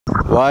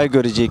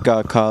Waheguru Ji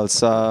Ka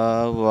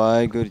Khalsa,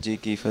 Waheguru Ji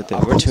Ki Fateh.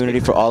 Opportunity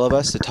for all of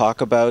us to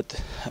talk about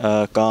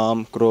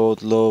Kam,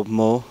 Krodh, Lobh,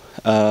 Moh,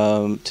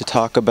 to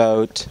talk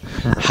about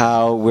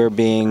how we're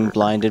being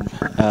blinded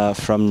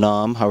from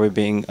Naam, how we're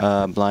being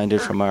blinded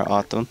from our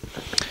Atma.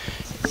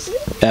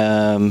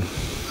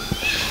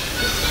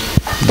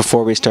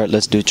 Before we start,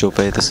 let's do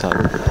Chopai the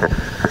Sahib.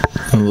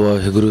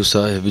 Waheguru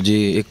Sahib जी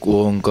एक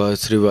ओंकार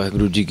श्री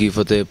वाहिगुरु जी की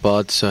फतेह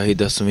पातशाही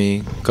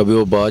दसवीं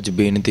कबियो बाज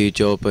बेनती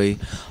चौपाई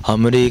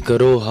हमरी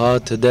करो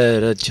हाथ दे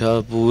रक्षा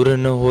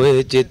पूर्ण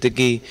होए चित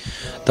की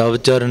तब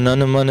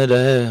चरणन मन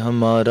रहे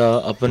हमारा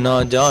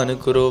अपना जान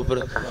करो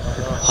पर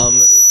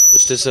हमरे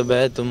दुष्ट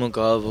सबे तुम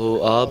कावो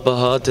आप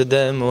हाथ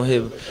दे मोहे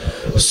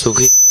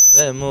सुखी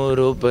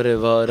मोरो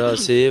परिवारा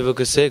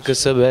सेवक सिख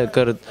सबे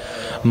कर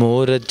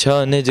मोर अच्छा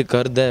निज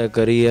कर दे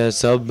करिए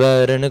सब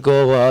बैरन को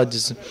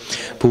आज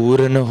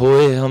पूर्ण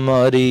होए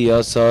हमारी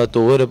आशा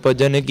तोर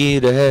भजन की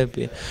रह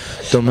पे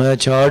तुम्हें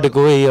छाड़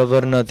कोई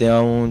अवर न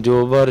त्याऊं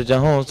जो वर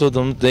चाहो सो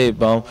तुम ते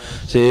पाऊं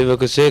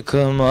सेवक सिख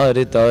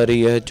हमारे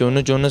तारी है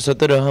चुन चुन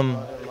सतर हम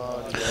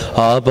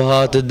आप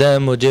हाथ दे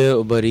मुझे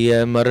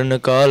उभरिए मरण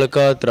काल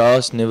का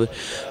त्रास निव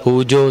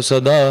हु जो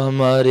सदा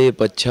हमारे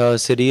पच्छा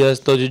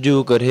श्रीयस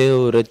तुझजू करे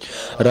और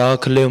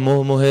राख ले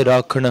मोह मोहे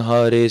राखण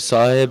हारे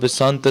साहेब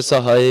संत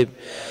सहाय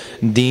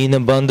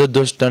दीन बंद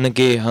दुष्टन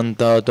के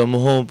हंता तुम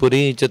हो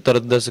पुरी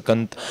चतुर्दश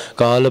कंत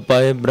काल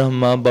पाए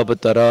ब्रह्मा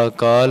बपतरा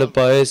काल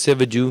पाए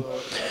शिवजू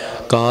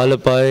काल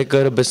पाए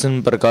कर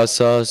बिसन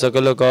प्रकाशा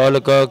सकल काल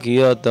का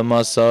किया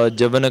तमाशा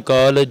जवन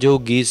काल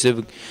जोगी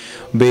शिव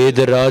वेद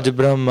राज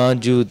ब्रह्मा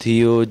जू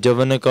थियो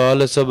जवन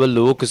काल सब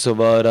लोक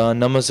सवारा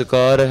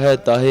नमस्कार है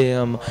ताहे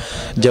हम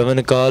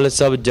जवन काल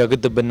सब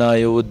जगत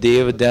बनायो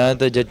देव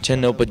दैत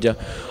जच्छन उपजा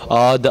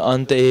आद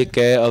अंत एक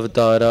है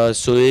अवतारा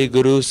सोए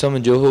गुरु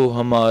समझो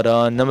हमारा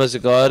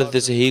नमस्कार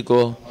तिस ही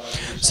को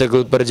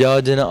सगल प्रजा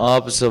जन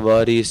आप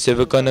सवारी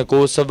शिवकन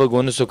को सब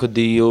गुण सुख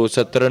दियो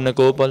सत्रन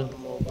को पल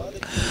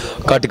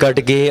कट कट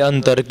के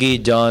अंतर की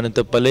जानत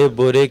पले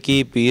बुरे की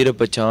पीर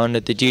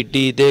पछानत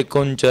चीटी ते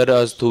कुंचर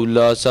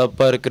अस्थूला सब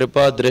पर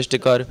कृपा दृष्ट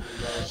कर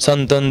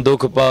संतन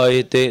दुख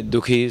पाए ते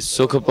दुखी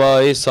सुख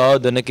पाए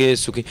साधन के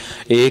सुखी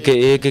एक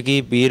एक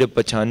की पीर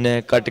पछाने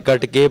कट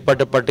कट के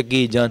पट पट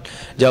की जान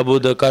जब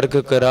उद करख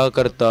करा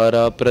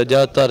करतारा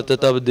प्रजा तरत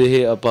तब देह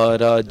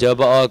अपारा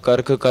जब आ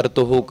करख करत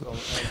हो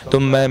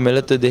तुम मैं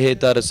मिलत देह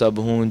तर सब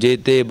हूँ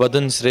जेते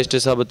बदन श्रेष्ठ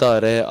सब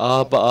तारे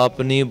आप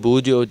अपनी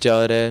बूझ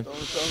उचारे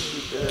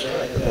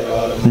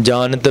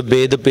जानत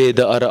वेद भेद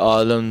अर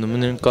आलम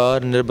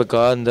निकार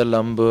निर्भकार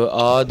निरलंब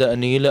आद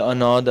अनील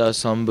अनाद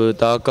असंभ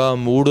ताका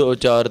मूढ़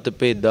उचारत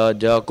भेदा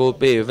जाको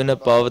भेव न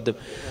पावत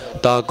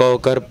ताको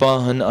कर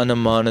पाहन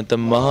अनमानत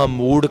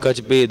महामूढ़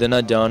कछ भेद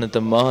न जानत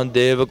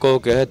महादेव को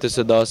कहत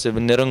सदा शिव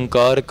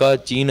निरंकार का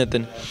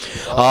चीनत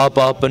आप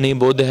अपनी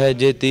बुध है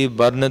जेती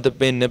वर्णत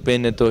पिन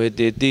पिन तोहि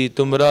तेती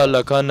तुमरा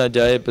लखा न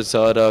जाए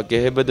पसारा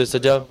कह बद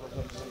सजा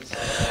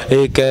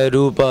एक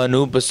रूपा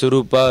अनूप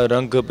स्वरूपा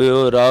रंग प्यो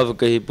राव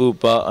कही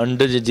पूपा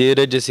अंडज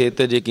जेरज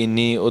सेतज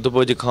कीनी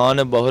उतपुज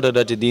खान बहुर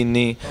रच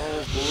दीनी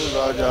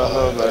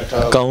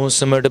कहूँ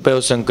सिमट पे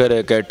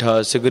शंकर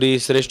कैठा सिगरी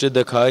सृष्ट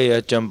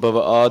दिखाए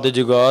चंपव आद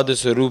जुगाद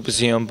स्वरूप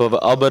सियंपव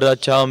अब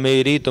रक्षा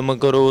मेरी तुम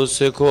करो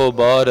सिखो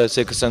बार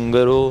सिख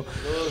संगरो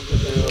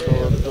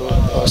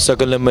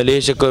सकल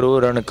मलेश करो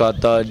रण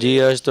काता जी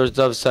अष्ट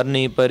तब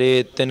सरनी परे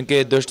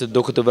तिनके दुष्ट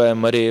दुखत वह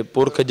मरे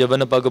पुरख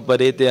जवन पग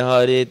परे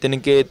तिहारे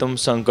तिनके तुम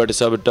संकट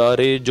सब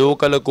टारे जो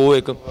कल को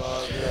एक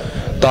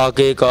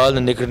ताके काल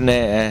निकटने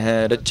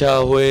हैं रक्षा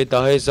होए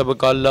ताहे सब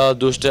काला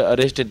दुष्ट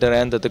अरिष्ट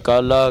टरैन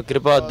तत्काला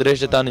कृपा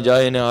दृष्ट तन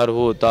जाए न हर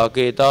हो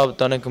ताके ताप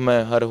तनक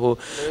में हर हो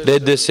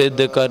रिद्ध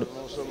सिद्ध कर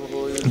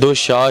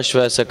दुशाश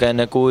वह सकै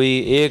न कोई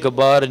एक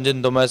बार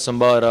जिन तुम्हें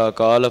संभारा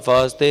काल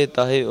फास्ते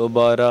ताहे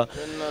उबारा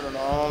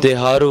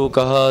तिहारो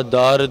कहा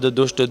दारद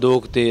दुष्ट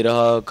दोख ते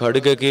रहा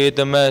खड़ग केत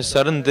मैं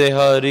सरन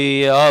तिहारी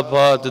आप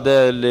हाथ दे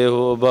ले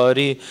हो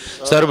बारी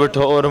सर्व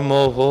ठोर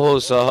मोह हो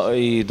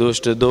सहाई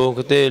दुष्ट दोख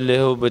ते ले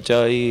हो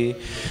बचाई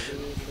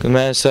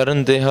मैं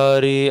सरन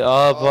तिहारी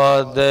आप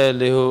हाथ दे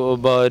ले हो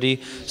बारी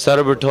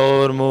सर्व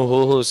ठोर मोह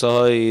हो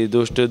सहाई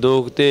दुष्ट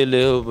दोख ते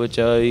ले हो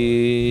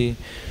बचाई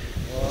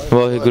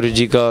वाहिगुरु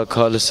जी का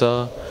खालसा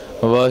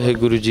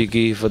वाहिगुरु जी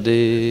की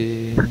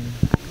फतेह।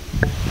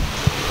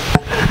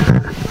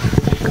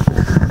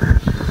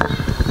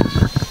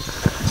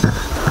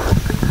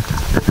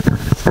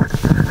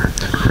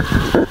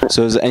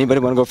 So does anybody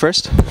want to go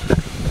first?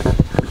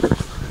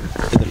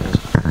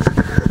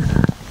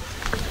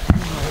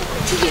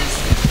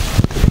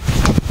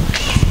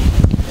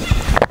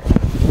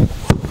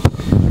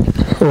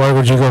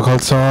 Waheguru Ji Ka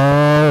Khalsa,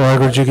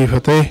 Waheguru Ji Ki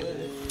Fateh.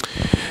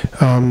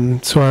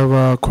 So I have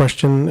a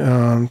question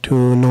to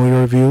know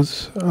your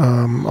views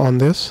on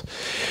this.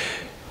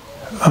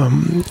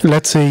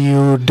 Let's say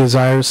you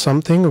desire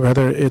something,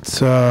 whether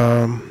it's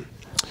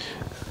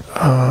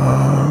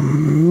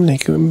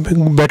like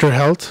better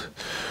health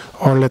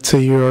or let's say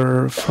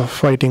you're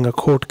fighting a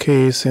court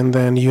case, and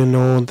then you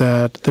know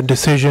that the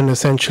decision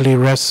essentially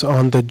rests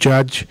on the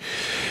judge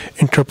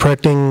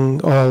interpreting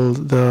all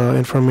the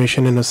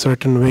information in a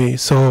certain way.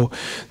 So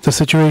the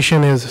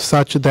situation is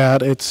such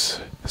that it's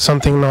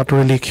something not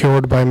really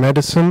cured by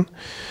medicine.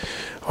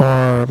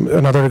 Or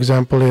another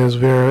example is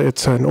where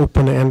it's an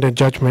open-ended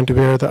judgment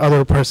where the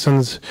other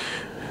person's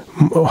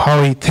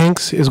how he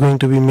thinks is going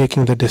to be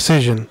making the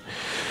decision.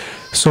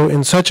 So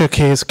in such a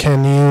case,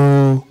 can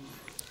you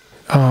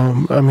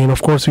I mean,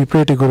 of course, we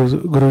pray to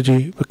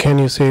Guruji, but can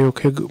you say,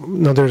 okay,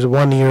 now there's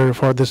 1 year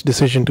for this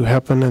decision to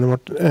happen,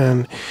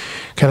 and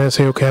can I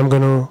say, okay, I'm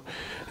going to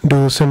do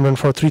Simran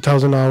for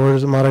 3,000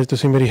 hours, Maharaj,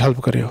 tusi meri help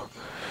karyo.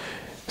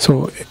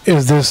 So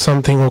is this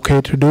something okay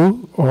to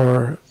do?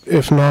 Or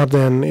if not,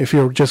 then if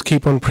you just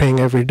keep on praying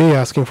every day,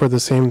 asking for the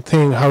same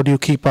thing, how do you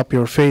keep up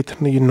your faith,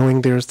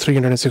 knowing there's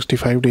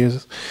 365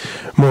 days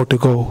more to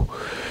go?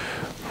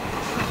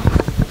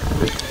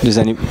 Does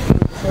any...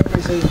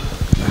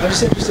 I'm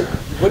just interested.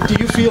 What do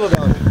you feel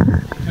about it?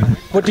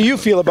 What do you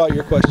feel about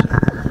your question?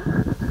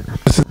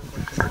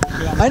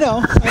 I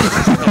know.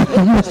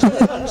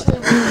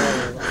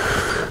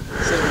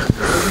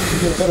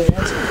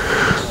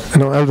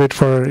 No, I'll wait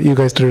for you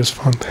guys to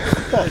respond.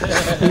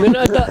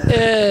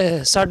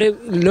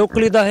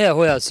 Locally, there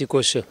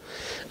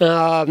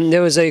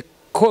was a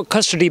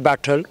custody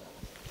battle.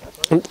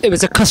 It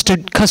was a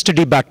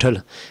custody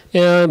battle.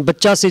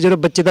 ਬੱਚਾ ਸੀ ਜਦੋਂ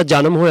ਬੱਚੇ ਦਾ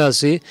ਜਨਮ ਹੋਇਆ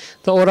ਸੀ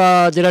ਤਾਂ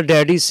ਉਹਦਾ ਜਿਹੜਾ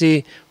daddy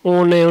ਸੀ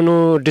ਉਹਨੇ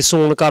ਉਹਨੂੰ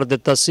ਡਿਸੋਨ ਕਰ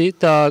ਦਿੱਤਾ ਸੀ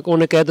ਤਾਂ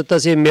ਉਹਨੇ ਕਹਿ ਦਿੱਤਾ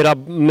ਸੀ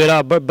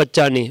ਮੇਰਾ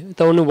ਬੱਚਾ ਨਹੀਂ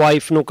ਤਾਂ ਉਹਨੂੰ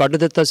ਵਾਈਫ ਨੂੰ ਕੱਢ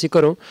ਦਿੱਤਾ ਸੀ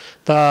ਘਰੋਂ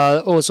ਤਾਂ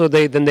also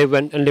they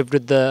went and lived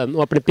with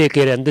the ਆਪਣੇ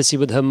ਪੇਕੇ ਰਹਿੰਦੇ ਸੀ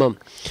with her mum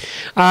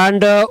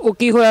and ਉਹ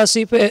ਕੀ ਹੋਇਆ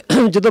ਸੀ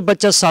ਜਦੋਂ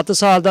ਬੱਚਾ 7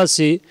 ਸਾਲ ਦਾ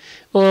ਸੀ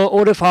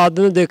ਉਹਦੇ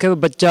ਫਾਦਰ ਨੇ ਦੇਖਿਆ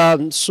ਬੱਚਾ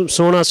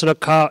ਸੋਹਣਾ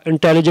ਸੁਨੱਖਾ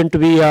ਇੰਟੈਲੀਜੈਂਟ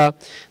ਵੀ ਆ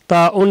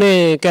ਤਾਂ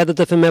ਉਹਨੇ ਕਹਿ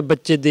ਦਿੱਤਾ ਫਿਰ ਮੈਂ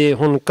ਬੱਚੇ ਦੇ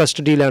ਹੁਣ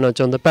ਕਸਟਡੀ ਲੈਣਾ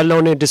ਚਾਹੁੰਦਾ ਪਹਿਲਾਂ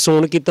ਉਹਨੇ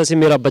ਡਿਸੋਨ ਕੀਤਾ ਸੀ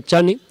ਮੇਰਾ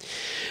ਬੱਚਾ ਨਹੀਂ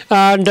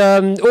ਐਂਡ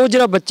ਉਹ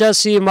ਜਿਹੜਾ ਬੱਚਾ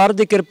ਸੀ ਮਹਾਰਾਜ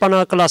ਦੀ ਕਿਰਪਾ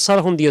ਨਾਲ ਕਲਾਸਾਂ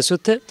ਹੁੰਦੀਆਂ ਸੀ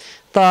ਉੱਥੇ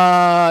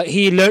ਤਾਂ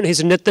ਹੀ ਲਰਨ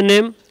ਹਿਸ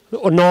ਨਿਤਨੇਮ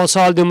 9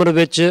 ਸਾਲ ਦੀ ਉਮਰ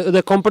ਵਿੱਚ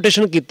ਉਹਦਾ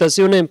ਕੰਪੀਟੀਸ਼ਨ ਕੀਤਾ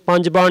ਸੀ ਉਹਨੇ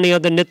 5 ਬਾਣੀਆਂ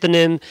ਦਾ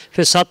ਨਿਤਨੇਮ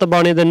ਫਿਰ 7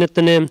 ਬਾਣੀਆਂ ਦਾ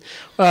ਨਿਤਨੇਮ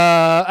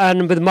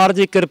ਐਂਡ ਵਿਦ ਮਹਾਰਾਜ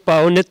ਦੀ ਕਿਰਪਾ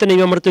ਉਹ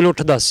ਨਿਤਨੇਮ ਅੰਮ੍ਰਿਤ ਵੇਲੇ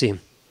ਉੱਠਦਾ ਸੀ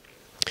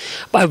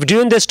But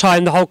during this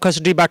time, the whole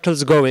custody battle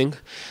is going.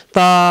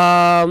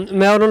 ਤਾਂ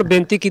ਮੈਂ ਉਹਨਾਂ ਨੂੰ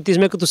ਬੇਨਤੀ ਕੀਤੀ ਸੀ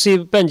ਮੈਂ ਕਿ ਤੁਸੀਂ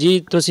ਭੈਣ ਜੀ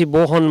ਤੁਸੀਂ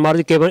ਬਹੁਤ ਹੁਣ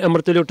ਮਹਾਰਾਜ ਕੇਵਲ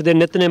ਅੰਮ੍ਰਿਤ ਵੇਲੇ ਉੱਠਦੇ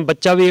ਨਿਤਨੇਮ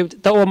ਬੱਚਾ ਵੀ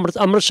ਤਾਂ ਉਹ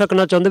ਅੰਮ੍ਰਿਤ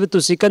ਛਕਣਾ ਚਾਹੁੰਦੇ ਵੀ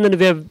ਤੁਸੀਂ ਕਹਿੰਦੇ ਨੇ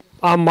ਵੀ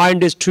our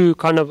mind is too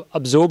kind of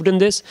absorbed in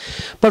this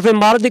ਪਰ ਫਿਰ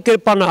ਮਹਾਰਾਜ ਦੀ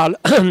ਕਿਰਪਾ ਨਾਲ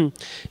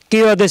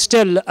ਕਿ they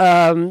still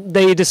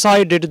they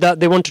decided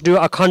that they want to do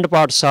Akhand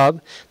Path Sahib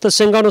ਤਾਂ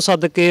ਸਿੰਘਾਂ ਨੂੰ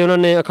ਸੱਦ ਕੇ ਉਹਨਾਂ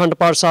ਨੇ ਅਖੰਡ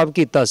ਪਾਠ ਸਾਹਿਬ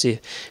ਕੀਤਾ ਸੀ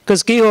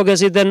ਕਿਉਂਕਿ ਕੀ ਹੋ ਗਿਆ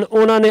ਸੀ then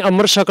ਉਹਨਾਂ ਨੇ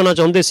ਅੰਮ੍ਰਿਤ ਛਕਣਾ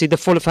ਚਾਹੁੰਦੇ ਸੀ the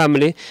full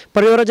family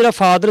ਪਰ ਉਹਦਾ ਜਿਹੜਾ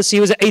father C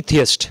was an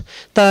atheist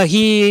ਤਾਂ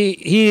he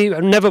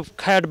never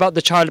cared about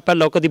the child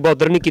ਪਹਿਲਾਂ ਕਦੀ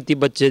ਬੋਦਰ ਨਹੀਂ ਕੀਤੀ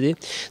ਬੱਚੇ ਦੀ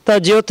ਤਾਂ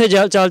ਜੇ ਉੱਥੇ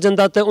ਚੱਲ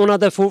ਜਾਂਦਾ ਤਾਂ ਉਹਨਾਂ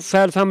ਦਾ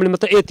ਫੈਮਿਲੀ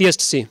ਮਤਲਬ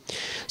ਏਥੀਸਟ ਸੀ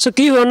ਸੋ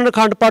ਕੀ ਹੋਇਆ ਉਹਨਾਂ ਨੇ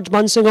ਅਖੰਡ ਪਾਠ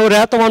 5 ਸਿੰਘਾਂ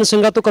ਰਹਿਤਵਾਨ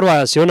ਸਿੰਘਾਂ ਤੋਂ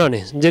ਕਰਵਾਇਆ ਸੀ ਉਹਨਾਂ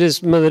ਨੇ ਜਿਹੜੇ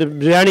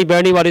ਮਤਲਬ ਰਹਿਣੀ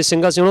ਬਹਿਣੀ ਵਾਲੇ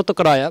ਸਿੰਘਾਂ ਸੀ ਉਹਨਾਂ ਤੋਂ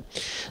ਕਰਾਇਆ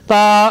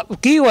ਤਾਂ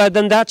ਕੀ ਹੋਇਆ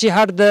then that she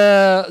had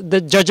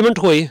the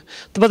judgment ਹੋਈ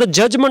ਤਾਂ ਮਤਲਬ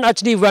judgment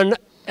actually when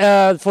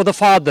for the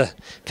father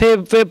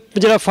ਫਿਰ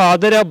ਜਿਹੜਾ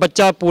father ਹੈ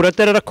ਬੱਚਾ ਪੂਰਾ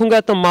ਤੇਰਾ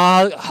ਰੱਖੂਗਾ ਤਾਂ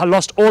ਮਾਂ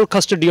lost all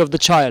custody of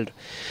the child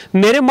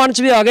ਮੇਰੇ ਮਨ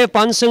 'ਚ ਵੀ ਆ ਗਏ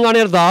 5 ਸਿੰਘਾਂ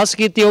ਨੇ ਅਰਦਾਸ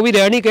ਕੀਤੀ ਉਹ ਵੀ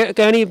ਰਹਿਣੀ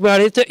ਕਹਿਣੀ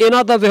ਵਾਲੇ ਤੇ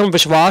ਇਹਨਾਂ ਦਾ ਹੁਣ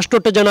ਵਿਸ਼ਵਾਸ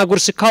ਟੁੱਟ ਜਾਣਾ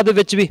ਗੁਰਸਿੱਖਾਂ ਦੇ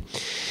ਵਿੱਚ ਵੀ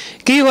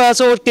ਕੀ ਹੋਇਆ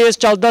ਸੋ ਕੇਸ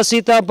ਚੱਲਦਾ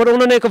ਸੀ ਤਾਂ ਪਰ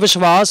ਉਹਨਾਂ ਨੇ ਇੱਕ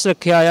ਵਿਸ਼ਵਾਸ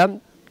ਰੱਖਿਆ ਆ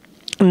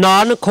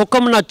ਨਾਨਕ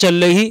ਹੁਕਮ ਨਾ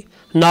ਚੱਲੇ ਹੀ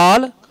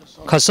ਨਾਲ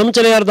ਖਸਮ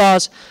ਚਲੇ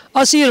ਅਰਦਾਸ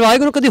ਅਸੀਂ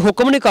ਵਾਹਿਗੁਰੂ ਕਦੀ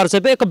ਹੁਕਮ ਨਹੀਂ ਕਰ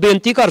ਸਕਦੇ ਇੱਕ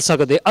ਬੇਨਤੀ ਕਰ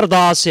ਸਕਦੇ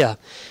ਅਰਦਾਸ ਆ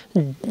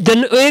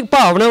ਦਿਨ ਇਹ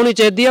ਭਾਵਨਾ ਹੋਣੀ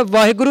ਚਾਹੀਦੀ ਆ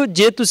ਵਾਹਿਗੁਰੂ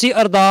ਜੇ ਤੁਸੀਂ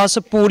ਅਰਦਾਸ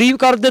ਪੂਰੀ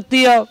ਕਰ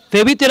ਦਿੱਤੀ ਆ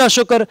ਫਿਰ ਵੀ ਤੇਰਾ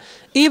ਸ਼ੁਕਰ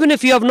even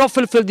if you have not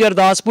fulfilled the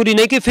ਅਰਦਾਸ ਪੂਰੀ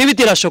ਨਹੀਂ ਕਿ ਫਿਰ ਵੀ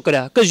ਤੇਰਾ ਸ਼ੁਕਰ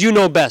ਆ because you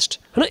know best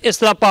ਹੈ ਨਾ ਇਸ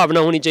ਤਰ੍ਹਾਂ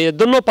ਭਾਵਨਾ ਹੋਣੀ ਚਾਹੀਦੀ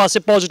ਦੋਨੋਂ ਪਾਸੇ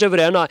ਪੋਜ਼ੀਟਿਵ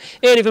ਰਹਿਣਾ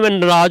ਇਹ ਨਹੀਂ ਫਿਰ ਮੈਂ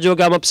ਨਾਰਾਜ਼ ਹੋ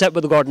ਗਿਆ I'm upset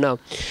with God now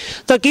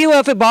ਤਾਂ ਕੀ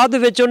ਹੋਇਆ ਫਿਰ ਬਾਅਦ ਦੇ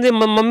ਵਿੱਚ ਉਹਨਾਂ ਦੀ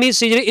ਮੰਮੀ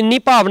ਸੀ ਜਿਹੜੀ ਇੰਨੀ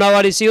ਭਾਵਨਾ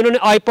ਵਾਲੀ ਸੀ ਉਹਨਾਂ ਨੇ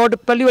ਆਈਪੌਡ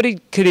ਪਹਿਲੀ ਵਾਰੀ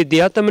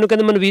ਖਰੀਦਿਆ ਤਾਂ ਮੈਨੂੰ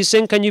ਕਹਿੰਦੇ Manveer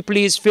Singh can you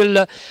please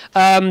fill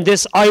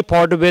this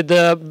iPod with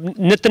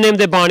ਨਿਤਨੇਮ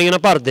ਦੇ ਬਾਣੀਆਂ ਨਾਲ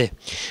ਭਰ ਦੇ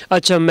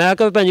ਅੱਛਾ ਮੈਂ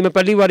ਕਿਹਾ ਭੈਣ ਜੀ ਮੈਂ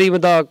ਪਹਿਲੀ ਵਾਰੀ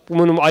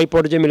ਮੈਨੂੰ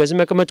ਆਈਪੌਡ ਜੇ ਮਿਲਿਆ ਸੀ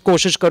ਮੈਂ ਕਿਹਾ ਮੈਂ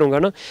ਕੋਸ਼ਿਸ਼ ਕਰੂੰਗਾ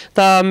ਨਾ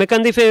ਤਾਂ ਮੈਂ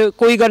ਕਹਿੰਦੀ ਫਿਰ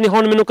ਕੋਈ ਗੱਲ ਨਹੀਂ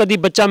ਹੁਣ ਮੈਨੂੰ ਕਦੀ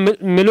ਬੱਚਾ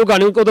ਮਿਲੂਗਾ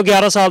ਨਹੀਂ ਉਦੋਂ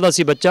 11 ਸਾਲ ਦਾ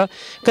ਸੀ ਬੱਚਾ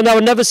ਕਹਿੰਦਾ I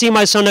will never see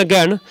my son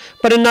again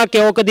ਪਰ ਇੰਨਾ ਕਿ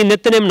ਉਹ ਕਦੀ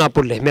ਨਿਤਨੇਮ ਨਾ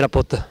ਭੁੱਲੇ ਮੇਰਾ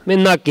ਪੁੱਤ ਮੈਂ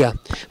ਇੰਨਾ ਕਿਹਾ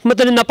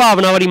ਮਤਲਬ ਇੰਨਾ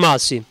ਭਾਵਨਾ ਵਾਲੀ ਮਾਂ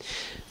ਸੀ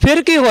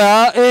ਫਿਰ ਕੀ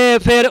ਹੋਇਆ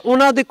ਫਿਰ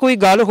ਉਹਨਾਂ ਦੀ ਕੋਈ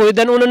ਗੱਲ ਹੋਈ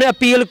ਦੈਨ ਉਹਨਾਂ ਨੇ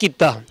ਅਪੀਲ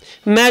ਕੀਤਾ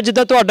ਮੈਂ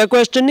ਜਿੱਦਾਂ ਤੁਹਾਡਾ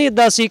ਕੁਐਸਚਨ ਨਹੀਂ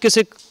ਇੱਦਾਂ ਸੀ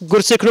ਕਿਸੇ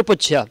ਗੁਰਸਿੱਖ ਨੂੰ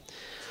ਪੁੱਛਿਆ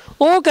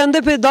ਉਹ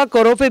ਕਹਿੰਦੇ ਫਿਰ ਇੱਦਾਂ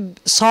ਕਰੋ ਫਿਰ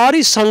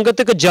ਸਾਰੀ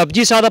ਸੰਗਤ ਇੱਕ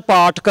ਜਪਜੀ ਸਾਹਿਬ ਦਾ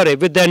ਪਾਠ ਕਰੇ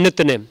ਵਿਦ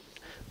ਨਿਤਨੇਮ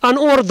ਅਨ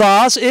ਉਹ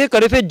ਅਰਦਾਸ ਇਹ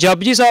ਕਰੇ ਫਿਰ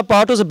ਜਪਜੀ ਸਾਹਿਬ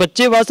ਪਾਠ ਉਸ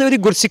ਬੱਚੇ ਵਾਸਤੇ ਉਹਦੀ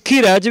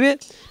ਗੁਰਸਿੱਖੀ ਰਹਿ ਜਾਵੇ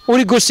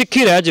ਉਹਦੀ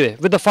ਗੁਰਸਿੱਖੀ ਰਹਿ ਜਾਵੇ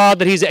with the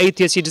father he is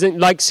ਐਥੀਸਟ he doesn't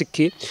like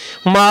ਸਿੱਖੀ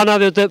ਮਾਂ ਨਾਲ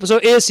ਦੇ ਉੱਤੇ ਸੋ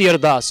ਇਹ ਸੀ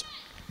ਅਰਦਾਸ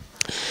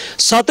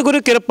ਸਤਿਗੁਰੂ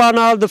ਕਿਰਪਾ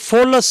ਨਾਲ the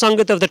full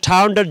ਸੰਗਤ of the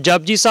town did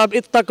Japji Sahib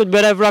ਇੱਥੇ ਤੱਕ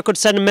wherever I could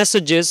send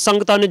messages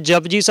ਸੰਗਤਾਂ ਨੇ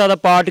ਜਪਜੀ ਸਾਹਿਬ ਦਾ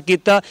ਪਾਠ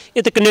ਕੀਤਾ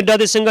ਇੱਥੇ ਕੈਨੇਡਾ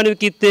ਦੇ ਸਿੰਘਾਂ ਨੇ ਵੀ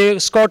ਕੀਤੇ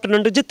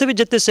ਸਕਾਟਲੈਂਡ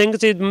ਜਿੱਥੇ ਸਿੰਘ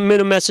ਸੀ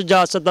ਮੈਨੂੰ ਮੈਸੇਜ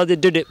ਆ ਸਕਦਾ they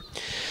did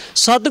it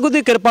ਸਤਿਗੁਰੂ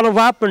ਦੀ ਕਿਰਪਾ ਨਾਲ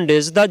what happened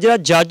is that ਜਿਹੜਾ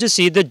ਜੱਜ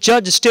ਸੀ the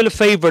judge still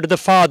favored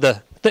the father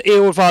ਤੇ ਇਹ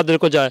ਉਹ ਫਾਦਰ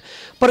ਕੋਲ ਜਾਏ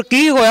ਪਰ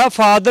ਕੀ ਹੋਇਆ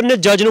ਫਾਦਰ ਨੇ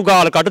ਜੱਜ ਨੂੰ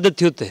ਗਾਲ ਕੱਢ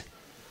ਦਿੱਤੀ ਉੱਤੇ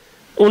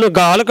ਉਹਨੇ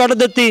ਗਾਲ ਕੱਢ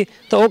ਦਿੱਤੀ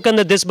ਤਾਂ ਉਹ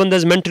ਕਹਿੰਦੇ ਦਿਸ ਬੰਦਾ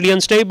ਇਜ਼ ਮੈਂਟਲੀ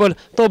ਅਨਸਟੇਬਲ,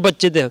 ਤਾਂ ਉਹ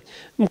ਬੱਚੇ ਦੇ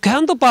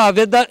ਕਹਿਣ ਤੋਂ ਭਾਵ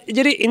ਇਹਦਾ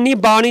ਜਿਹੜੀ ਇੰਨੀ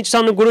ਬਾਣੀ 'ਚ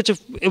ਸਾਨੂੰ ਗੁਰੂ 'ਚ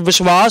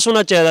ਵਿਸ਼ਵਾਸ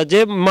ਹੋਣਾ ਚਾਹੀਦਾ।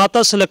 ਜੇ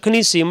ਮਾਤਾ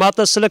ਸੁਲੱਖਣੀ ਸੀ,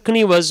 ਮਾਤਾ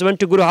ਸੁਲੱਖਣੀ ਵਾਸ ਵੈਂਟ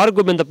ਟੂ ਗੁਰੂ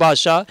ਹਰਗੋਬਿੰਦ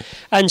ਪਾਤਸ਼ਾਹ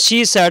ਐਂਡ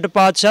ਸ਼ੀ ਸੈਡ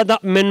ਪਾਤਸ਼ਾਹ ਦਾ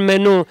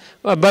ਮੈਨੂੰ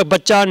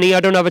ਬੱਚਾ ਨਹੀਂ,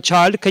 I don't have a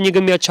child, can you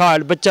give me a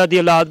child, ਬੱਚਾ ਦੀ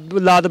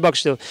ਔਲਾਦ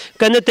ਬਖਸ਼ ਦਿਓ।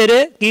 ਕਹਿੰਦੇ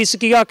ਤੇਰੇ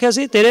ਕੀ ਆਖਿਆ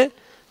ਸੀ, ਤੇਰੇ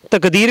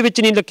ਤਕਦੀਰ ਵਿੱਚ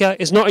ਨਹੀਂ ਲਿਖਿਆ,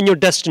 it's not in your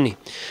destiny.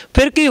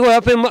 ਫਿਰ ਕੀ ਹੋਇਆ,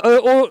 ਫਿਰ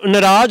ਉਹ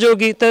ਨਾਰਾਜ਼ ਹੋ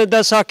ਗਈ ਤੇ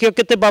ਦੱਸ ਆਖਿਆ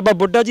ਕਿਤੇ ਬਾਬਾ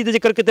ਬੁੱਢਾ ਜੀ ਦਾ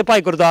ਜ਼ਿਕਰ, ਕਿਤੇ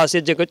ਭਾਈ ਗੁਰਦਾਸ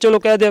ਜੀ ਜ਼ਿਕਰ, ਚਲੋ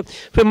ਕਹਿ ਦਿਓ।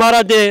 ਫਿਰ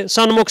ਮਹਾਰਾਜ ਦੇ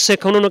ਸਨਮੁਖ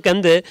ਸਿੱਖ ਉਹਨਾਂ ਨੂੰ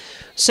ਕਹਿੰਦੇ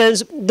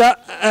ਸੈਂਸ ਦਾ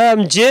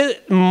ਜੇ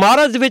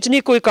ਮਹਾਰਾਜ ਦੇ ਵਿੱਚ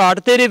ਨਹੀਂ ਕੋਈ ਘਾਟ,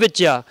 ਤੇਰੇ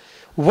ਵਿੱਚ ਆ।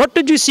 what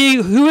did you see,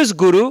 who is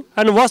Guru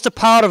and what's the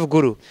power of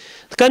Guru?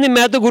 ਕਹਿੰਦੇ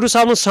ਮੈਂ ਤਾਂ ਗੁਰੂ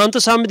ਸਾਹਿਬ ਨੂੰ ਸੰਤ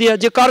ਸਮਝਦੀ ਆ,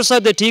 ਜੇ ਕਰ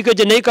ਸਕਦੇ ਠੀਕ ਹੈ,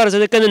 ਜੇ ਨਹੀਂ ਕਰ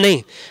ਸਕਦੇ ਕਹਿੰਦੇ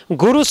ਨਹੀਂ,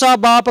 ਗੁਰੂ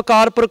ਸਾਹਿਬ ਆਪ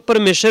ਅਕਾਲ ਪੁਰਖ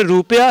ਪਰਮੇਸ਼ਰ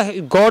ਰੂਪ ਆ,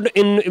 ਗੋਡ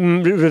ਇਨ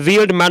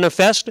ਰਿਵੀਲਡ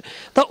ਮੈਨੀਫੈਸਟ,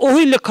 ਤਾਂ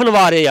ਉਹੀ ਲਿਖਣ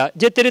ਵਾਲੇ ਆ।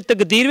 ਜੇ ਤੇਰੇ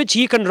ਤਕਦੀਰ ਵਿੱਚ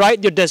ਹੀ can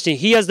right your destiny,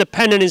 he has the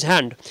PAN in his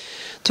hand.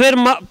 ਫਿਰ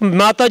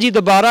ਮਾਤਾ ਜੀ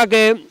ਦੁਬਾਰਾ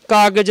ਗਏ,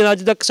 ਕਾਗਜ਼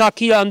ਅੱਜ ਤੱਕ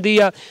ਸਾਖੀ ਆਉਂਦੀ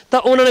ਆ, ਤਾਂ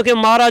ਉਹਨਾਂ ਨੇ ਕਿਹਾ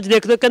ਮਹਾਰਾਜ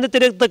ਦੇਖਦੇ, ਕਹਿੰਦੇ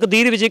ਤੇਰੇ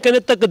ਤਕਦੀਰ ਵਿੱਚ, ਕਹਿੰਦੇ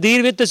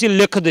ਤਕਦੀਰ ਵਿੱਚ ਤੁਸੀਂ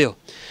ਲਿਖ ਦਿਓ।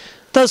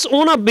 ਤਾਂ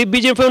ਉਹਨਾਂ ਬੀਬੀ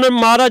ਜੀ ਫਿਰ ਉਹਨਾਂ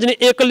ਮਹਾਰਾਜ ਨੇ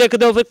ਇੱਕ ਲਿਖ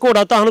ਦਿਓ, ਫਿਰ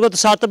ਘੋੜਾ ਤਾਂ ਹੁਣ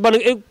 7 ਬਣ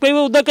ਗਏ, ਕਈ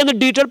ਉੱਦਾਂ ਕਹਿੰਦੇ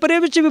ਡਿਟੇਲ, ਪਰ ਇਹ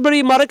ਵਿੱਚ ਵੀ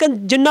ਬੜੀ ਮਹਾਰਾਜ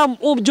ਕਹਿੰਦੇ ਜਿੰਨਾ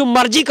ਉਹ ਜੋ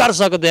ਮਰਜ਼ੀ ਕਰ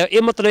ਸਕਦੇ ਆ,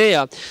 ਇਹ ਮਤਲਬ ਇਹ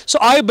ਆ। ਸੋ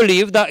ਆਈ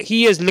ਬਿਲੀਵ ਦਾ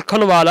ਹੀ ਇਜ਼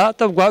ਲਿਖਣ ਵਾਲਾ,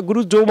 ਤਾਂ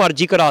ਗੁਰੂ ਜੋ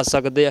ਮਰਜ਼ੀ ਕਰਾ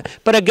ਸਕਦੇ ਆ।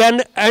 ਪਰ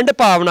ਅਗੈਨ ਐਂਡ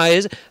ਭਾਵਨਾ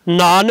ਇਜ਼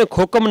ਨਾਨਕ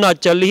ਹੁਕਮ ਨਾ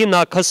ਚੱਲੀ,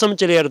 ਨਾ ਖਸਮ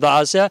ਚਲੇ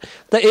ਅਰਦਾਸ ਆ।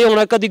 ਤਾਂ ਇਹ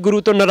ਹੋਣਾ ਕਦੀ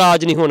ਗੁਰੂ ਤੋਂ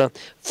ਨਾਰਾਜ਼ ਨਹੀਂ ਹੋਣਾ।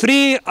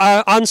 ਫ੍ਰੀ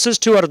ਆਨਸਰਸ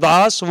ਟੂ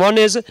ਅਰਦਾਸ, ਵਨ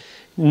ਇਜ਼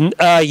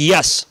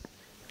ਯੈਸ,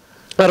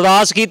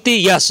 ਅਰਦਾਸ ਕੀਤੀ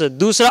ਯੈਸ।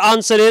 ਦੂਸਰਾ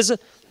answer is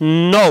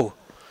no,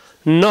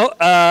 no,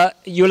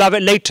 you'll have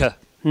it later.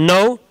 No,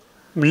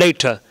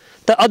 later.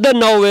 The other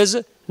no is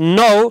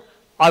no,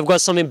 I've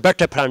got something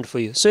better planned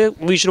for you. So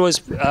we should always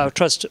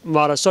trust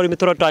Maharaj. Sorry, मैं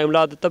थोड़ा time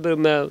ला देता, फिर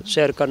मैं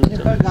share करना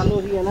चाहता। ਗੱਲ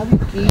ਉਹੀ ਹੈ ਨਾ ਵੀ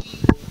ਕੀ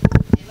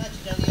ਇਹਨਾਂ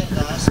ਚੀਜ਼ਾਂ ਦੀ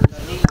ਅਰਦਾਸ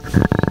ਕਰਨੀ।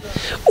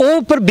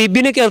 ਉਹ ਪਰ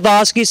ਬੀਬੀ ਨੇ ਕਿ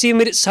ਅਰਦਾਸ ਕੀ ਸੀ,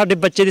 ਮੇਰੇ ਸਾਡੇ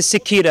ਬੱਚੇ ਦੀ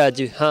ਸਿੱਖੀ ਰਹਿ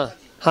ਜੀ। ਹਾਂ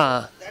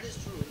ਹਾਂ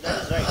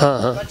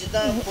ਹਾਂ,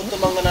 ਜਿੱਦਾਂ ਪੁੱਤ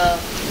ਮੰਗਣਾ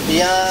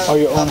ਜਾਂ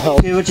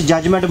ਕੋਈ ਵਿੱਚ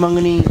ਜੱਜਮੈਂਟ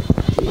ਮੰਗਣੀ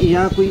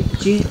ਜਾਂ ਕੋਈ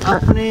ਚੀਜ਼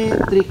ਆਪਣੇ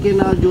ਤਰੀਕੇ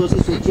ਨਾਲ ਜੋ ਅਸੀਂ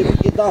ਸੋਚੀਏ ਵੀ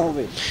ਕਿੱਦਾਂ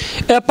ਹੋਵੇ।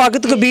 ਇਹ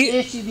ਭਗਤ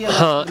ਕਬੀਰ,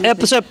 ਹਾਂ ਇਹ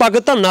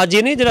ਭਗਤ ਧੰਨਾ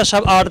ਜੀ ਨੇ ਜਿਹੜਾ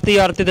ਸ਼ਬਦ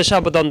ਆਰਤੀ ਦਾ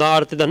ਸ਼ਬਦ ਆਉਂਦਾ,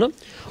 ਆਰਤੀ ਦਾ ਨਾ,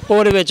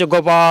 ਉਹਦੇ ਵਿੱਚ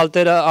ਗੋਪਾਲ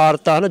ਤੇਰਾ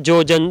ਆਰਤਾ ਨਾ,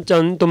 ਜੋ ਜਨ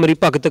ਚੰਨ ਤੁਮਰੀ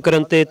ਭਗਤ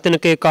ਕਰਨ ਤੇ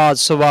ਤਿਨਕੇ ਕਾਜ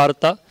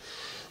ਸਵਾਰਤਾ।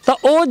 ਤਾਂ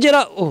ਉਹ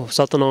ਜਿਹੜਾ ਉਹ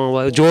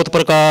ਸਤਨਾਮ ਜੋਤ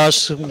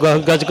ਪ੍ਰਕਾਸ਼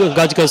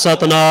ਗੱਜ ਕੇ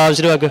ਸਤਨਾਮ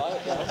ਸ਼੍ਰੀ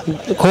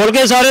ਵਾਹਿਗੁਰੂ, ਖੋਲ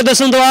ਕੇ ਸਾਰੇ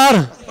ਦਸਮ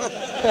ਦਵਾਰ।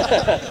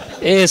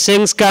 ਇਹ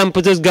ਸਿੰਘਸ ਕੈਂਪ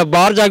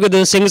ਬਾਹਰ ਜਾ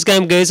ਕੇ ਸਿੰਘਸ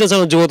ਕੈਂਪ ਗਏ ਸੀ,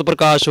 ਸਾਨੂੰ ਜੋਤ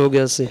ਪ੍ਰਕਾਸ਼ ਹੋ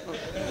ਗਿਆ ਸੀ।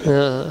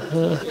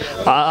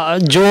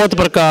 Jyoth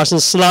Prakash,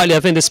 and slightly I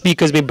think the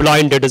speakers be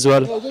blinded as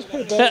well.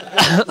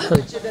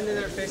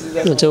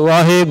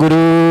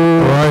 Vaheguru,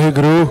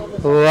 Vaheguru,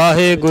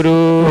 Vaheguru,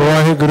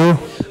 Vaheguru.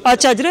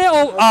 अच्छा ਜਿਹੜੇ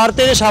ਉਹ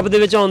ਆਰਤੇ ਦੇ ਸ਼ਬਦ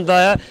ਵਿੱਚ ਆਉਂਦਾ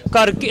ਹੈ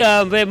ਕਰ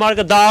ਮਾਰ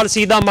ਕੇ ਦਾਲ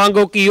ਸੀਦਾ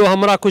ਮੰਗੋ ਕੀਓ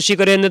ਹਮਰਾ ਖੁਸ਼ੀ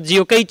ਕਰੇ ਨਿਤ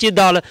ਜੀਓ, ਕਈ ਚੀਜ਼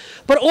ਦਾਲ,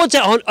 ਪਰ ਉਹ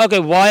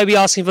okay, why are we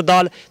asking for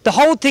dal? The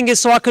whole thing is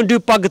so I can do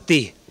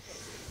bhakti.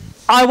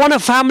 I want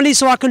a family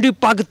so I can do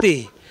bhakti.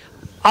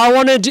 I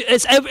want to do,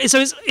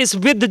 it's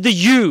with the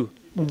you,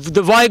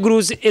 the why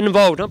Guru's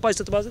involved.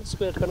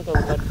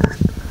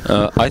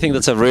 I think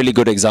that's a really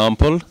good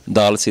example.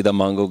 Dal sida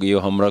mango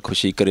giyo hamra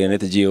khushi kare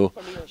nit jiyo.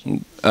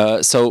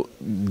 So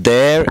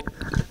there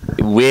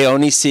we're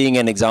only seeing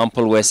an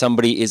example where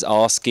somebody is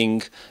asking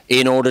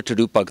in order to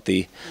do bhakti.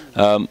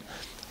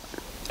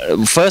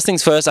 First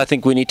things first, I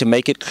think we need to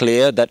make it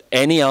clear that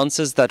any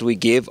answers that we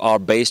give are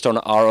based on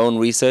our own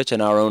research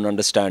and our own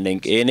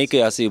understanding.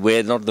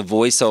 We're not the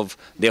voice of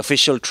the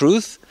official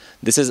truth.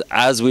 This is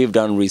as we've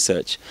done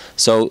research.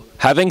 So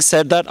having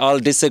said that,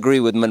 I'll disagree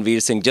with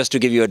Manvir Singh, just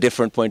to give you a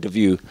different point of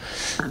view.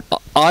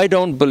 I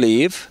don't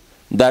believe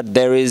that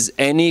there is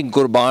any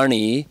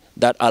Gurbani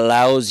that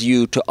allows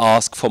you to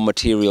ask for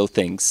material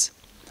things.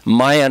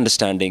 My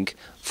understanding,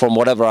 from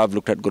whatever I've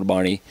looked at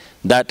Gurbani,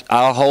 that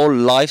our whole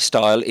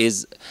lifestyle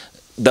is,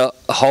 the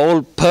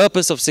whole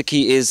purpose of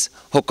Sikhi is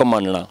hukam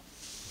manna.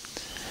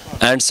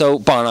 And so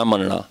Pana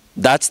manna.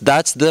 That's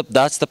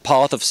the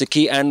path of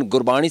Sikhi, and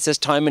Gurbani says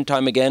time and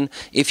time again,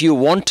 if you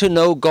want to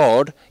know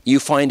God, you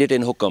find it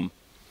in hukam.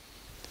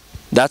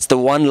 That's the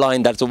one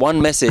line, that's the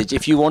one message.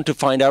 If you want to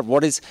find out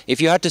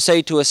if you had to say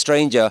to a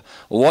stranger,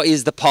 what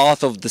is the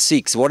path of the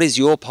Sikhs, what is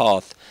your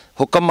path?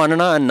 Hukam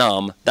manana and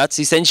Naam. That's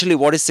essentially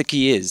what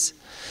Sikhi is.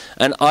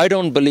 And I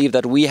don't believe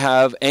that we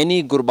have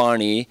any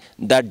Gurbani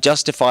that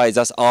justifies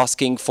us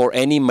asking for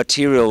any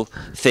material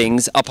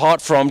things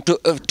apart from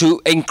to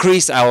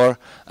increase our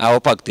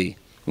bhakti,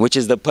 which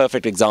is the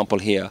perfect example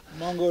here.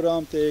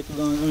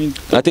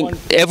 I think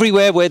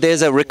everywhere where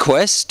there's a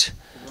request,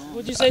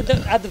 Would you say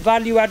that at the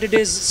value added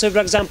is, so for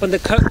example, the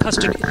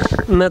custody,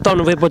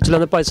 imagine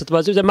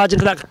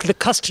that the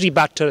custody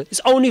battle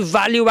is only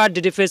value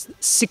added if it's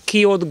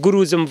Sikhi or the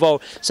Guru is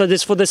involved. So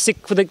this for the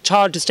Sikh, for the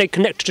child to stay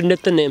connected to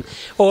Nityanim,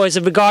 or is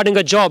it regarding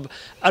a job,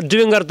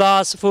 doing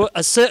ardas for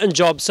a certain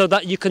job so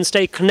that you can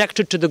stay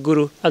connected to the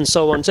Guru and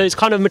so on. So it's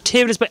kind of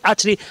materialist, but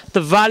actually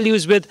the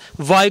values with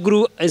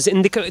Vaheguru is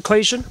in the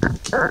equation.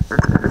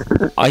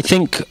 I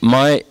think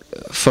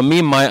for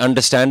me, my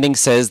understanding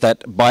says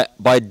that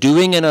by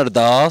doing an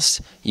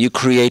ardas, you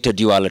create a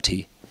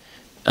duality.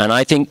 And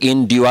I think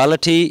in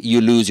duality,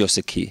 you lose your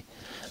Sikhi.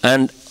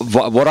 And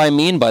what I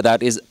mean by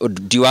that is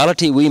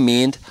duality, we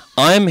mean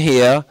I'm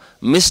here,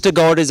 Mr.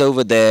 God is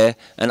over there,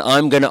 and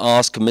I'm going to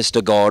ask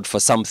Mr. God for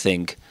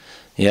something.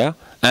 Yeah?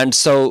 And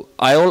so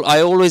I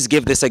always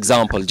give this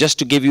example, just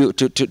to give you,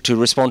 to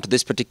respond to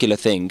this particular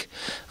thing.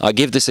 I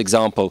give this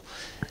example.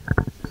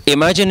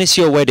 Imagine it's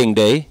your wedding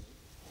day,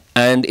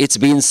 and it's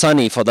been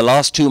sunny for the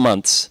last 2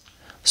 months.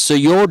 So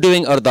you're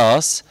doing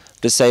ardas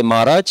to say,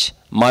 Maharaj,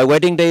 my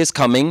wedding day is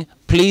coming,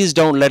 please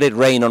don't let it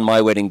rain on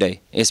my wedding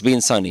day. It's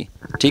been sunny.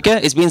 Okay?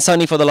 It's been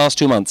sunny for the last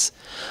 2 months.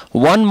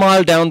 1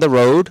 mile down the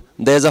road,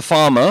 there's a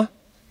farmer,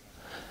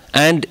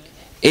 and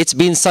it's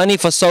been sunny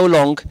for so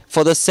long,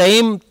 for the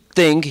same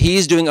thing,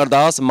 he's doing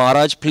ardas,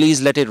 Maharaj,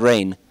 please let it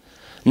rain.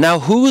 Now,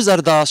 whose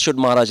ardas should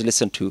Maharaj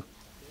listen to?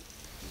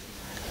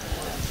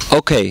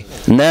 Okay,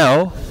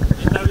 now,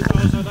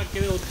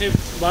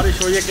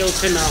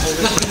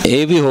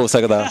 ये भी हो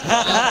सकता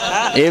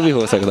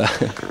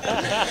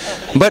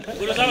but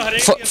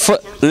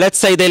let's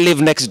say they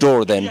live next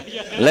door then.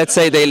 Let's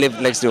say they live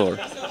next door.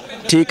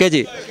 ठीक है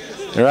जी,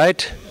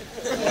 right?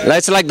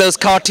 It's like those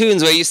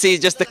cartoons where you see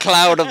just the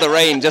cloud of the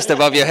rain just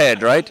above your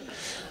head, right?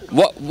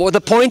 What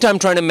the point I'm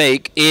trying to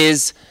make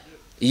is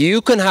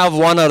you can have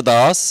one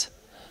ardas,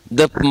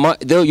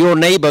 your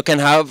neighbor can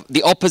have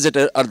the opposite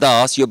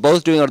ardas, you're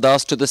both doing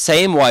ardas to the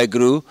same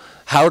Vaheguru.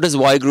 How does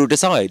Vaheguru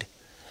decide?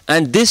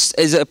 And this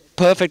is a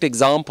perfect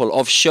example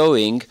of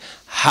showing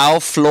how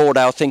flawed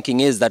our thinking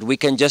is, that we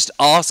can just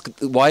ask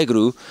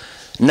Vaheguru.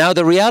 Now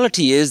the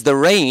reality is the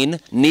rain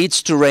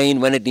needs to rain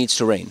when it needs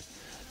to rain.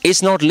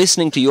 It's not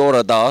listening to your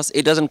ardas,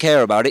 it doesn't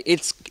care about it.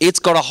 It's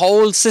got a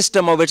whole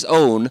system of its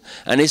own,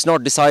 and it's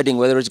not deciding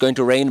whether it's going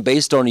to rain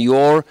based on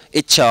your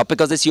itcha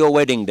because it's your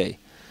wedding day.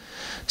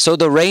 So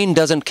the rain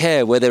doesn't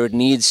care whether it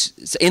needs,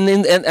 and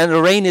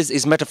the rain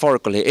is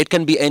metaphorical here. It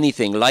can be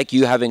anything, like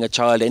you having a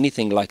child,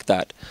 anything like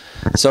that.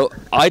 So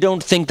I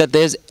don't think that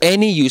there's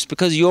any use,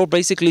 because you're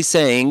basically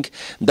saying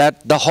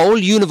that the whole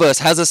universe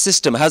has a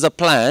system, has a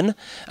plan,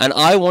 and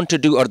I want to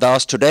do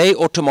ardas today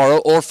or tomorrow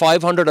or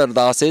 500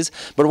 ardases.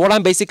 But what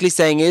I'm basically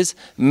saying is,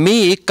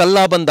 me,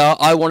 kalla banda,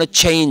 I want to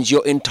change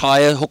your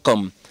entire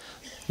hukam.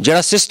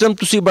 Jada system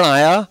tusi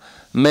banaya,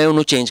 main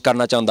unu change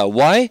karna chahunda.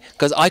 Why?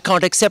 Because I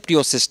can't accept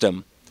your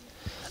system.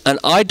 And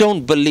I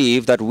don't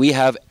believe that we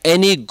have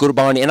any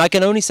Gurbani. And I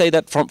can only say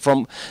that from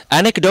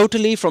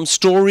anecdotally, from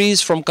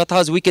stories, from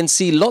kathas, we can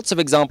see lots of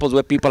examples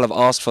where people have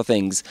asked for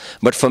things.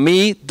 But for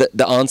me,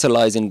 the answer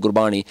lies in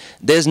Gurbani.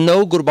 There's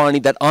no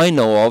Gurbani that I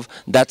know of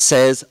that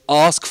says,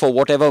 ask for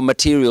whatever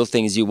material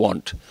things you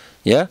want.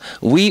 Yeah?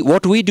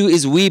 What we do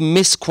is we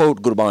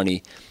misquote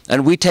Gurbani.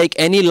 And we take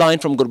any line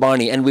from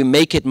Gurbani and we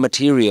make it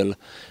material.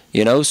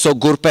 You know, so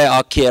gur pe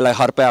aakhe, like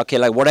har pe aakhe,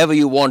 like whatever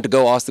you want to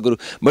go ask the Guru.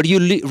 But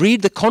you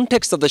read the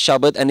context of the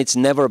Shabad and it's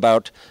never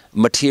about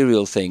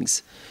material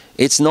things.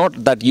 It's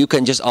not that you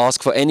can just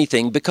ask for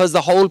anything, because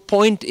the whole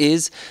point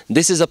is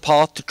this is a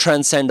path to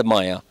transcend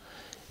Maya.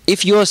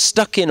 If you're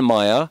stuck in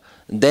Maya,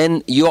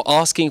 then you're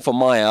asking for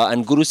Maya,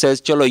 and Guru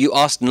says, chalo, you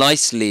asked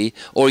nicely,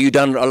 or you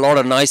done a lot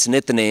of nice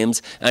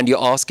nitnames, and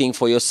you're asking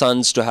for your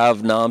sons to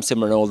have Naam,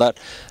 Simran, and all that.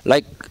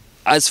 Like,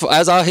 as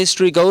our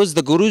history goes,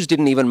 the Gurus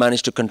didn't even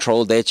manage to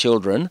control their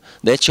children.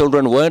 Their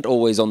children weren't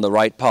always on the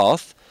right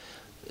path.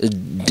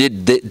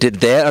 Did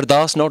their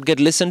ardas not get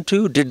listened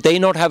to? Did they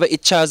not have an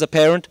itcha as a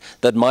parent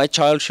that my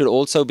child should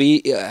also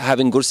be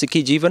having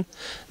Gursikhi Jivan?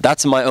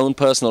 That's my own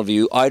personal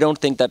view. I don't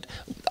think that,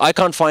 I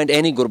can't find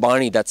any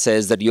Gurbani that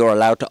says that you're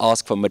allowed to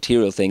ask for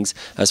material things.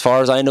 As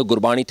far as I know,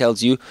 Gurbani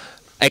tells you,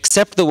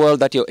 accept the world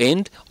that you're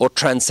in or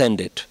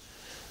transcend it.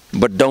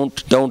 But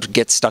don't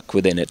get stuck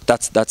within it.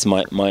 That's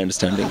my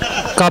understanding.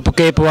 Kap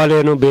Cape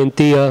wale nu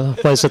benti hai,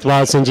 Bhai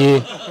Satpal Singh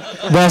ji.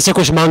 वैसे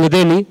कुछ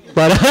मांगते नहीं,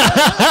 पर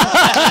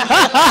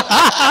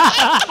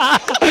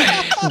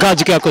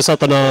गज के आपको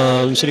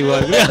Satnam Shri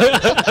Waheguru.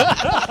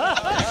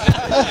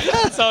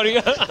 Sorry.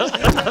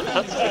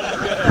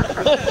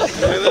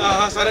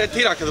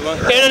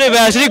 इन्होंने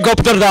वैसे ही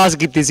गुप्त अरदास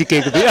की थी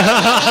केक दी.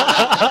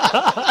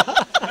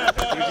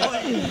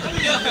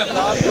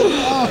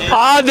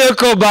 आ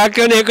देखो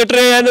बाकी ने एक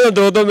ट्रेन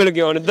दो मिल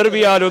गए, इधर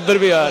भी आ रहे उधर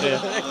भी आ रहे.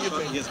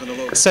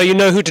 So you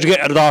know who to get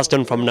ardas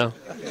done from now.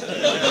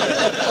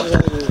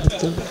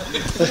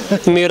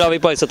 मेरा भी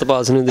भाई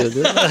सतपाल सिंह दे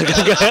दो.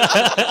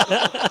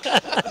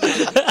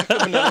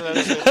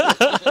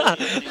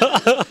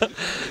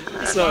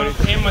 Sorry.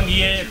 ये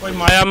मंगिए, कोई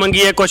माया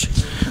मंगिए,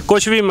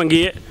 कुछ भी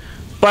मंगिए,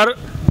 पर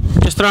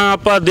जिस तरह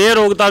आप देह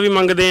रोगता भी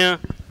मंगते हैं,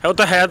 ਉਹ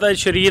ਤਾਂ ਹੈ ਤਾਂ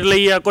ਸਰੀਰ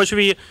ਲਈ ਆ ਕੁਛ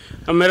ਵੀ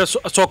ਮੇਰਾ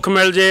ਸੁੱਖ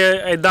ਮਿਲ ਜੇ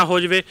ਇੱਦਾਂ ਹੋ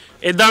ਜਾਵੇ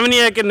ਇੱਦਾਂ ਵੀ ਨਹੀਂ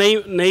ਹੈ ਕਿ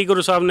ਨਹੀਂ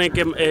ਗੁਰੂ ਸਾਹਿਬ ਨੇ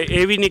ਕਿ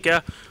ਇਹ ਵੀ ਨਹੀਂ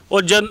ਕਿਹਾ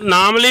ਉਹ ਜਦ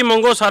ਨਾਮ ਲਈ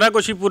ਮੰਗੋ ਸਾਰਾ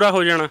ਕੁਛ ਹੀ ਪੂਰਾ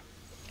ਹੋ ਜਾਣਾ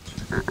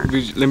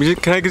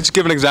Can I just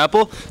give an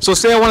example? So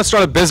say I want to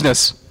start a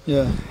business.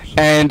 Yeah.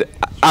 And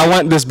I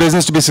want this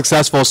business to be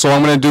successful, so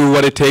I'm going to do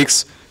what it takes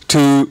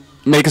to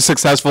make it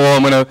successful.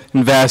 I'm going to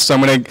invest.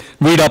 I'm going to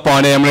read up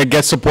on it. I'm going to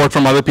get support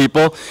from other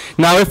people.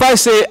 Now, if I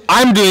say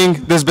I'm doing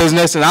this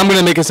business and I'm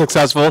going to make it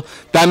successful,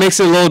 that makes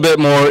it a little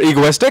bit more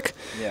egoistic.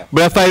 Yeah.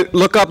 But if I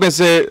look up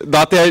and say,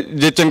 "Date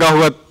je changa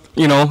hua,"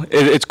 you know,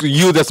 it's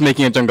you that's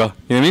making it changa.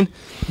 You know what I mean?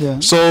 Yeah.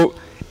 So,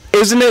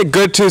 isn't it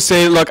good to say,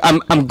 look,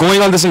 I'm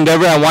going on this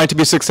endeavor. I want it to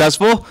be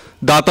successful.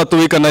 Data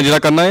tu hi karna jira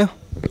karna hai.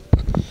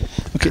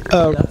 Okay.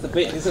 That's the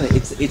bit, isn't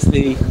it? It's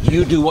the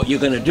you do what you're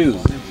going to do.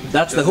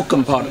 That's the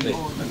hukam part of it.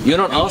 You're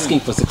not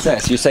asking for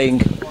success. You're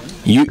saying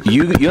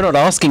you're not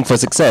asking for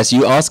success.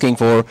 You're asking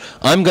for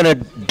I'm going to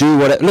do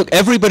what. Look,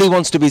 everybody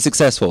wants to be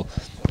successful.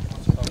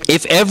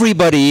 If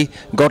everybody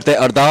got their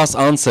ardas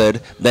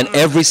answered, then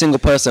every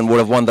single person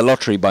would have won the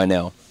lottery by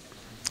now.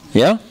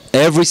 Yeah?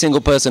 Every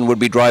single person would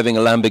be driving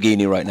a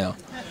Lamborghini right now.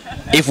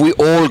 If we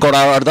all got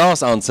our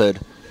ardas answered.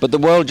 But the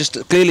world just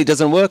clearly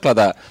doesn't work like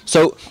that.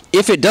 So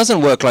if it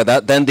doesn't work like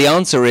that, then the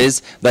answer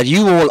is that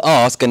you all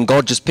ask and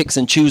God just picks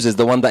and chooses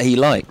the one that he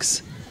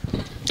likes.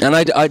 And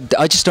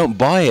I just don't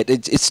buy it.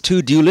 It's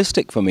too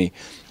dualistic for me.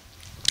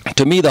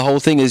 To me, the whole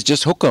thing is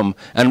just hukam.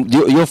 And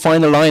your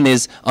final line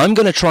is, I'm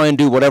going to try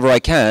and do whatever I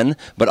can,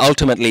 but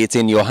ultimately it's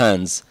in your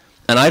hands.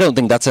 And I don't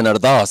think that's an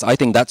ardas. I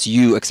think that's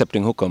you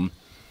accepting hukam.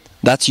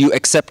 That's you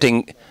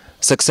accepting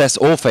success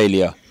or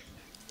failure.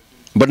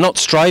 But not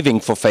striving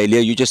for failure,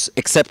 you're just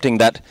accepting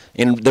that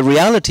in the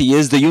reality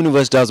is the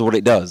universe does what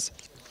it does.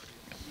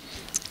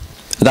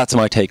 That's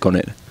my take on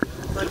it.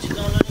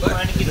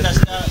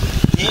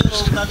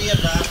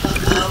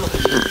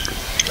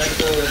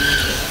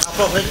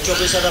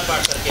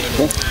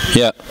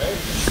 Yeah.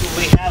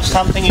 We have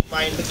something in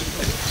mind.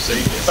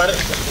 ਪਰ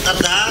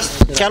ਅਰਦਾਸ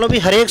ਚਲੋ ਵੀ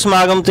ਹਰੇਕ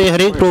ਸਮਾਗਮ ਤੇ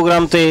ਹਰੇਕ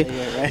programme ਤੇ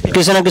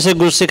ਕਿਸੇ ਨਾ ਕਿਸੇ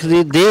ਗੁਰਸਿੱਖ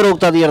ਦੀ ਦੇਹ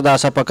ਰੋਗਤਾ ਦੀ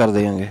ਅਰਦਾਸ ਆਪਾਂ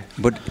ਕਰਦੇ ਹਾਂਗੇ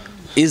But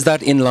is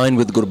that in line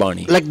with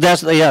Gurbani? Like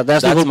that's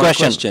the whole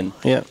question.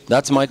 Yeah,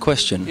 that's my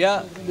question.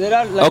 Yeah, there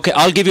are. Like okay,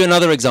 I'll give you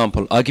another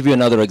example.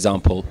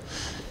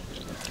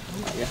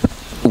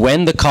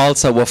 When the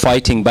Khalsa were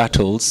fighting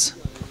battles,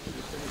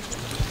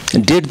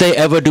 did they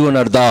ever do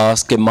an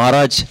ardas ke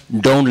Maharaj,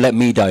 don't let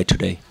me die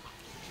today?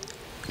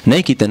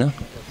 Nahi kite na.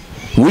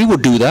 We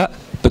would do that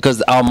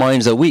because our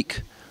minds are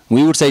weak.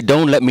 We would say,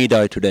 don't let me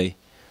die today.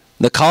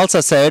 The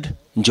Khalsa said,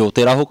 jo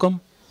tera hukam.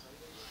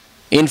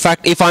 In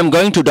fact, if I'm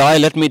going to die,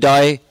 let me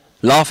die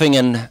laughing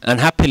and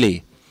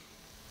happily.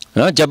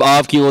 जब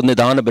आपकी वो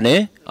निदान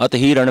बने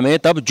अतही रण में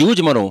तब जूझ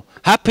मरो.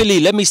 Happily,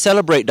 let me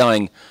celebrate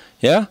dying.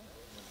 Yeah?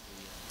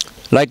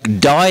 Like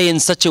die in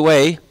such a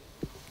way,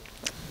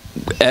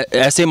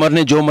 ऐसे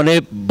मरने जो मने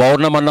बौर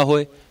ना मरना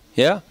होए.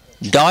 Yeah?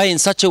 Die in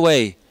such a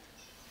way.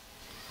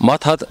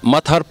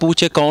 मत हर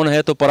पूछे कौन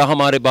है तो परा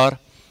हमारे बार.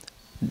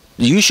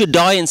 You should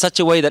die in such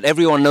a way that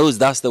everyone knows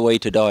that's the way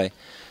to die.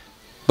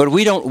 But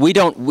we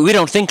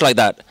don't think like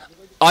that.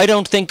 I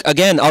don't think,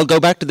 again, I'll go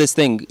back to this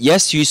thing.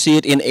 Yes, you see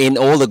it in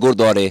all the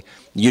gurdware.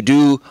 You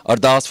do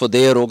ardas for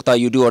their rogta,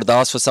 you do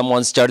ardas for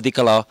someone's chardi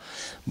kala.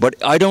 But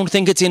I don't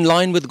think it's in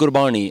line with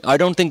Gurbani. I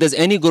don't think there's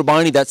any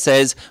Gurbani that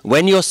says,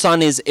 when your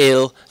son is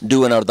ill,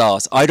 do an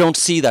ardas. I don't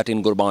see that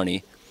in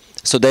Gurbani.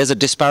 So there's a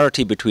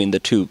disparity between the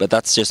two, but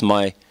that's just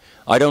my...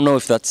 I don't know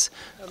if that's...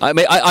 I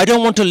mean, I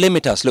don't want to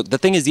limit us. Look, the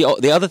thing is,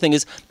 the other thing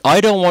is,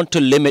 I don't want to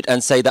limit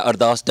and say that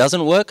ardas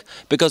doesn't work,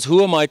 because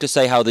who am I to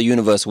say how the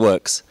universe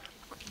works?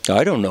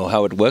 I don't know how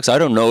it works. I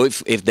don't know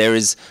if there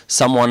is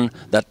someone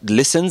that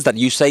listens, that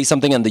you say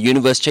something and the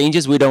universe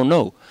changes. We don't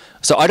know.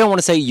 So I don't want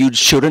to say you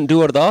shouldn't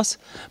do ardas,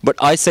 but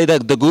I say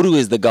that the Guru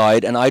is the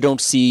guide, and I don't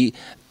see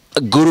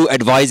a Guru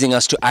advising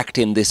us to act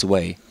in this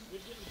way.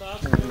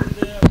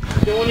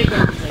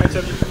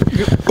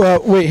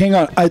 Wait, hang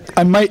on.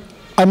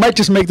 I might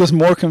just make this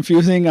more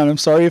confusing, and I'm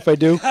sorry if I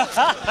do.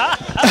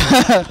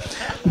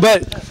 But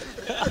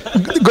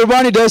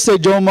Gurbani does say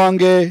 "Jo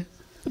mange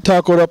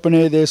thakur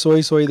apne de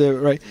soi de,"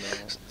 right?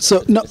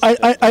 So no,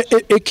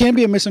 it can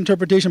be a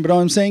misinterpretation, but all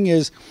I'm saying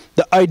is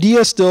the idea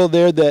is still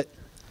there that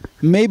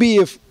maybe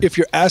if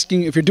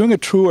you're doing a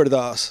true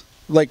ardas,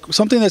 like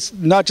something that's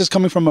not just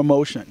coming from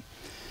emotion,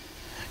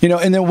 you know,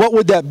 and then what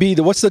would that be?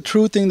 What's the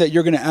true thing that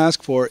you're going to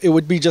ask for? It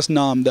would be just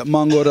Naam, that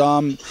Mango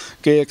Ram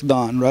Ke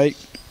Ekdan, right?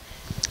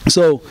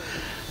 So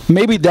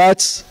maybe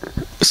that's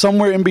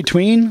somewhere in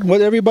between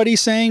what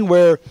everybody's saying,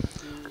 where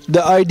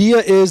the idea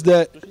is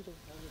that,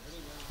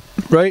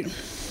 right?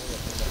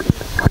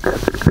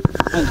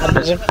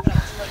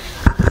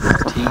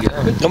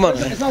 Come on.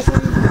 It's not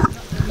saying,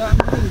 not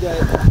meaning that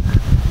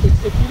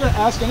if you're going to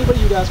ask anybody,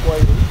 you'd ask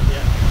widely.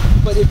 Yeah.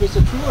 But if it's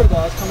a true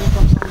ardas coming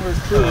from somewhere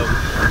true.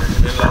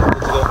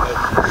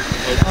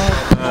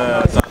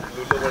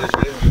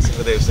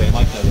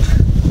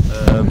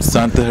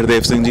 संत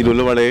हरदेव सिंह जी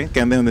लुलो वाले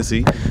कहते होंगे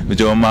सी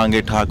जो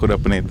मांगे ठाकुर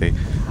अपने ते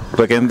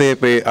पर कहते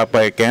पे आप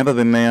कह तो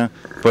दिन्ने आ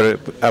पर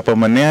आप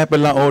मन्निया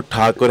पहला वो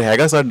ठाकुर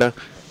हैगा साडा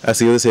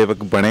असीं ਉਹਦੇ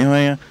सेवक बने हुए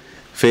हैं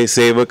फिर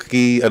सेवक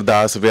की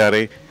अरदास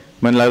प्यारे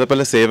मैनूं लगदा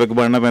पहले सेवक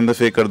बनना पैंदा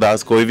फिर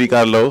अरदास कोई भी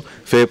कर लो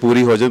फिर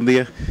पूरी हो जाती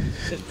है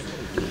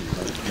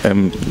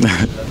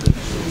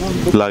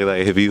लगदा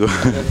ये भी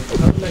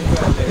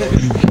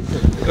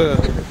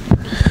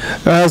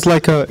as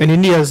like in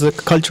India as a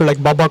culture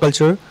like Baba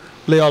culture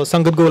like all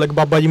sangat go like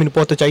Baba ji ਮੈਨੂੰ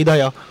ਪੁੱਤ ਚਾਹੀਦਾ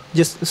ਆ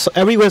just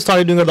everywhere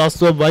started doing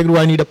ਅਰਦਾਸ ਵਾਹਿਗੁਰੂ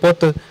I need a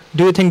ਪੁੱਤ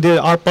do you think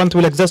our panth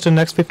will exist in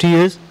the next 50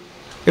 years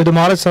if the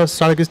Maharaj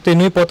started ਕਿ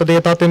ਤੈਨੂੰ ਹੀ ਪੁੱਤ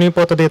ਦੇਤਾ ਤੈਨੂੰ ਹੀ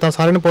ਪੁੱਤ ਦੇਤਾ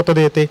ਸਾਰਿਆਂ ਨੂੰ ਪੁੱਤ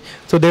ਦੇਤੇ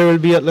so there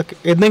will be like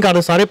ਇਦਾਂ ਹੀ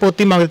ਕਰਦੇ ਸਾਰੇ ਪੁੱਤ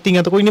ਹੀ ਮੰਗਦੇ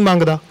ਧੀਆਂ ਤਾਂ ਕੋਈ ਨਹੀਂ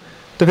ਮੰਗਦਾ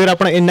ਤੇ ਫਿਰ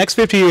ਆਪਣਾ in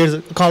next 50 years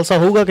ਖਾਲਸਾ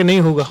ਹੋਊਗਾ ਕਿ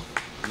ਨਹੀਂ ਹੋਊਗਾ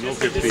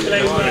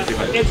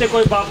ਇੱਥੇ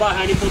ਕੋਈ ਬਾਬਾ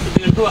ਹੈ ਨਹੀਂ ਪੁੱਤ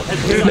ਦੇਣ ਤੋਂ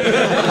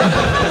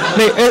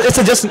ਨਹੀਂ it's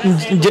just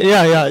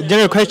yeah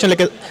general question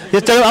like ਜੇ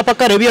ਚਲੋ ਆਪਾਂ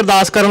ਘਰੇ ਵੀ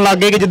ਅਰਦਾਸ ਕਰਨ ਲੱਗ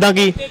ਗਏ ਕਿ ਜਿੱਦਾਂ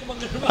ਕਿ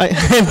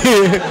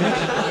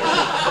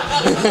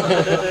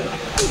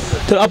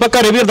ਤੇ ਆਪਾਂ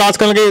ਘਰੇ ਵੀ ਅਰਦਾਸ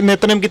ਕਰਨ ਲੱਗੇ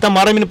ਨਿਤਨੇਮ ਕੀਤਾ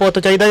ਮਹਾਰਾਜ ਮੈਨੂੰ ਪੁੱਤ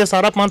ਚਾਹੀਦਾ ਜਾਂ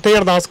ਸਾਰਾ ਪੰਥ ਇਹ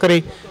ਅਰਦਾਸ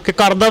ਕਰੇ ਕਿ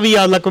ਕਰਦਾ ਵੀ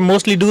ਆ ਲਾਈਕ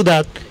ਮੋਸਟਲੀ ਡੂ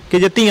ਦੈਟ ਕਿ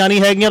ਜੇ ਧੀਆਂ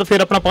ਨਹੀਂ ਹੈਗੀਆਂ ਤਾਂ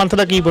ਫਿਰ ਆਪਣਾ ਪੰਥ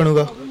ਦਾ ਕੀ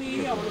ਬਣੂਗਾ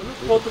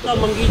ਪੁੱਤ ਤਾਂ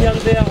ਮੰਗੀ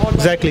ਜਾਂਦੇ ਆ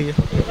ਐਗਜ਼ੈਕਟਲੀ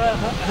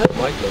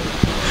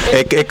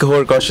एक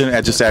होर क्वेश्चन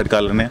just ऐड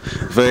कर लेने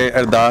फिर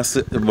अरदास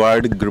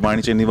वर्ड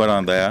गुरबाणी च इन्नी बार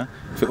आंदा आ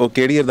फिर वो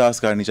केड़ी अरदास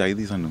करनी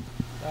चाहिदी सानू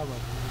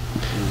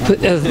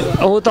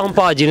ਉਹ ਤਾਂ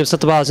ਭਾਜੀ ਨੇ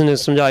ਸਤਪਾਲ ਸਿੰਘ ਨੇ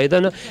ਸਮਝਾਇਆ ਤਾਂ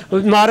ਨਾ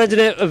ਮਹਾਰਾਜ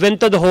ਨੇ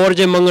ਵਿੰਤਦ ਹੋਰ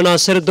ਜੇ ਮੰਗਣਾ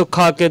ਸਿਰ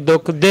ਦੁੱਖਾ ਕੇ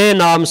ਦੁੱਖ ਦੇ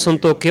ਨਾਮ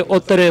ਸੰਤੋਖੇ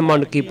ਉਤਰੇ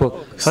ਮਨ ਕੀ ਭੁ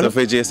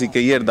ਫਿਰ ਜੇ ਅਸੀਂ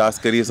ਕਹੀਏ ਅਰਦਾਸ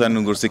ਕਰੀਏ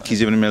ਸਾਨੂੰ ਗੁਰਸਿੱਖੀ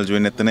ਜੀਵਨ ਮਿਲ ਜਵੇ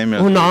ਨਿਤਨੇ ਮਿਲ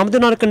ਉਹ ਨਾਮ ਦੇ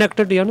ਨਾਲ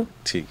ਕਨੈਕਟਡ ਆ ਨਾ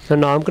ਠੀਕ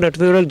ਨਾਮ ਕਨੈਕਟ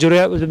ਫਿਰ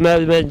ਜੁੜਿਆ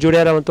ਮੈਂ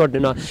ਜੁੜਿਆ ਰਹਾਂ ਤੁਹਾਡੇ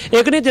ਨਾਲ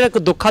ਇੱਕ ਨਹੀਂ ਜਿਹੜਾ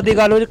ਦੁੱਖਾਂ ਦੀ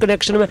ਗੱਲ ਹੋ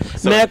ਕਨੈਕਸ਼ਨ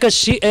ਮੈਂ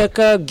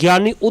ਇੱਕ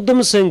ਗਿਆਨੀ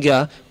ਉਦਮ ਸਿੰਘ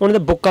ਆ ਉਹਨਾਂ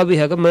ਦਾ ਬੁੱਕਾ ਵੀ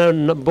ਹੈਗਾ ਮੈਂ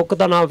ਬੁੱਕ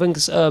ਦਾ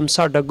ਨਾਮ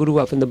ਸਾਡਾ ਗੁਰੂ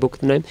ਆਫ ਇਨ ਦਾ ਬੁੱਕ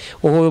ਨੇਮ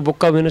ਉਹ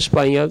ਬੁੱਕਾਂ ਮੈਨੂੰ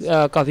ਛਪਾਈਆਂ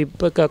ਕਾਫੀ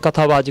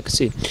ਕਥਾਵਾਚਕ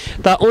ਸੀ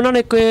ਤਾਂ ਉਹਨਾਂ ਨੇ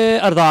ਇੱਕ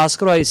ਅਰਦਾਸ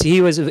ਕਰਵਾਈ ਸੀ ਹੀ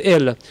ਵਾਸ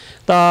ਇਲ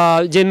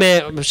ਤਾਂ ਜੇ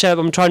ਮੈਂ ਸ਼ਾਇਦ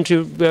ਆਮ ਟ੍ਰਾਈਂਗ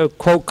ਟੂ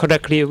ਕੋਟ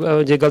ਕਰੈਕਟਲੀ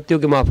ਜੇ ਗਲਤੀ ਹੋ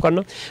ਗਈ ਮਾਫ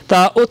ਕਰਨਾ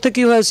ਤਾਂ ਉੱਥੇ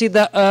ਕੀ ਹੋਇਆ ਸੀ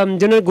ਤਾਂ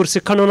ਜਿਹਨਾਂ ਨੇ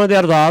ਗੁਰਸਿੱਖਾਂ ਨੇ ਉਹਨਾਂ ਦੀ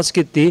ਅਰਦਾਸ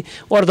ਕੀਤੀ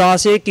ਉਹ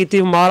ਅਰਦਾਸ ਇਹ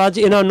ਕੀਤੀ ਮਹਾਰਾਜ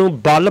ਇਹਨਾਂ ਨੂੰ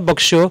ਬਲ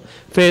ਬਖਸ਼ੋ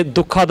ਫਿਰ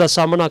ਦੁੱਖਾਂ ਦਾ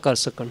ਸਾਹਮਣਾ ਕਰ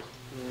ਸਕਣ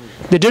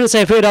they didn't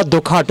say ਫਿਰ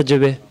ਦੁੱਖ ਹਟ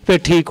ਜਾਵੇ ਫਿਰ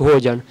ਠੀਕ ਹੋ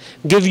ਜਾਣ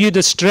give you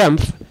the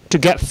strength to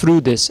get through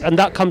this and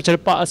that comes to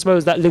I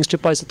suppose that links to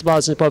Bhai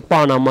Satpal Singh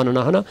ਪਾਣਾ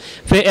ਮੰਨਣਾ ਹੈ ਨਾ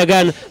ਫਿਰ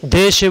ਅਗੇਨ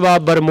ਦੇ ਸ਼ਿਵਾ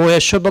ਬਰਮੋਏ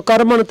ਸ਼ੁਭ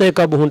ਕਰਮਨ ਤੇ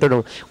ਕਬ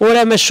ਹੁੰਟਣੋ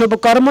ਔਰ ਮੈਂ ਸ਼ੁਭ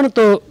ਕਰਮਨ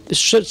ਤੋਂ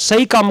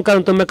ਸਹੀ ਕੰਮ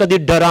ਕਰਨ ਤੋਂ ਮੈਂ ਕਦੀ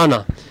ਡਰਾਂ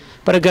ਨਾ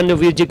ਪਰ ਅਗੇਨ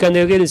ਵੀਰ ਜੀ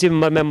ਕਹਿੰਦੇ ਕਿ ਨਹੀਂ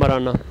ਮੈਂ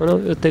ਮਰਾਨਾ ਹੈ ਨਾ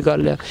ਉੱਤੇ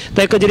ਗੱਲ ਆ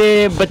ਤਾਂ ਇੱਕ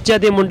ਜਿਹੜੇ ਬੱਚਿਆਂ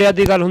ਦੇ ਮੁੰਡਿਆਂ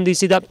ਦੀ ਗੱਲ ਹੁੰਦੀ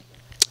ਸੀ ਤਾਂ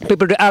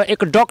people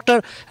ਇੱਕ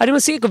ਡਾਕਟਰ ਅਰੇ ਮੈਂ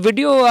ਸੀ ਇੱਕ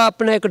ਵੀਡੀਓ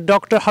ਆਪਣਾ ਇੱਕ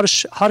ਡਾਕਟਰ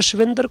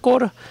ਹਰਸ਼ਵਿੰਦਰ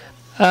ਕੌਰ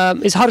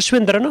ਇਸ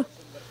ਹਰਸ਼ਵਿੰਦਰ ਨਾ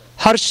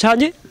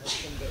ਹਾਂਜੀ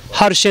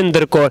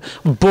ਹਰਸ਼ਿੰਦਰ ਕੌਰ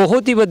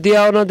ਬਹੁਤ ਹੀ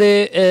ਵਧੀਆ ਉਹਨਾਂ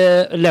ਦੇ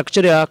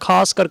ਲੈਕਚਰ ਆ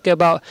ਖਾਸ ਕਰਕੇ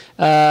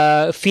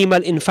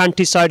ਫੀਮੇਲ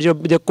ਇਨਫੈਂਟੀਸਾਈਡ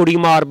ਜੋ ਕੁੜੀ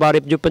ਮਾਰ ਬਾਰੇ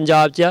ਜੋ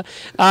ਪੰਜਾਬ 'ਚ ਆ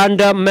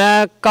ਐਂਡ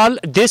ਮੈਂ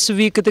ਕੱਲ੍ਹ ਦਿਸ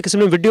ਵੀਕ 'ਤੇ ਕਿਸੇ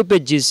ਨੂੰ ਵੀਡੀਓ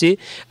ਭੇਜੀ ਸੀ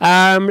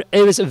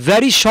it was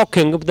very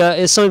shocking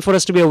it's something for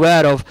us to be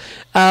aware of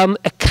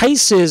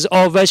cases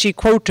of where she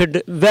quoted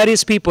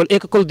various people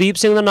ਇੱਕ ਕੁਲਦੀਪ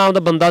ਸਿੰਘ ਦਾ ਨਾਮ ਦਾ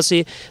ਬੰਦਾ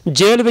ਸੀ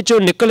ਜੇਲ੍ਹ ਵਿੱਚੋਂ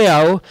ਨਿਕਲਿਆ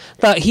ਉਹ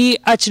ਤਾਂ he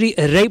actually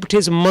raped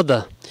his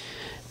mother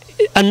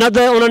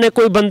another उन्होंने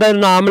कोई बंदा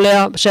नाम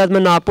लिया शायद मैं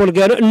ना भुल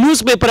गया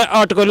न्यूज़पेपर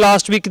आर्टिकल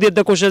लास्ट वीक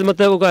दी कुछ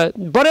मतलब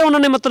बड़े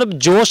उन्होंने मतलब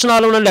जोश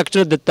नाल उन्होंने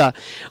लैक्चर दिता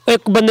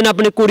एक बंदे ने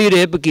अपनी कुड़ी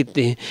रेप की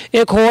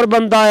एक होर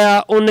बंदा आया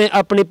उन्हें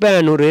अपनी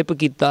भैन नूं रेप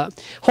किया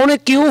हुण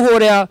क्यों हो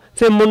रहा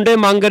फिर मुंडे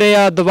मंग रहे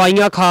आ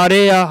दवाइयां खा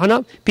रहे आ है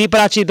ना people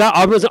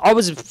actually I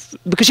was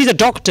because she's a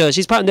doctor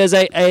she's there's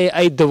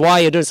a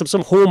दवाई there's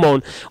some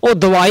hormone ਉਹ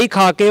ਦਵਾਈ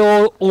ਖਾ ਕੇ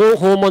ਉਹ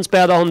hormones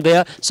ਪੈਦਾ ਹੁੰਦੇ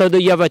ਆ so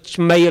that you have a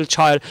male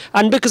child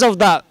and because of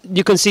that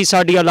you can see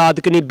ਸਾਡੀ ਔਲਾਦ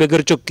ਕਿੰਨੀ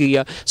ਵਿਗੜ ਚੁੱਕੀ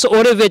ਆ ਸੋ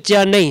ਉਹਦੇ ਵਿੱਚ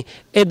ਆ ਨਹੀਂ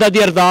ਇੱਦਾਂ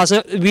ਦੀ ਅਰਦਾਸ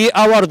ਵੀ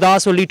ਆਵਰ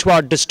ਅਰਦਾਸ will lead to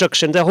our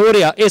destruction ਤੇ ਹੋ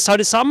ਰਿਹਾ ਇਹ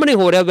ਸਾਡੇ ਸਾਹਮਣੇ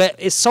ਹੋ ਰਿਹਾ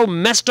it's so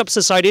messed up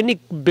society ਇੰਨੀ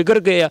ਵਿਗੜ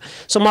ਗਏ ਆ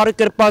ਸੋ ਮਾਰੇ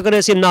ਕਿਰਪਾ ਕਰੇ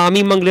ਅਸੀਂ ਨਾਮ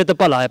ਹੀ ਮੰਗ ਲਏ ਤਾਂ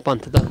ਭਲਾ ਹੈ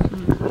ਪੰਥ ਦਾ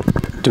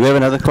Do we have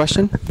another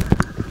question?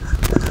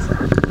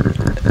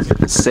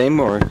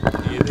 Same or?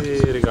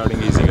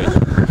 Regarding easy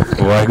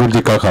Waheguru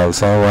ji ਕਾ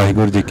ਖਾਲਸਾ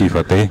ਵਾਹਿਗੁਰੂ ਜੀ ਕੀ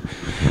ਫਤਿਹ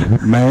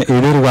ਮੈਂ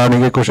ਇਹਦੇ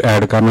ਰਿਗਾਰਡਿੰਗ ਕੁਝ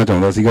ਐਡ ਕਰਨਾ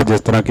ਚਾਹੁੰਦਾ ਸੀਗਾ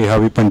ਜਿਸ ਤਰ੍ਹਾਂ ਕਿਹਾ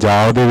ਵੀ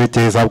ਪੰਜਾਬ ਦੇ ਵਿੱਚ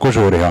ਇਹ ਸਭ ਕੁਝ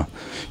ਹੋ ਰਿਹਾ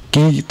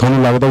ਕੀ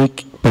ਤੁਹਾਨੂੰ ਲੱਗਦਾ ਵੀ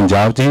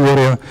ਪੰਜਾਬ 'ਚ ਹੀ ਹੋ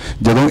ਰਿਹਾ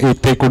ਜਦੋਂ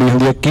ਇੱਥੇ ਕੁੜੀ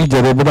ਹੁੰਦੀ ਹੈ ਕੀ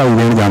ਜਦੋਂ ਵਧਾਈ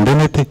ਦੇਣ ਜਾਂਦੇ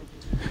ਨੇ ਇੱਥੇ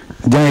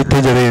ਜਾਂ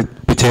ਇੱਥੇ ਜਿਹੜੇ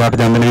ਪਿੱਛੇ ਹਟ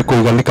ਜਾਂਦੇ ਨੇ ਵੀ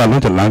ਕੋਈ ਗੱਲ ਨਹੀਂ ਕੱਲ੍ਹ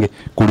ਨੂੰ ਚੱਲਾਂਗੇ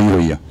ਕੁੜੀ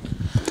ਹੋਈ ਆ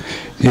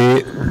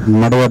ਇਹ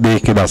ਮੜਵਾ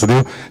ਦੇਖ ਕੇ ਦੱਸ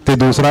ਦਿਓ ਤੇ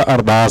ਦੂਸਰਾ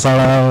ਅਰਦਾਸ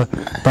ਵਾਲਾ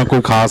ਤਾਂ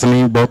ਕੋਈ ਖਾਸ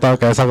ਨਹੀਂ ਬਹੁਤਾ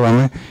ਕਹਿ ਸਕਦਾ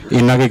ਮੈਂ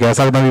ਇੰਨਾ ਕਿ ਕਹਿ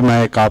ਸਕਦਾ ਵੀ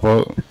ਮੈਂ ਇੱਕ ਆਪ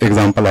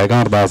ਐਗਜ਼ਾਮਪਲ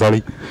ਹੈਗਾ ਅਰਦਾਸ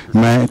ਵਾਲੀ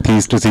ਮੈਂ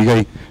ਥੀਸਟ ਸੀਗਾ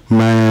ਜੀ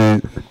ਮੈਂ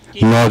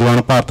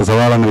ਨੌਜਵਾਨ ਭਾਰਤ ਸਭਾ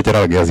ਵਾਲਿਆਂ ਦੇ ਵਿੱਚ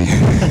ਰਲ ਗਿਆ ਸੀ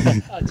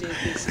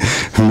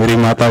ਮੇਰੀ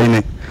ਮਾਤਾ ਜੀ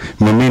ਨੇ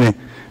ਮੰਮੀ ਨੇ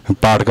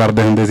ਪਾਠ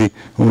ਕਰਦੇ ਹੁੰਦੇ ਸੀ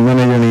ਉਹਨਾਂ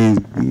ਨੇ ਜਾਣੀ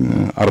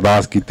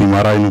ਅਰਦਾਸ ਕੀਤੀ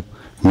ਮਹਾਰਾਜ ਨੂੰ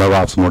ਮੈਂ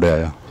ਵਾਪਸ ਮੁੜ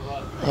ਆਇਆ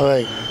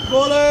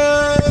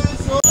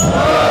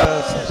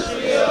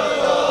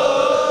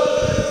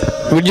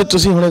ਵੀਰ ਜੀ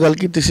ਤੁਸੀਂ ਹੁਣੇ ਗੱਲ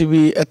ਕੀਤੀ ਸੀ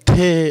ਵੀ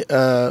ਇੱਥੇ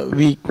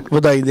ਵੀ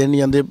ਵਧਾਈ ਦੇਣ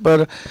ਜਾਂਦੇ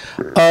ਪਰ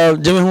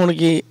ਜਿਵੇਂ ਹੁਣ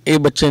ਕਿ ਇਹ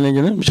ਬੱਚੇ ਨੇ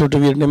ਜਿਹੜੇ ਛੋਟੇ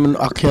ਵੀਰ ਨੇ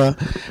ਮੈਨੂੰ ਆਖਿਆ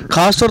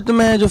ਖਾਸ ਤੌਰ 'ਤੇ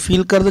ਮੈਂ ਜੋ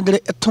ਫੀਲ ਕਰਦਾ ਜਿਹੜੇ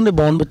ਇੱਥੋਂ ਦੇ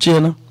ਬੌਰਨ ਬੱਚੇ ਹੈ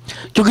ਨਾ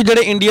ਕਿਉਂਕਿ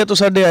ਜਿਹੜੇ ਇੰਡੀਆ ਤੋਂ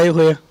ਸਾਡੇ ਆਏ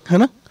ਹੋਏ ਆ ਹੈ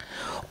ਨਾ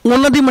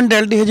ਉਹਨਾਂ ਦੀ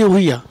ਮੈਂਟੈਲਿਟੀ ਹਜੇ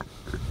ਉਹੀ ਆ,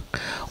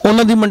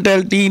 ਉਹਨਾਂ ਦੀ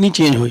ਮੈਂਟੈਲਿਟੀ ਨਹੀਂ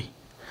ਚੇਂਜ ਹੋਈ।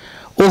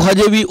 ਉਹ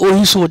ਹਜੇ ਵੀ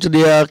ਉਹੀ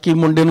ਸੋਚਦੇ ਆ ਕਿ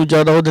ਮੁੰਡੇ ਨੂੰ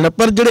ਜ਼ਿਆਦਾ ਉਹ ਦੇਣਾ।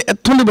 ਪਰ ਜਿਹੜੇ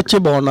ਇੱਥੋਂ ਦੇ ਬੱਚੇ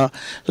ਬੌਰਨ ਆ,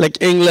 ਲਾਈਕ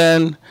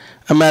ਇੰਗਲੈਂਡ,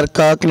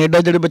 ਅਮਰੀਕਾ, ਕੈਨੇਡਾ,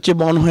 ਜਿਹੜੇ ਬੱਚੇ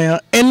ਬੌਰਨ ਹੋਏ ਆ,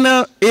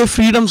 ਇਹ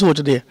ਫਰੀडम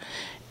ਸੋਚਦੇ ਆ।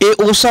 ਇਹ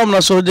ਉਸ ਹਿਸਾਬ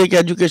ਨਾਲ ਸੋਚਦੇ ਕਿ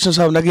ਐਜੂਕੇਸ਼ਨ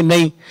ਹਿਸਾਬ ਨਾਲ ਕਿ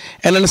ਨਹੀਂ,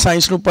 ਇਹਨਾਂ ਨੇ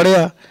ਸਾਇੰਸ ਨੂੰ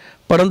ਪੜ੍ਹਿਆ,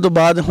 ਪੜ੍ਹਨ ਤੋਂ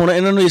ਬਾਅਦ ਹੁਣ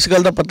ਇਹਨਾਂ ਨੂੰ ਇਸ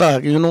ਗੱਲ ਦਾ ਪਤਾ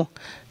ਕਿ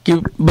ਕਿ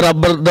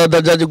ਬਰਾਬਰ ਦਾ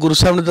ਦਰਜਾ ਜੋ ਗੁਰੂ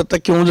ਸਾਹਿਬ ਨੇ ਦਿੱਤਾ,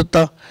 ਕਿਉਂ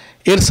ਦਿੱਤਾ।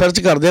 ਇਹ ਰਿਸਰਚ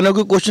ਕਰਦੇ ਨੇ,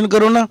 ਕੋਈ ਕੁਐਸਚਨ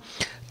ਕਰੋ ਨਾ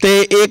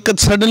ਤੇ ਇੱਕ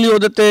ਸਡਨਲੀ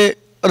ਉਹਦੇ ਤੇ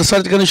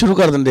ਰਿਸਰਚ ਕਰਨੀ ਸ਼ੁਰੂ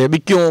ਕਰ ਦਿੰਦੇ ਆ ਵੀ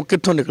ਕਿਉਂ,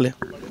 ਕਿੱਥੋਂ ਨਿਕਲਿਆ।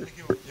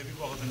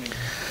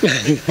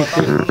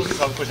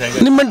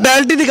 ਨਹੀਂ,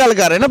 ਮੈਂਟੈਲਿਟੀ ਦੀ ਗੱਲ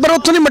ਕਰ ਰਹੇ ਨਾ, ਪਰ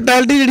ਉੱਥੋਂ ਦੀ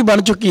ਮੈਂਟੈਲਿਟੀ ਜਿਹੜੀ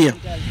ਬਣ ਚੁੱਕੀ ਆ।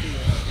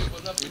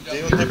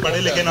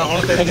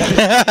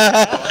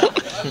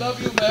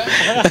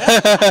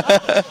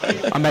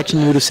 I'm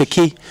actually new to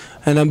Sikhi,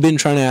 and I've been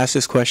trying to ask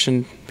this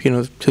question,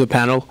 to the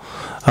panel.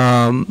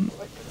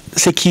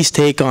 Sikhi's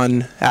take on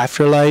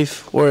afterlife,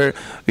 or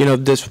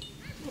this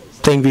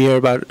thing we hear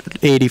about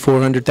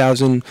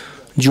 400,000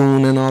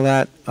 June and all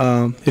that.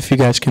 If you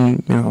guys can,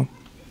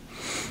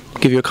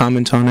 give your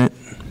comments on it.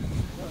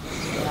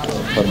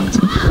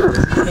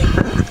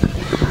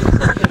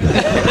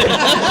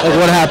 Like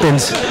what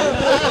happens?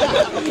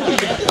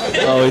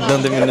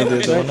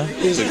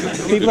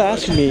 People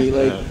ask me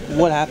like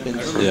what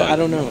happens. I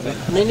don't know.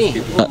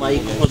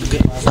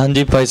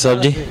 Anji Bhai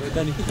Sahab ji.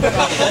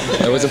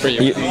 That wasn't for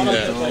you.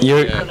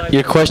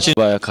 Your question,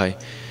 Kai.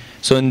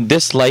 So in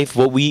this life,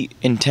 what we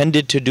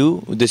intended to do,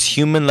 this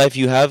human life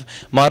you have,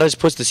 Maharaj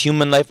puts this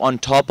human life on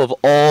top of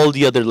all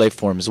the other life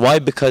forms. Why?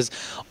 Because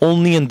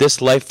only in this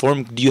life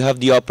form do you have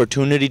the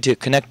opportunity to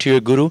connect to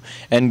your Guru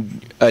and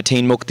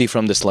attain mukti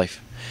from this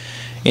life.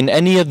 In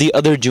any of the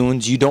other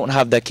Junes, you don't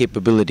have that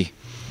capability.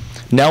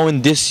 Now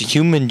in this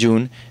human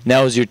June,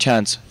 now is your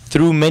chance.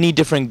 Through many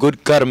different good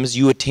karmas,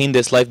 you attain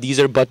this life. These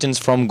are buttons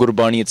from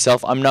Gurbani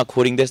itself. I'm not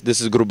quoting this.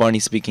 This is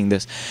Gurbani speaking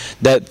this.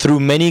 That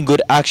through many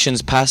good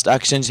actions, past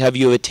actions, have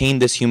you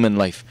attained this human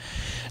life.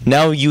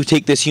 Now you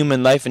take this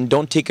human life and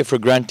don't take it for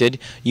granted.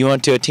 You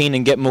want to attain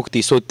and get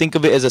mukti. So think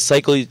of it as a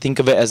cycle. You think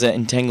of it as an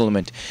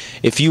entanglement.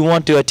 If you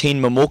want to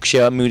attain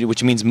moksha,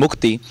 which means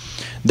mukti,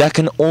 that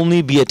can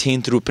only be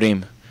attained through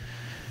prem.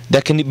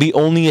 That can be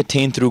only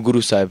attained through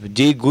Guru Sahib.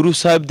 Je Guru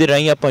Sahib de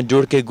rahi apan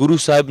jod ke Guru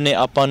Sahib ne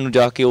apan nu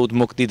ja ke od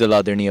mukti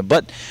dila deni hai,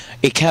 but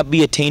it can't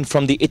be attained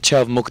from the ichha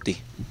of mukti.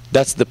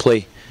 That's the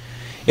play.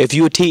 If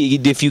you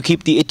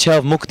keep the ichha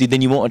of mukti,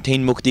 then you won't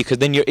attain mukti, because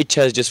then your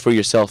ichha is just for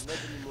yourself.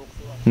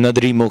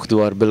 Nadri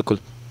muktwar bilkul.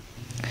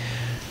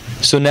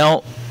 So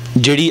now,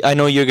 Jiri, I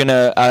know you're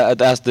gonna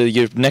ask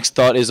your next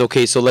thought is,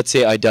 okay, so let's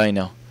say I die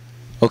now.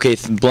 Okay,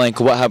 blank,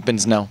 what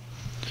happens now?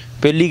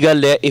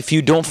 If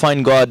you don't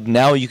find God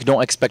now, you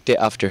don't expect it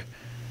after.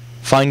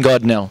 Find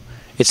God now.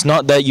 It's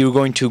not that you're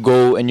going to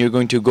go and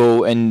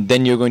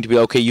then you're going to be,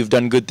 okay, you've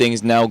done good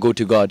things, now go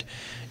to God.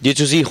 Then it's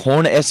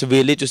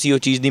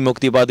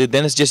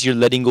just you're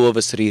letting go of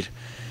a sareer.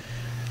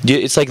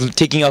 It's like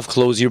taking off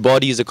clothes. Your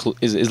body is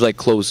like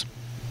clothes.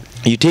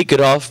 You take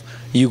it off,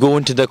 you go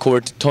into the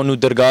court, tonu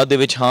dargah de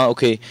vich,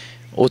 okay,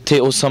 ਉੱਥੇ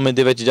ਉਸ ਸਮੇਂ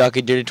ਦੇ ਵਿੱਚ ਜਾ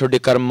ਕੇ ਜਿਹੜੇ ਤੁਹਾਡੇ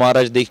ਕਰਮ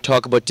ਮਹਾਰਾਜ they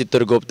talk about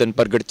ਚਿੱਤਰ ਗੁਪਤ and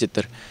ਪ੍ਰਗਟ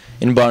ਚਿੱਤਰ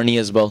in Barni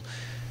as well,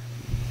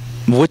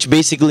 which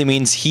basically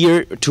means here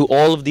to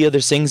all of the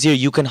other Singhs here,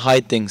 you can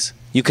hide things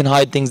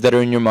that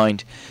are in your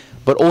mind,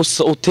 but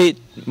also ਉੱਥੇ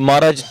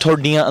ਮਹਾਰਾਜ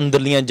ਤੁਹਾਡੀਆਂ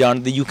ਅੰਦਰਲੀਆਂ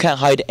ਜਾਣਦੇ, you can't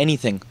hide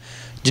anything.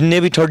 ਜਿੰਨੇ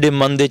ਵੀ ਤੁਹਾਡੇ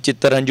ਮਨ ਦੇ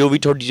ਚਿੱਤਰ ਹਨ, ਜੋ ਵੀ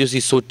ਤੁਹਾਡੀ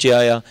ਤੁਸੀਂ ਸੋਚਿਆ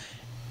ਆ,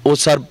 ਉਹ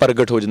ਸਭ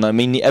ਪ੍ਰਗਟ ਹੋ ਜਾਂਦਾ.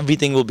 Meaning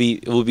everything will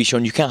be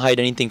shown. You can't hide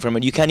anything from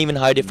it. You can't even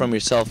hide it from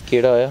yourself.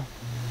 ਕਿਹੜਾ ਆ?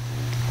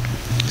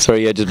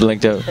 Sorry, I just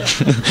blanked out.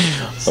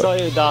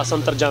 Sorry, das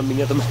antarjami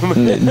at the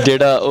moment.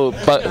 ਜਿਹੜਾ ਉਹ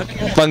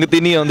ਪੰਗਤੀ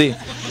ਨਹੀਂ ਆਉਂਦੀ.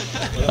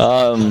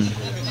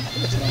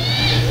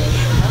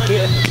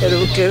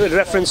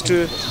 Reference to.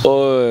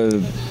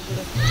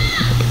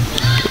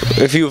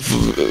 If you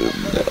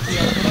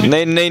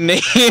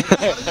नहीं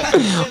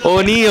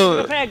ਉਹ ਨਹੀਂ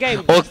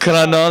ਉਹ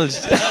chronology.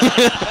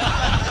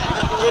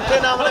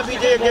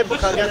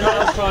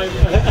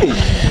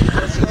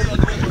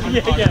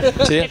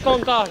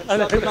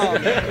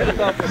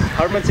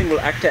 Harman Singh will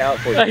act it out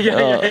for you.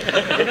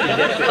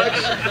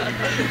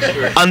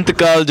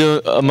 Antkal jo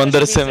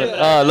mandir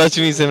simran,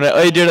 Lakshmi simran,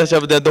 ਇਹ ਜਿਹੜਾ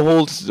ਸ਼ਬਦ ਹੈ, the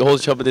whole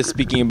ਸ਼ਬਦ is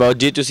speaking about.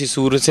 ਜੇ ਤੁਸੀਂ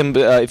ਸੂਰ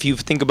if you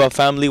think about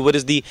family, what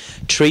is the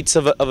traits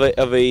of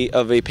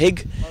a pig?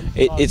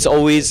 It's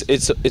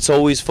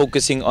always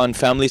focusing on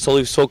family. It's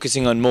always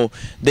focusing on mo.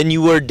 Then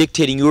you were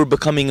dictating, you were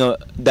becoming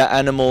that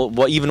animal.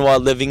 Even while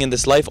living in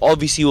this life,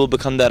 obviously you will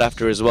become that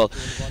after as well.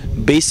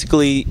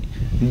 Basically,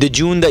 the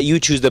June that you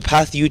choose, the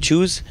path you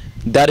choose,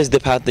 that is the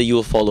path that you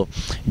will follow.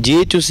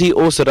 ਜੇ ਤੁਸੀਂ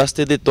ਉਸ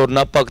ਰਸਤੇ ਤੇ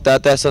ਤੁਰਨਾ ਭਗਤਾ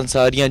ਤਾਂ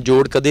ਸੰਸਾਰੀਆਂ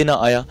ਜੋੜ ਕਦੇ ਨਾ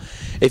ਆਇਆ.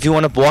 If you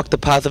want to walk the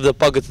path of the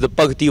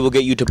Bhagati will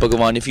get you to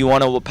Bhagavan. If you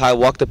want to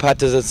walk the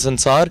path of the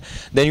Sansar,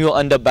 then you will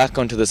end up back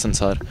onto the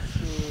Sansar.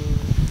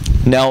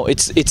 Now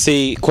it's a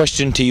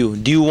question to you.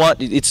 Do you want?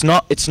 It's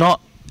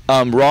not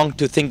wrong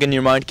to think in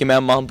your mind कि मैं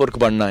महापुरुष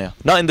बनना है.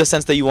 Not in the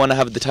sense that you want to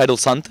have the title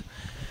Sant,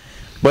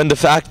 but in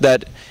the fact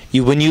that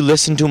when you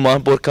listen to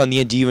Mahampurkhan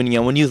diyan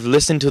jeevaniyan, when you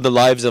listen to the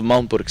lives of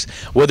Mahampurkhs,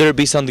 whether it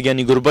be Sant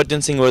Gyani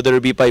Gurbachan Singh, whether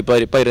it be Bhai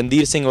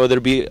Randir Singh, whether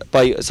it be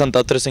Bhai Sant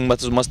Atra Singh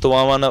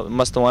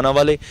Mastawana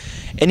wale,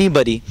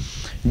 anybody,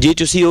 ਜੇ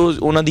ਤੁਸੀਂ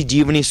ਉਹਨਾਂ ਦੀ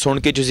ਜੀਵਨੀ ਸੁਣ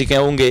ਕੇ ਤੁਸੀਂ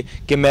ਕਹੋਗੇ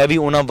ਕਿ ਮੈਂ ਵੀ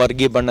ਉਹਨਾਂ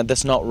ਵਰਗੇ ਬਣਨਾ,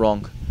 that's not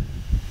wrong.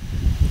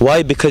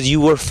 Why? Because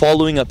you were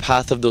following a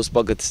path of those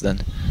bhagats then.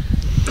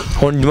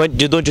 ਹੁਣ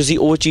ਜਦੋਂ ਤੁਸੀਂ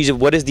ਉਹ ਚੀਜ਼,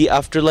 what is the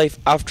afterlife?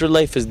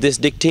 Afterlife is this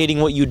dictating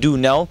what you do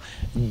now.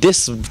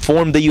 This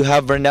form that you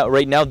have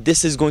right now,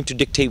 this is going to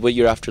dictate what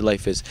your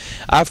afterlife is.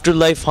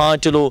 Afterlife, ਹਾਂ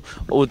ਚਲੋ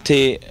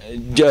ਉੱਥੇ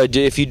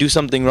if you do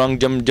something wrong,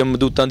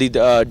 ਜਮਦੂਤਾਂ ਦੀ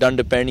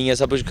ਡੰਡ ਪੈਣੀ ਹੈ,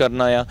 ਸਭ ਕੁਝ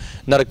ਕਰਨਾ ਆ,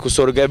 ਨਰਕ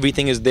ਸੁਰਗ,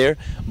 everything is there.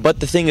 But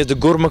the thing is, the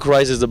Gurmukh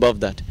rises above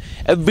that.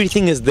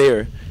 Everything is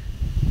there.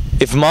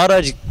 If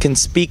Maharaj can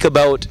speak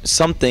about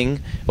something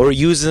or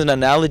uses an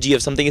analogy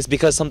of something, it's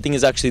because something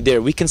is actually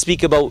there. We can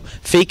speak about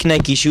fake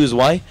Nike shoes.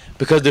 Why?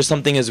 Because there's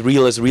something as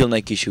real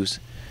Nike shoes.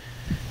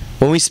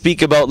 When we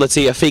speak about, let's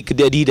say, a fake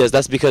Adidas,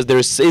 that's because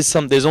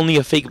there's only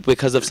a fake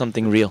because of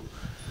something real.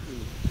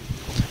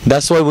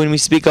 That's why when we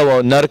speak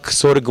about Nark,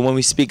 Sorg, when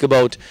we speak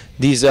about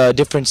these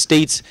different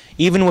states,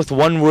 even with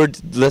one word,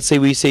 let's say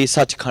we say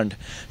Sachkhand.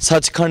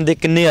 Sachkhand de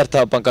kinne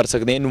artha apan kar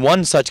sakde. In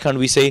one Sachkhand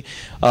we say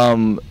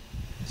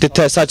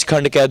Titha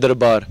Sachkhand ka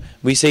darbar.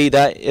 We say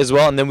that as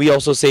well, and then we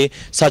also say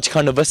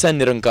Sachkhand Vasan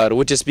Nirankar,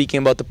 which is speaking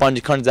about the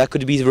Panch Khands. That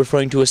could be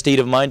referring to a state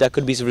of mind, that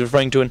could be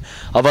referring to an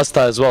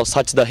avastha as well,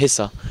 Sach da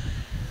Hissa.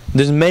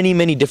 There's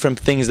many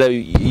different things that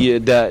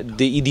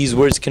these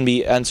words can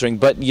be answering,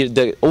 but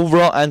the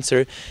overall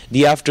answer,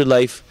 the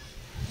afterlife,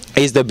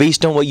 is that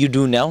based on what you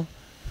do now,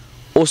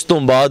 us to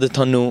baad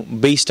thanu,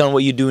 based on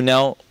what you do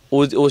now,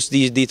 us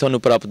di thanu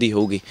prapti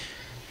hogi.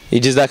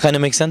 Does that kind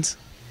of make sense?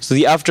 So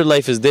the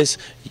afterlife is this.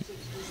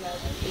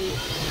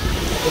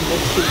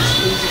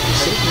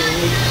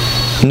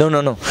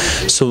 No.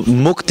 So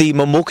mukti,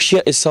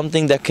 moksha is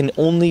something that can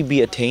only be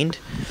attained.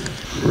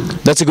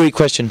 That's a great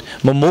question.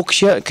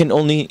 Moksha can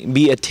only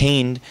be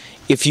attained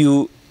if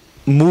you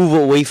move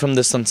away from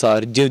the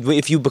sansar.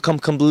 If you become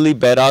completely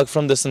bairag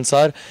from the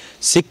sansar,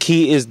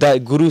 Sikhi is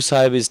that Guru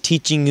Sahib is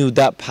teaching you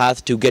that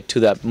path to get to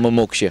that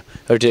moksha,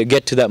 or to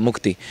get to that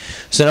mukti.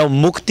 So now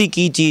mukti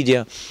ki cheez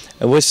hai,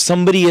 where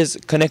somebody is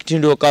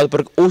connecting to Akal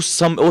Purkh,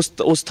 us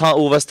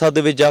avastha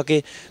de vich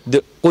jaake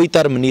koi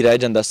dharm nahi reh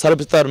janda.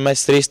 Sarb dharm hai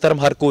shreshth dharm,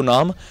 har ko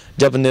naam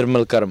jab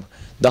nirmal karm.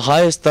 The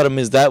highest dharm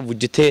is that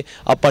jithe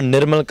apan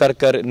nirmal karm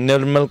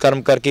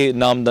karke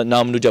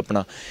naam nu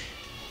japna.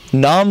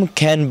 Naam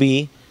can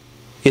be,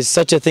 is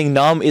such a thing.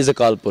 Naam is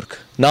Akal Purkh.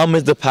 Naam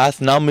is the path.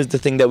 Naam is the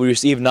thing that we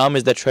receive. Naam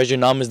is the treasure.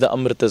 Naam is the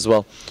Amrit as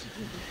well.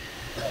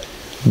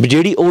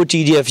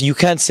 If you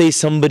can't say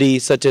somebody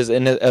such as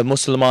a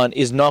Musliman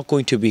is not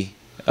going to be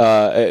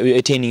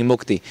attaining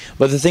mukti.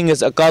 But the thing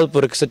is, Akal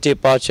Purkh, Sache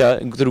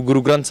Pacha, through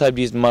Guru Granth Sahib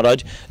Ji's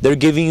Maharaj, they're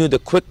giving you the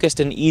quickest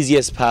and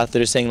easiest path.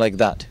 They're saying like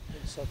that.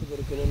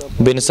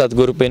 Bin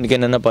Satguru Pin ke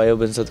na paya,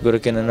 bin Satguru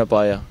ke na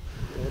paya.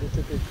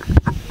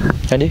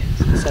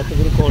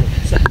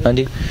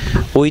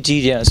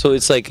 So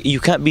it's like you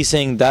can't be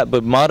saying that,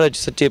 but Maharaj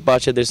Sache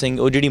Pacha, they're saying,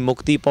 oh, jidi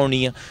mukti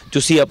pauni hai,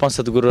 tusi apan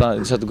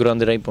Satguru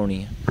de rai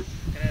pauni hai.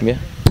 Yeah.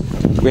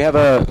 We have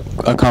a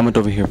comment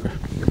over here.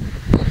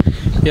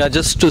 Yeah,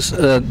 just to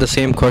the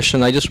same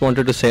question, I just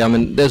wanted to say, I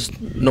mean,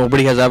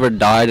 nobody has ever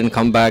died and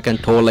come back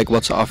and told like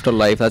what's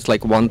afterlife. That's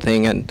like one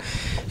thing, and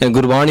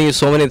Gurbani is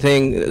so many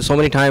things. So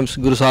many times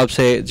Guru Sahib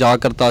say, "Ja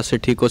karta se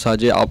theek ho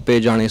saje,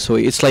 aap jane so."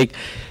 It's like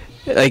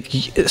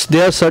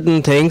there are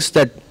certain things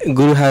that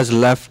Guru has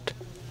left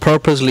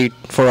purposely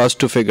for us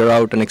to figure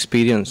out and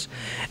experience,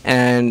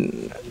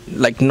 and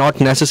like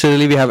not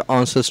necessarily we have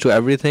answers to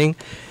everything.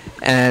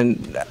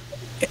 And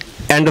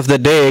end of the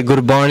day,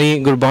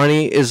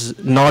 Gurbani is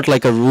not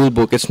like a rule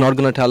book. It's not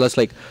going to tell us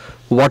like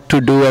what to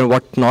do and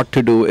what not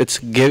to do. It's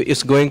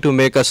going to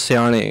make us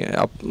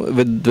siyane.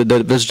 With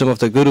the wisdom of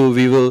the Guru,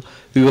 we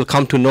will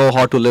come to know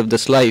how to live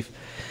this life.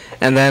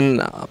 And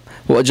then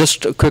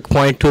just a quick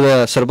point to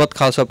the Sarbat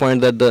Khalsa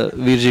point that the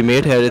Virji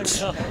made here.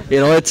 There's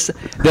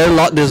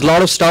a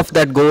lot of stuff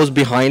that goes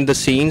behind the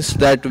scenes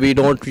that we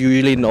don't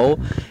usually know,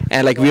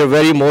 and like we are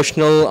very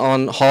emotional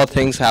on how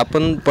things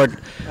happen. But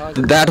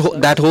that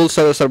whole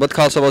Sarbat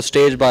Khalsa was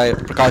staged by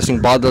Prakash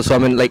Singh Badal. So I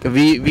mean, like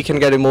we can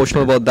get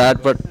emotional about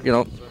that, but you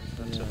know.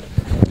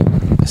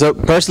 So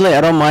personally,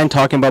 I don't mind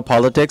talking about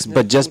politics,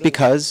 but just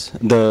because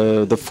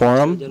the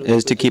forum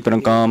is to keep it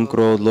on Kam,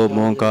 Krodh, Lobh,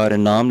 Mohankar,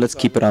 and Naam, let's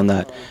keep it on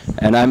that.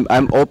 And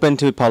I'm open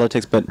to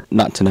politics, but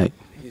not tonight.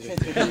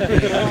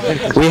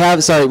 We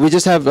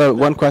just have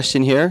one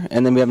question here,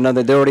 and then we have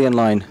another. They're already in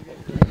line.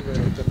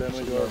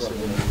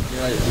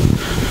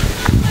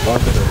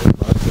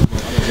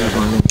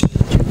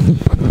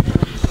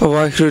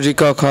 Vaheguru Ji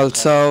Ka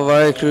Khalsa,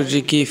 Vaheguru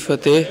Ji Ki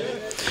Fateh.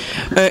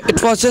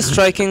 It was just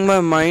striking my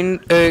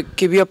mind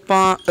कि भी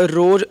ਆਪਾਂ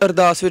रोज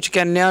अरदास ਵਿੱਚ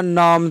ਕਹਿੰਦੇ ਆ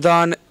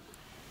ਨਾਮਦਾਨ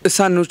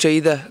ਸਾਨੂੰ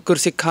ਚਾਹੀਦਾ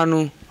ਗੁਰਸਿੱਖਾਂ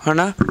ਨੂੰ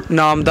ਹਨਾ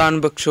ਨਾਮਦਾਨ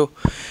ਬਖਸ਼ੋ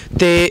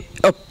ਤੇ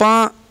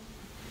ਆਪਾਂ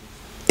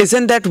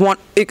isn't that one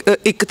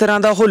ਇੱਕ ਤਰ੍ਹਾਂ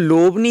ਦਾ ਉਹ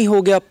ਲੋਭ ਨਹੀਂ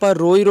ਹੋ ਗਿਆ ਆਪਾਂ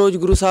ਰੋਜ਼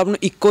ਗੁਰੂ ਸਾਹਿਬ ਨੂੰ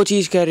ਇੱਕੋ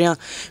ਚੀਜ਼ ਕਹਿ ਰਹੇ ਹਾਂ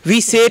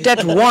we say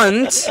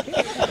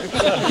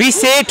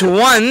it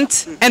once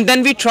and then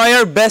we try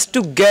our best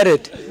to get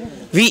it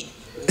we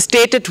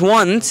state it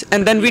once and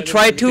then we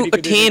try to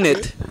attain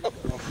it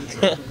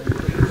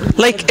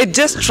like it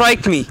just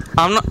struck me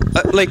I'm not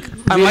like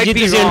I might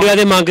be wrong India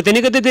ਦੇ ਮੰਗ ਤੇ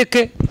ਨਹੀਂ ਕਦੇ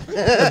ਦੇਖੇ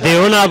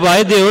ਦਿਓ ਨਾ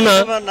ਭਾਈ ਦਿਓ ਨਾ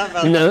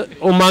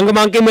ਉਹ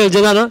ਮੰਗ ਕੇ ਮਿਲ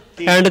ਜਾਂਦਾ ਨਾ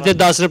ਐਂਡ ਤੇ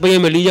 10 ਰੁਪਏ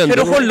ਮਿਲ ਹੀ ਜਾਂਦੇ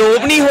ਫਿਰ ਉਹ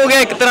ਲੋਭ ਨਹੀਂ ਹੋ ਗਿਆ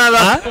ਇੱਕ ਤਰ੍ਹਾਂ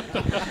ਦਾ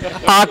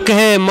ਆਖ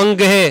ਹੈ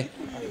ਮੰਗ ਹੈ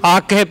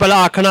ਆਖ ਹੈ ਪਹਿਲਾਂ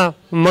ਆਖਣਾ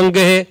ਮੰਗ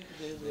ਹੈ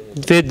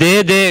ਤੇ ਦੇ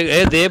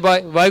ਇਹ ਦੇ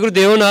ਵਾਹਿਗੁਰੂ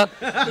ਦਿਓ ਨਾ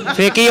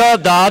ਫੇ ਕੀ ਉਹ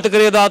ਦਾਤ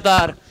ਕਰੇ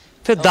ਦਾਤਾਰ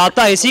ਫਿਰ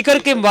ਦਾਤਾ ਇਸੇ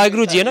ਕਰਕੇ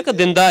ਵਾਹਿਗੁਰੂ ਜੀ ਹੈ ਨਾ ਕਿ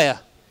ਦਿੰਦਾ ਆ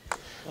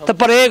ਤਾਂ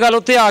ਪਰ ਇਹ ਗੱਲ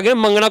ਉੱਥੇ ਆ ਗਏ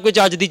ਮੰਗਣਾ ਕੋਈ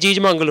ਚੱਜ ਦੀ ਚੀਜ਼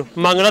ਮੰਗ ਲਓ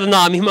ਮੰਗਣਾ ਤਾਂ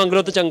ਨਾਮ ਹੀ ਮੰਗ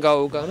ਲਓ ਤਾਂ ਚੰਗਾ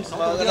ਹੋਊਗਾ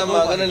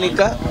ਮੰਗਣਾ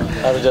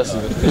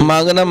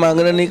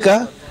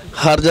ਨਿੱਕਾ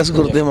ਹਰ ਜਸ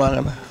ਗੁਰਦੇ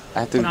ਮੰਗਣਾ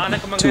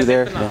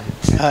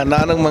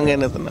ਨਾਨਕ ਮੰਗੇ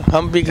ਨੇ ਤਾਂ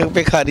ਹਮ ਵੀ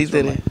ਭਿਖਾਰੀ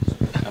ਤੇਰੇ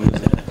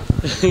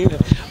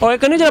ਉਹ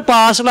ਕਹਿੰਦੇ ਜਿਹੜਾ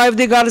ਪਾਸ ਲਾਈਫ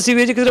ਦੀ ਗੱਲ ਸੀ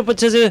ਵੀ ਜੀ ਕਿਸੇ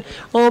ਪੁੱਛੇ ਸੀ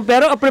ਉਹ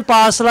ਪਿਆਰੋ ਆਪਣੇ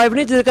ਪਾਸ ਲਾਈਫ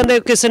ਨਹੀਂ ਜਿਵੇਂ ਕਹਿੰਦੇ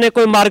ਕਿਸੇ ਨੇ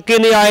ਕੋਈ ਮਰ ਕੇ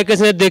ਨਹੀਂ ਆਏ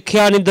ਕਿਸੇ ਨੇ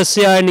ਦੇਖਿਆ ਨਹੀਂ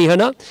ਦੱਸਿਆ ਨਹੀਂ ਹੈ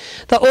ਨਾ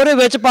ਤਾਂ ਉਹਦੇ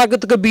ਵਿੱਚ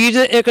ਭਗਤ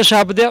ਕਬੀਰ ਇੱਕ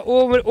ਸ਼ਬਦ ਆ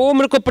ਉਹ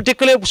ਮੇਰੇ ਕੋਲ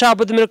ਪਰਟੀਕੂਲਰ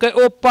ਸ਼ਬਦ ਮੇਰੇ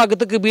ਕੋਲ ਉਹ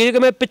ਭਗਤ ਕਬੀਰ ਕਿ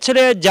ਮੈਂ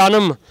ਪਿਛਲੇ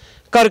ਜਨਮ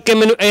ਕਰਕੇ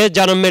ਮੈਨੂੰ ਇਹ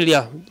ਜਨਮ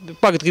ਮਿਲਿਆ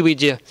ਭਗਤ ਕਬੀਰ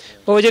ਜੀ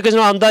ਉਹ ਜੇ ਕਿਸੇ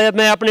ਨੂੰ ਆਉਂਦਾ ਹੈ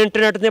ਮੈਂ ਆਪਣੇ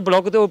ਇੰਟਰਨੈਟ ਦੇ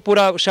ਬਲੌਗ ਤੇ ਉਹ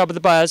ਪੂਰਾ ਸ਼ਬਦ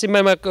ਪਾਇਆ ਸੀ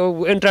ਮੈਂ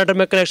ਇੰਟਰਨੈਟ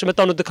ਮੈਂ ਕਨੈਕਸ਼ਨ ਮੈਂ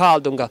ਤੁਹਾਨੂੰ ਦਿਖਾ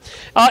ਦੂੰਗਾ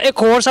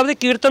ਇੱਕ ਹੋਰ ਸ਼ਬਦ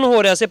ਕੀਰਤਨ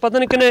ਹੋ ਰਿਹਾ ਸੀ ਪਤਾ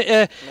ਨਹੀਂ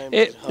ਕਿਨੇ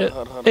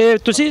ਇਹ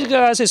ਤੁਸੀਂ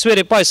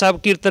ਸਵੇਰੇ ਭਾਈ ਸਾਹਿਬ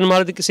ਕੀਰਤਨ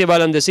ਮਾਰ ਦੀ ਸੇਵਾ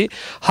ਲੈਂਦੇ ਸੀ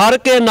ਹਰ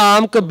ਕੇ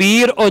ਨਾਮ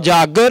ਕਬੀਰ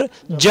ਉਜਾਗਰ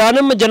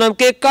ਜਨਮ ਜਨਮ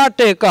ਕੇ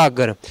ਕਾਟੇ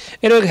ਕਾਗਰ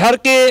ਇਹ ਹਰ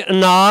ਕੇ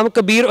ਨਾਮ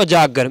ਕਬੀਰ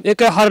ਉਜਾਗਰ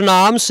ਇੱਕ ਹਰ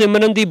ਨਾਮ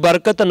ਸਿਮਰਨ ਦੀ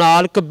ਬਰਕਤ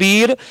ਨਾਲ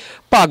ਕਬੀਰ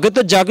ਭਗਤ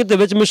ਜਗਤ ਦੇ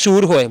ਵਿੱਚ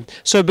ਮਸ਼ਹੂਰ ਹੋਏ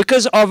ਸੋ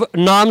ਬਿਕਾਜ਼ ਆਫ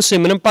ਨਾਮ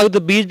ਸਿਮਰਨ Bhagat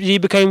Kabir ji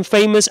became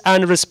famous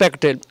and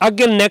respected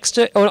again next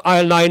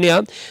line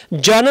ਆ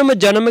ਜਨਮ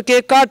ਜਨਮ ਕੇ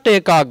ਕਾਟੇ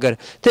ਕਾਗਰ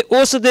ਤੇ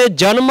ਉਸ ਦੇ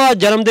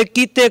ਜਨਮ ਦੇ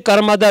ਕੀਤੇ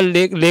ਕਰਮਾਂ ਦਾ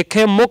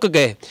ਲੇਖੇ ਮੁੱਕ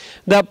ਗਏ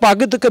the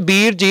Bhagat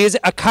Kabir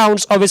ਜੀ's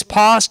accounts of his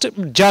past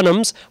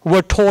ਜਨਮਸ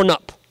were torn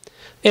up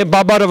ਇਹ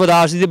ਬਾਬਾ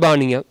ਰਵਿਦਾਸ ਦੀ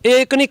ਬਾਣੀ ਆ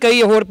ਇਹ ਇੱਕ ਨਹੀਂ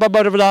ਕਈ ਹੋਰ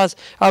ਬਾਬਾ ਰਵਿਦਾਸ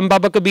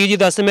ਬਾਬਾ ਕਬੀਰ ਜੀ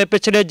ਦੱਸਦੇ ਮੈਂ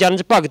ਪਿਛਲੇ ਜਨਮ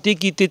 'ਚ ਭਗਤੀ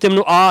ਕੀਤੀ ਤੇ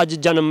ਮੈਨੂੰ ਅੱਜ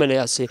ਜਨਮ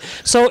ਮਿਲਿਆ ਸੀ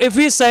ਸੋ ਇਫ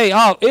ਵੀ ਸੇ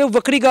ਇਹ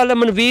ਵੱਖਰੀ ਗੱਲ ਹੈ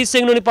ਮਨਵੀਰ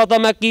ਸਿੰਘ ਨੂੰ ਨਹੀਂ ਪਤਾ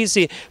ਮੈਂ ਕੀ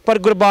ਸੀ ਪਰ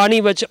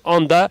ਗੁਰਬਾਣੀ ਵਿੱਚ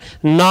ਆਉਂਦਾ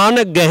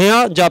ਨਾਨਕ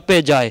ਗਹਿਆ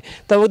ਜਾਪੇ ਜਾਏ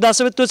ਤਾਂ ਉਹ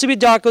ਦੱਸ ਤੁਸੀਂ ਵੀ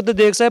ਜਾ ਕੇ ਉੱਤੇ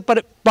ਦੇਖ ਸਕਦੇ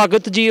ਪਰ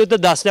ਭਗਤ ਜੀ ਉੱਤੇ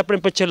ਦੱਸਦੇ ਆਪਣੇ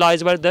ਪਿੱਛੇ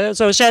ਲਾਈਜ਼ ਬਾਰੇ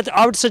ਸੋ ਸ਼ਾਇਦ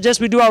ਆਈ wood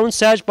suggest we do hour on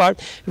ਸਹਿਜ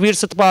ਪਾਠ ਵੀਰ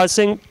ਸਤਪਾਲ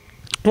ਸਿੰਘ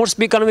ਹੋਰ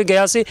ਸਪੀਕਰ ਵੀ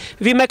ਗਿਆ ਸੀ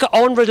ਵੀ make a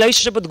on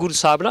relationship with Guru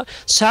Sahib ਨਾਲ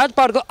ਸਹਿਜ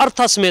ਪਾਠ ਕੋ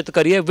ਅਰਥਾਂ ਸਮੇਤ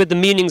ਕਰੀਏ with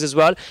meanings as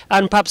well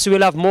and ਪਰਹੈਪਸ we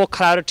will have more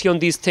clarity on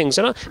these things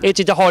ਹੈ ਨਾ ਇਹ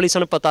ਚੀਜ਼ਾਂ ਹੌਲੀ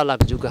ਸਾਨੂੰ ਪਤਾ ਲੱਗ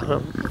ਜੂਗਾ ਹਾਂ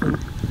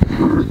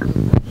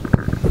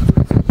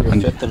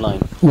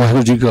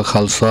ਵਾਹਿਗੁਰੂ ਜੀ ਕਾ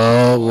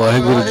ਖਾਲਸਾ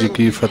ਵਾਹਿਗੁਰੂ ਜੀ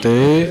ਕੀ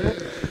ਫਤਿਹ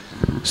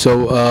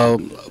So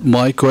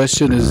my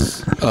question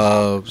is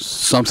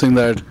something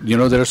that, you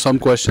know, there are some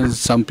questions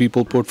some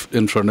people put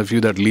in front of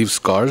you that leave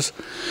scars.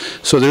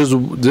 So there's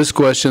this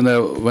question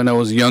that when I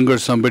was younger,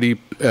 somebody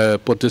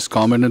put this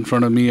comment in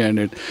front of me and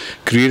it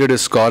created a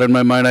scar in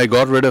my mind. I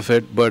got rid of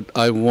it, but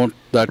I want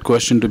that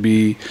question to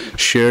be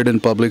shared in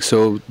public.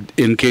 So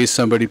in case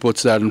somebody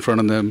puts that in front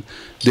of them,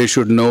 they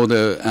should know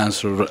the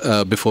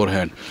answer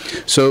beforehand.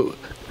 So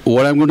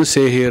what I'm going to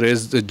say here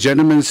is the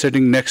gentleman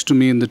sitting next to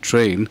me in the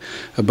train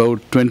about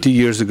 20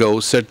 years ago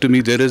said to me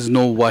there is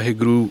no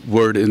Vaheguru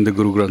word in the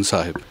Guru Granth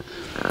Sahib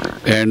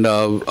and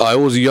I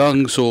was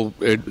young so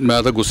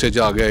main ta gusse ch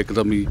aa gaya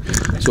ekdam hi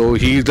so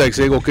he's like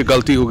saying okay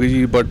galti ho gayi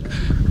ji but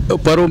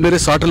par wo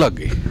mere sat lag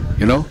gayi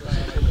you know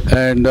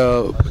and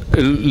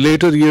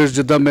later years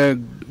jidda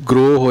main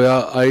grow hoya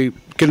I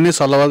kinne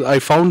saal baad I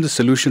found the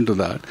solution to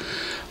that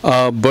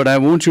but I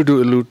want you to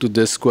allude to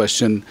this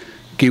question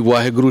कि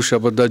वाहिगुरु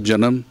शब्द का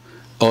जन्म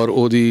और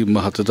ओदी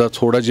महत्ता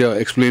थोड़ा जिहा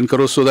explain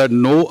करो so that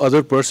no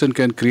other person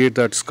can create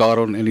that scar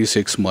on any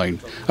Sikh's mind,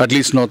 at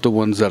least not the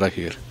ones that are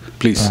here.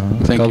 Please,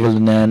 thank you. Kaval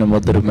nain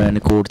mother man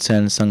quotes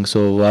and sang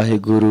so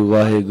Vaheguru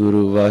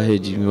Vaheguru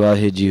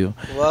Vaheguru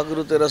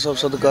Vaheguru tera sab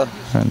sadka.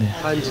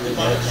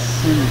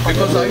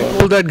 Because I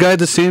told that guy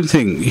the same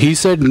thing. He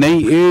said nahi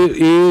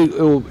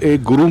ye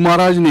Guru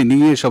Maharaj ne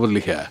nahi ye shabd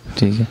likha hai.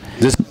 ठीक है.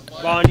 This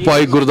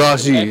Bhai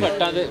Gurdas ji.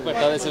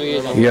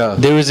 Yeah.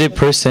 There was a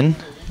person,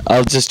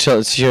 I'll just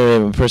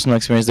share a personal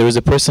experience. There was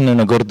a person in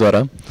a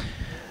Gurdwara.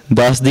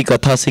 Das di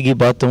katha sigi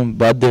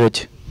baad de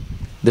vich.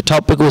 The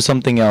topic was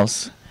something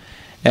else.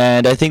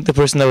 And I think the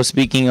person that was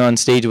speaking on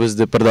stage was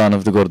the Pradhan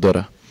of the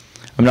Gurdwara.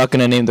 I'm not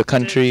going to name the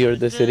country or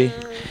the city.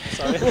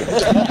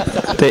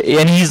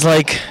 And he's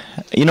like,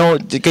 you know,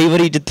 kai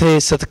wari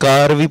jithe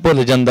satkar vi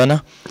bhul janda na.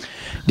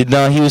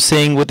 ਜਿੱਦਾਂ ਹੀ ਵਾਸ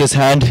saying with his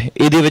hand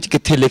ਇਹਦੇ ਵਿੱਚ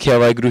ਕਿੱਥੇ ਲਿਖਿਆ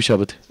ਵਾਹਿਗੁਰੂ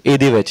ਸ਼ਬਦ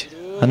ਇਹਦੇ ਵਿੱਚ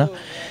ਹੈ ਨਾ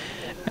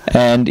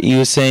ਐਂਡ ਹੀ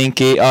ਵਾਸ ਸੇਇੰਗ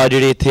ਕਿ ਆ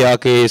ਜਿਹੜੇ ਇੱਥੇ ਆ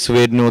ਕੇ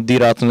ਸਵੇਰ ਨੂੰ ਅੱਧੀ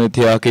ਰਾਤ ਨੂੰ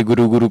ਇੱਥੇ ਆ ਕੇ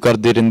ਗੁਰੂ ਗੁਰੂ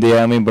ਕਰਦੇ ਰਹਿੰਦੇ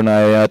ਆ ਐਵੇਂ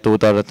ਬਣਾਇਆ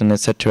ਤੋਤਾ ਰਤਨ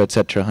ਐਟਸੈਟਰਾ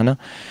ਐਟਸੈਟਰਾ ਹੈ ਨਾ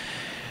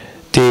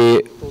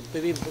ਤੇ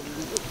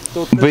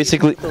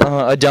ਬੇਸਿਕਲੀ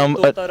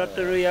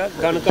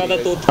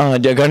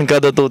ਗਣਕਾ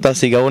ਦਾ ਤੋਤਾ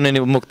ਸੀਗਾ ਉਹਨੇ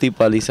ਮੁਕਤੀ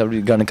ਪਾਲੀ ਸਭ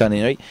ਗਣਕਾ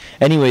ਨੇ ਰਾਈਟ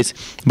ਐਨੀਵੇਜ਼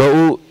ਬਟ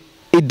ਉਹ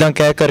ਇਦਾਂ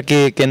ਕਹਿ ਕਰਕੇ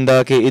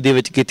ਕਹਿੰਦਾ ਕਿ ਇਹਦੇ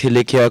ਵਿੱਚ ਕਿੱਥੇ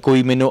ਲਿਖਿਆ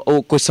ਕੋਈ ਮੈਨੂੰ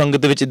ਉਹ ਕੋਈ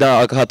ਸੰਗਤ ਵਿੱਚ ਇਦਾਂ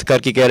ਹੱਥ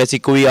ਕਰਕੇ ਕਹਿ ਰਿਹਾ ਸੀ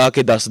ਕੋਈ ਆ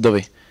ਕੇ ਦੱਸ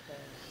ਦੇਵੇ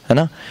है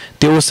ना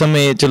ਤੇ ਉਸ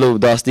ਸਮੇਂ ਚਲੋ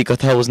ਦਾਸ ਦੀ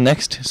ਕਥਾ was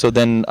next so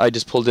then I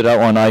just pulled it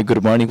out on I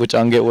Gurbani which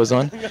Ange was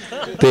on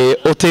ਤੇ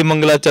ਉੱਥੇ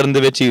ਮੰਗਲਾਚਰਨ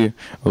ਦੇ ਵਿੱਚ ਹੀ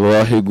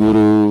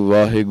ਵਾਹਿਗੁਰੂ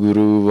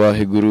ਵਾਹਿਗੁਰੂ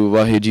ਵਾਹਿਗੁਰੂ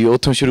ਵਾਹਿ ਜੀ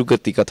ਉੱਥੋਂ ਸ਼ੁਰੂ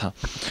ਕਰਤੀ ਕਥਾ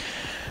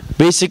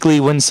basically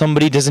when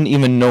somebody doesn't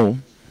even know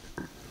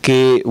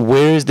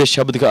where is the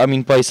shabad I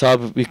mean Bhai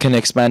Sahab we can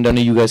expand on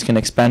it you guys can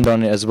expand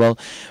on it as well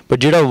but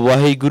jehda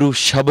waheguru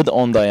shabad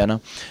aunda hai na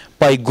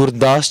Bhai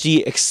Gurdas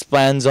ji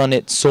expands on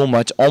it so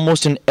much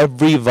almost in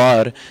every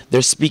var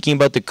they're speaking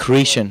about the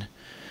creation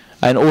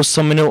and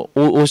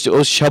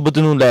ਉਸ ਸ਼ਬਦ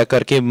ਨੂੰ ਲੈ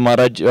ਕਰਕੇ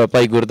ਮਹਾਰਾਜ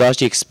Bhai Gurdas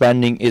ji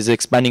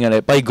expanding on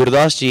it Bhai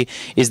Gurdas ji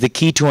is the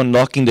key to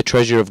unlocking the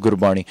treasure of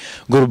Gurbani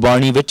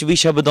Gurbani ਵਿੱਚ ਵੀ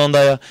ਸ਼ਬਦ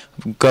ਆਉਂਦਾ ਆ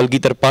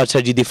ਕਲਗੀਧਰ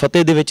ਪਾਤਸ਼ਾਹ ਜੀ ਦੀ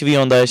ਫਤਿਹ ਦੇ ਵਿੱਚ ਵੀ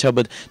ਆਉਂਦਾ ਹੈ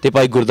ਸ਼ਬਦ ਤੇ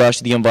ਭਾਈ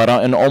ਗੁਰਦਾਸ ਦੀਆਂ ਵਾਰਾਂ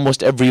and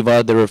almost every var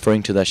they're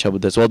referring to that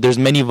shabad as well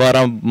there's many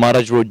vaਰਾਂ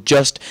Maharaj wrote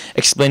just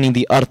explaining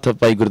the arth of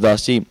Bhai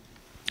Gurdas ji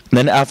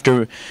then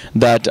after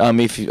that I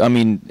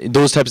mean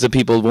those types of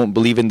people won't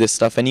believe in this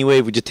stuff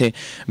anyway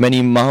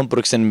many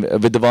Mahapurukhs and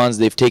Vidwans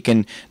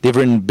they've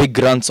written big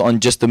granths on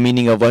just the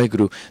meaning of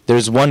Vaheguru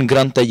there's one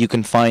granth that you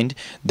can find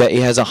that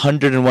it has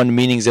 101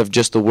 meanings of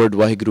just the word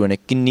Vaheguru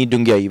and kinni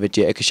dungyai vich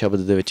ek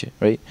shabad de vich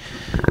right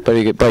par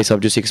bhai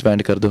sahab just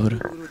expand kar do guru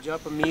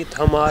jap meet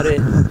hamare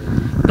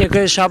ek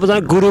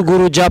shabad guru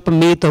guru jap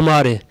meet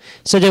hamare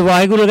so je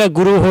Vaheguru ka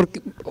guru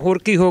hor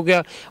ki ho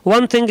gaya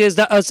one thing is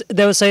that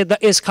they will say that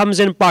it comes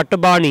in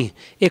Bani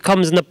it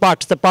comes in the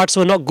parts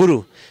were not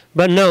guru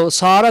but no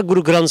ਸਾਰਾ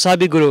ਗੁਰੂ ਗ੍ਰੰਥ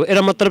ਸਾਹਿਬ ਹੀ ਗੁਰੂ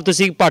ਇਹਦਾ ਮਤਲਬ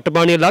ਤੁਸੀਂ ਭੱਟ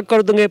ਬਾਣੀ ਅਲੱਗ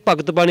ਕਰ ਦੋਗੇ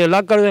ਭਗਤ ਬਾਣੀ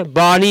ਅਲੱਗ ਕਰ ਦੋਗੇ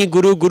ਬਾਣੀ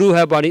ਗੁਰੂ ਗੁਰੂ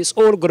ਹੈ ਬਾਣੀ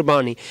ਔਰ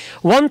ਗੁਰਬਾਣੀ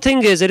one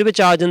thing is ਇਹਦੇ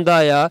ਵਿੱਚ ਆ ਜਾਂਦਾ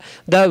ਆ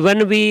that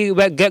when we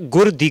get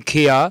ਗੁਰ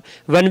ਦੀਖਿਆ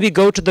when we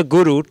go to the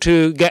guru to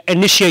get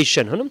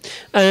initiation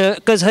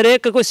because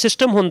ਹਰੇਕ ਕੋਈ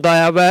ਸਿਸਟਮ ਹੁੰਦਾ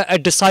ਆ where a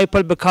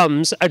disciple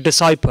becomes a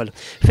disciple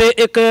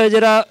ਫਿਰ ਇੱਕ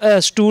ਜਿਹੜਾ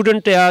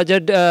ਸਟੂਡੈਂਟ ਆ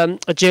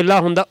ਜਿਹੜਾ ਚੇਲਾ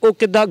ਹੁੰਦਾ ਉਹ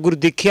ਕਿੱਦਾਂ ਗੁਰ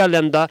ਦੀਖਿਆ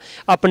ਲੈਂਦਾ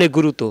ਆਪਣੇ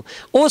ਗੁਰੂ ਤੋਂ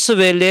ਉਸ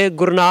ਵੇਲੇ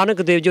ਗੁਰੂ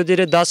ਨਾਨਕ ਦੇਵ ਜੀ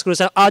ਜਿਹੜੇ 10 ਗੁਰੂ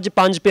ਸਾਹਿਬ ਅੱਜ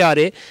 5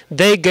 ਪਿਆਰੇ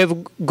they give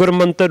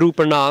ਗੁਰਮੰਤਰ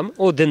ਰੂਪ ਨਾਮ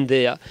ਉਹ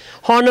ਦਿੰਦੇ ਆ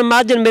ਹੁਣ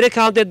ਇਮੈਜਿਨ ਮੇਰੇ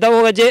ਖਿਆਲ ਤੇ ਇਦਾਂ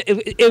ਹੋਗਾ ਜੇ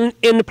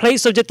in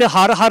place of ਜਿੱਥੇ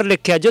ਹਰ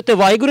ਲਿਖਿਆ ਜੇ ਉੱਤੇ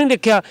ਵਾਹਿਗੁਰੂ ਨਹੀਂ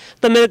ਲਿਖਿਆ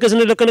ਤਾਂ ਮੇਰੇ ਕਿਸੇ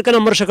ਨੇ ਲਿਖਣ ਕਿ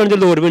ਅੰਮ੍ਰਿਤ ਛਕਣ ਦੀ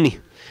ਲੋੜ ਵੀ ਨਹੀਂ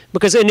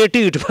because ਇੰਨੇ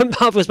ਢੀਠ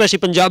ਸਪੈਸ਼ਲੀ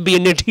ਪੰਜਾਬੀ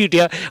ਇੰਨੇ ਢੀਠ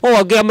ਆ ਉਹ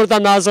ਅੱਗੇ ਅੰਮ੍ਰਿਤ ਦਾ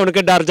ਨਾਂ ਸੁਣ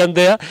ਕੇ ਡਰ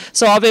ਜਾਂਦੇ ਆ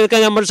ਸੋ ਆਪੇ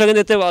ਕਹਿੰਦੇ ਅੰਮ੍ਰਿਤ ਛਕਣ ਦੇ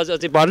ਇੱਥੇ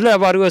ਅਸੀਂ ਪੜ੍ਹ ਲਿਆ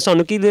ਵਾਰੂ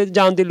ਸਾਨੂੰ ਕੀ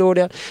ਜਾਣ ਦੀ ਲੋੜ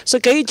ਆ ਸੋ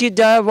ਕਈ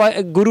ਚੀਜ਼ਾਂ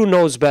ਗੁਰੂ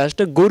ਨੋਜ਼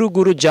ਬੈਸਟ ਗੁਰੂ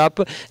ਗੁਰੂ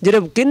ਜਪ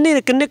ਜਿਹੜੇ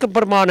ਕਿੰਨੇ ਕੁ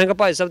ਪ੍ਰਮਾਣ ਹੈਗਾ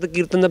ਭਾਈ ਸਾਹਿਬ ਦੇ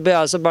ਕੀਰਤਨ ਦਾ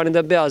ਅਭਿਆਸ ਬਾਣੀ ਦਾ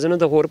ਅਭਿਆਸ ਇਹਨਾਂ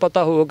ਦਾ ਹੋਰ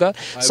ਪਤਾ ਹੋਊਗਾ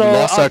so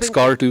lost that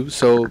scar too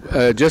so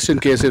just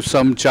in case if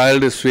some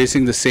child is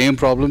facing the same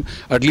problem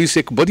at least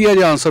ਇੱਕ ਵਧੀਆ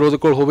ਜਿਹਾ ਆਨਸਰ ਉਹਦੇ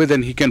ਕੋਲ ਹੋਵੇ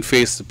then he can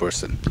face the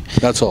person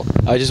that's all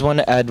I just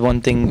want to add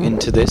one thing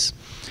into this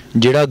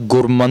ਜਿਹੜਾ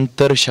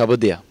ਗੁਰਮੰਤਰ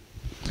ਸ਼ਬਦ ਆ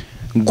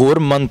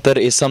ਗੁਰਮੰਤਰ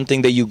is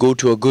something that you go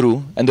to a guru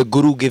and the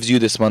guru gives you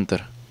this mantra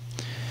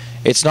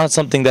it's not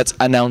something that's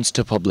announced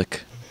to public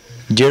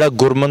ਜਿਹੜਾ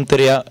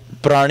ਗੁਰਮੰਤਰ ਆ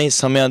ਪੁਰਾਣੇ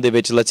ਸਮਿਆਂ ਦੇ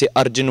ਵਿੱਚ let's say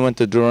Arjun went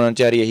to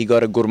Dronacharya he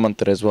got a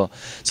Gurmantar as well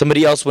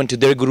somebody else went to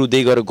their guru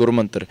they got a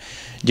ਗੁਰਮੰਤਰ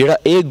ਜਿਹੜਾ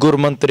ਇਹ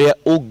ਗੁਰਮੰਤਰ ਆ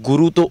ਉਹ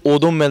ਗੁਰੂ ਤੋਂ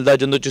ਉਦੋਂ ਮਿਲਦਾ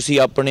ਜਦੋਂ ਤੁਸੀਂ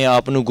ਆਪਣੇ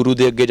ਆਪ ਨੂੰ ਗੁਰੂ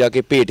ਦੇ ਅੱਗੇ ਜਾ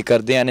ਕੇ ਭੇਟ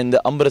ਕਰਦੇ ਆ and in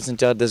the ਅੰਮ੍ਰਿਤ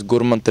ਸੰਚਾਰ this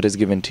Gurmantar is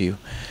given to you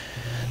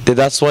ਤੇ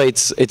that's why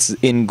it's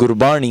in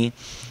Gurbani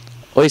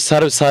ਉਹ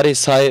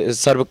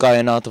ਸਰਬ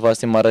ਕਾਇਨਾਤ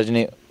ਵਾਸਤੇ ਮਹਾਰਾਜ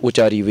ਨੇ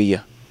ਉਚਾਰੀ ਹੋਈ ਆ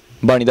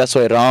ਬਾਣੀ that's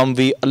why ਰਾਮ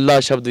ਵੀ ਅੱਲਾ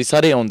ਸ਼ਬਦ ਵੀ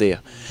ਸਾਰੇ ਆਉਂਦੇ ਆ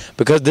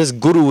because this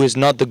guru is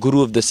not the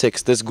guru of the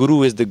Sikhs this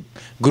guru is the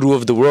guru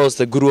of the world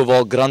the guru of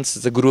all granths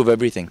the guru of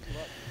everything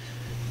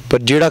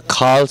ਪਰ ਜਿਹੜਾ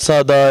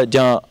ਖਾਲਸਾ ਦਾ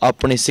ਜਾਂ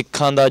ਆਪਣੇ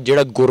ਸਿੱਖਾਂ ਦਾ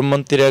ਜਿਹੜਾ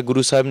ਗੁਰਮੰਤਰ ਹੈ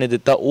ਗੁਰੂ ਸਾਹਿਬ ਨੇ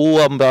ਦਿੱਤਾ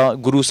ਉਹ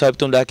ਗੁਰੂ ਸਾਹਿਬ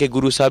ਤੋਂ ਲੈ ਕੇ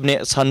ਗੁਰੂ ਸਾਹਿਬ ਨੇ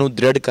ਸਾਨੂੰ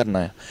ਦ੍ਰਿੜ ਕਰਨਾ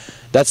ਹੈ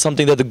that's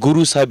something that the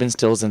Guru Sahib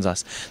instills in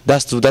us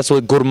that's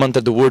what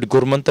Gurmantra the word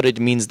Gurmantra it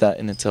means that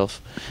in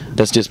itself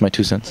that's just my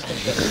 2 cents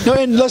no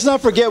and let's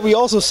not forget we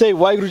also say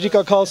Waheguru Ji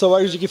Ka Khalsa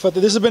Waheguru Ji Ki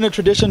Fateh this has been a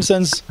tradition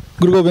since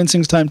Guru Gobind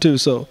Singh's time too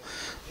so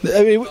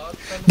I mean,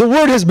 the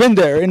word has been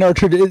there in our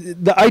tradition.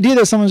 The idea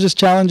that someone's just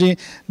challenging,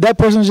 that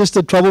person's just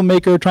a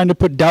troublemaker trying to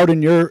put doubt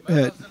in your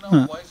head.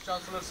 Vice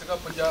Chancellor Sikha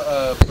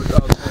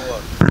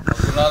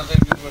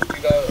University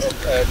ਦਾ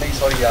ਨਹੀਂ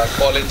sorry ਯਾਰ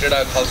college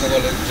ਜਿਹੜਾ Khalsa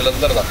college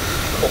Jalandhar ਦਾ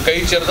ਉਹ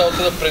ਕਈ ਚਿਰ ਦਾ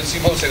ਉੱਥੇ ਦਾ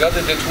principal ਸੀਗਾ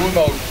ਤੇ ਦੇ through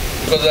out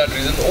because that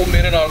reason ਉਹ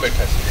ਮੇਰੇ ਨਾਲ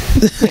ਬੈਠਾ ਸੀ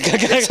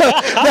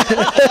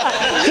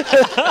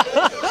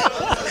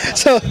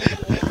so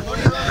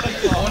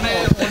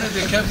ਉਹਨੇ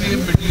ਦੇਖਿਆ ਵੀ ਇਹ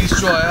ਮਿਡਲ ਈਸਟ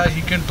ਚੋਂ ਆਇਆ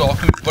ਹੀ ਕੈਨ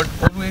ਟਾਕ ਬਟ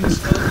ਉਹਨੂੰ ਇਹ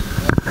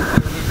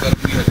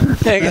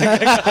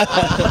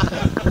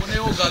ਉਹਨੇ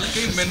ਉਹ ਗੱਲ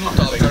ਕਹੀ ਮੈਨੂੰ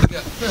ਤਾਪ ਚੜ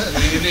ਗਿਆ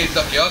ਇਹਨੇ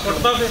ਇਦਾਂ ਕਿਹਾ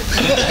ਕਰਦਾ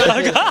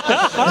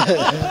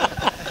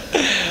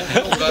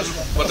ਉਹ ਗੱਲ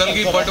ਬਦਲ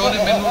ਗਈ ਬਟ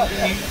ਉਹਨੇ ਮੈਨੂੰ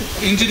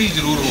ਇੰਜਰੀ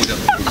ਜ਼ਰੂਰ ਹੋ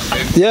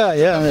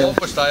ਜਾਂਦੀ ਉਹ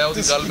ਪਛਤਾਇਆ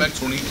ਉਹਦੀ ਗੱਲ ਮੈਂ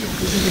ਸੁਣੀ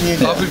ਕਿਉਂ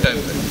ਕਾਫੀ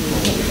ਟਾਈਮ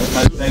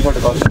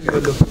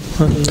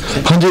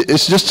ਹਾਂਜੀ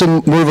it's just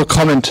more of a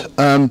comment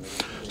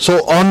so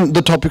on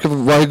the topic of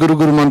Vaheguru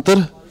Guru Mantra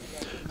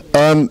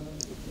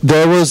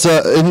there was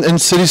in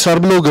Sri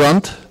Sarblo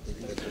Granth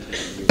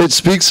it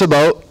speaks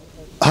about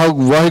how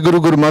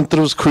Vaheguru Guru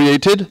Mantra was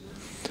created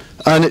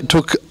and it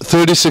took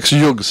 36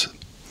 yugs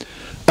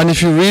And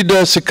if you read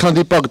Sikhan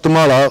di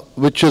Bhagtamala,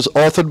 which was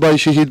authored by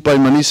Shaheed Bhai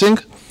Mani Singh,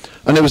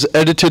 and it was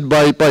edited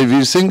by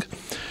Veer Singh,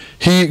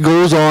 he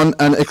goes on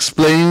and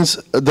explains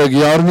the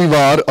 11वीं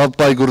वार of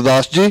Bhai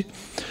Gurdas Ji,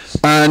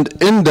 and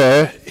in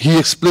there he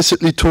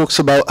explicitly talks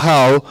about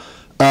how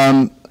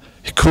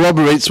he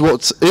corroborates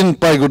what's in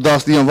Bhai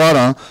Gurdas Diyan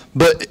Waran,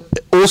 but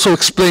also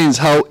explains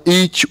how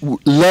each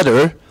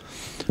letter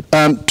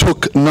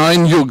took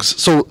 9 yugs.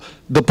 So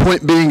the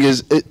point being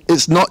is,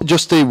 it's not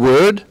just a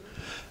word,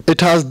 it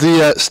has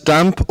the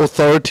stamp,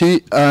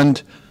 authority,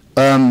 and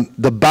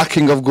the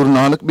backing of Guru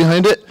Nanak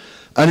behind it,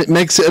 and it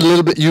makes it a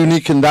little bit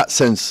unique in that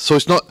sense. So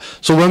it's not,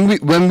 so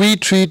when we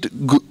treat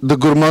the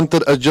Guru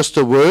Mantra as just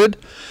a word,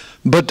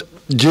 but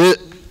je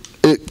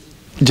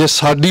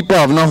saadi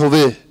bhavna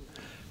hove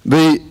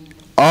bhai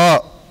aa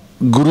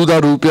Guru da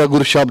roop ya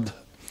Guru Shabd,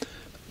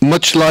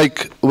 much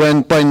like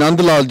when Bhai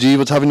Nandlal Ji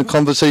was having a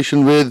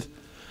conversation with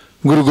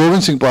Guru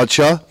Gobind Singh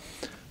Padshah,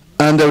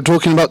 and they were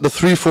talking about the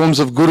 3 forms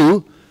of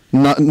Guru,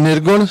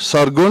 Nirgun,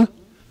 Sargun,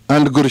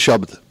 and Guru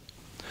Shabd.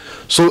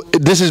 So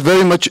this is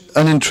very much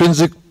an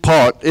intrinsic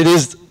part. It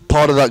is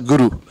part of that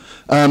Guru.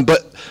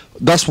 But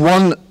that's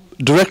one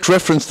direct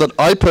reference that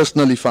I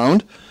personally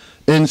found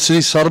in Sri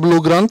Sarblo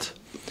Granth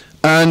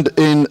and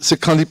in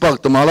Sikhan di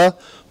Bhagtamala,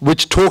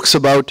 which talks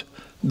about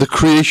the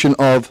creation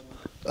of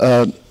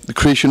the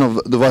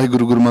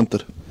Vaheguru Guru Mantra.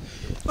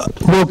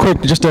 Real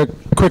quick, just a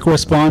quick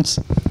response.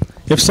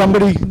 If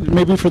somebody,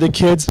 maybe for the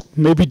kids,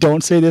 maybe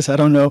don't say this, I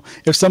don't know.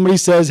 If somebody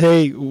says,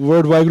 hey,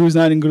 word Vaheguru is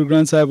not in Guru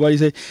Granth Sahib, what do you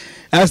say?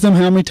 Ask them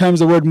how many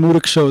times the word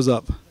Muruk shows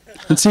up.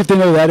 Let's see if they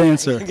know that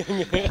answer. I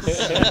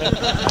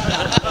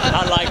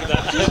like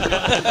that.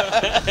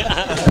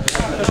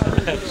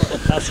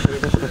 That's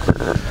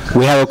good.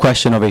 We have a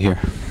question over here.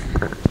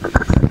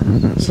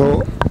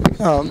 So,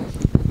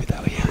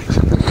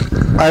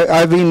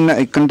 I've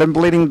been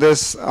contemplating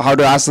this, how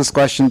to ask this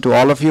question to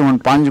all of you on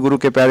Panj Guru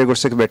ke Pyare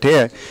Gursikh Baithe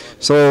hai.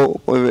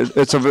 So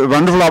it's a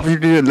wonderful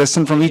opportunity to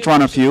listen from each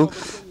one of you.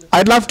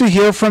 I'd love to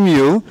hear from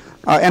you,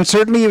 and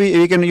certainly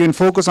you can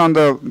focus on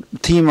the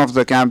theme of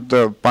the camp,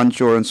 the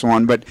Panchor and so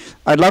on, but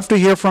I'd love to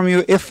hear from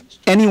you if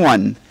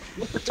anyone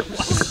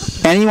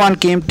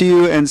came to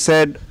you and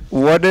said,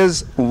 what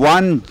is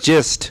one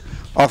gist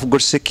of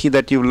Gursikhi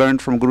that you've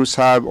learned from Guru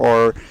Sahib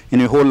or in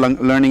your whole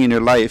learning in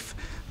your life?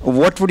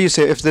 What would you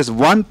say? If there's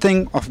one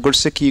thing of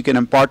Gursikhi you can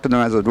impart to them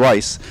as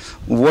advice,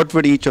 what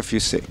would each of you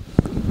say?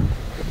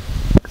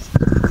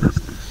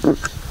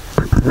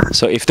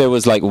 So if there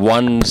was like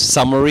one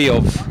summary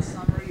of...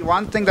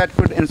 One thing that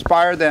could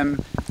inspire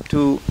them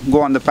to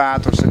go on the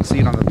path or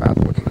succeed on the path,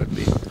 what would it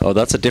be? Oh,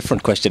 that's a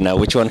different question now.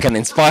 Which one can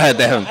inspire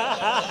them?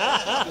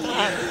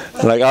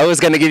 Like, I was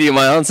going to give you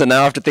my answer,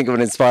 now I have to think of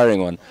an inspiring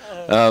one.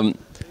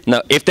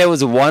 Now, if there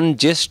was one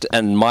gist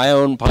and my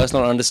own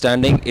personal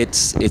understanding,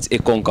 it's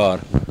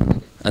Ikonkar.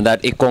 And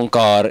that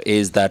Ikonkar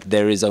is that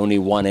there is only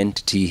one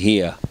entity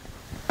here.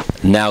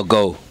 Now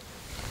go.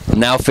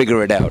 Now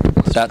figure it out.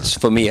 That's,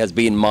 for me, has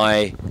been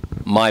my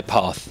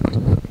path.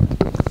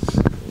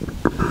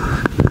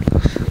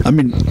 I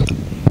mean,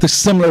 the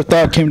similar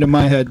thought came to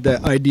my head,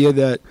 the idea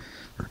that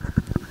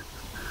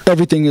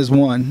everything is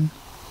one,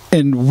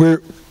 and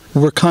we're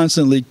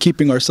constantly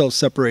keeping ourselves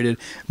separated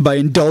by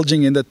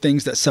indulging in the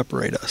things that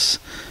separate us.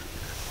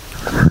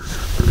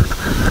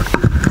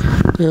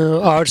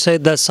 I would say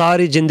that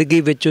sari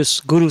jindagi vich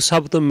us Guru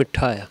sab to mitha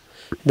hai.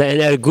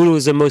 The Guru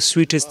is the most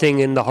sweetest thing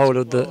in the whole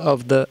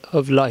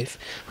of life.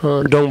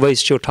 Don't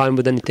waste your time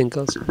with anything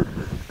else.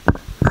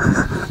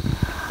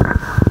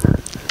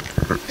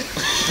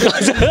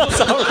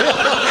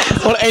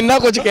 ਹੁਣ ਇੰਨਾ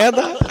ਕੁਝ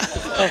ਕਹਿਤਾ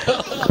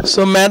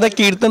ਸੋ ਮੈਂ ਤਾਂ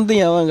ਕੀਰਤਨ ਤੇ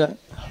ਆਵਾਂਗਾ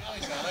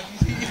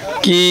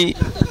ਕਿ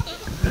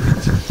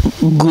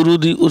ਗੁਰੂ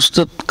ਦੀ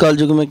ਉਸਤਤ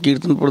ਕਲਯੁਗ ਮੈਂ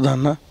ਕੀਰਤਨ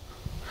ਪ੍ਰਧਾਨਾ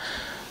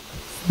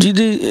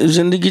ਜਿਹਦੀ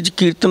ਜ਼ਿੰਦਗੀ 'ਚ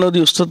ਕੀਰਤਨ ਉਹਦੀ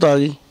ਉਸਤਤ ਆ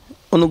ਗਈ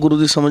ਉਹਨੂੰ ਗੁਰੂ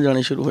ਦੀ ਸਮਝ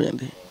ਆਣੀ ਸ਼ੁਰੂ ਹੋ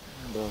ਜਾਂਦੀ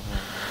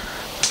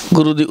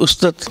ਗੁਰੂ ਦੀ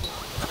ਉਸਤਤ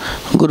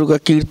ਗੁਰੂ ਦਾ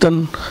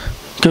ਕੀਰਤਨ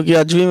ਕਿਉਂਕਿ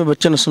ਅੱਜ ਵੀ ਮੈਂ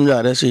ਬੱਚੇ ਨੂੰ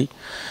ਸਮਝਾ ਰਿਹਾ ਸੀ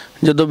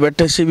ਜਦੋਂ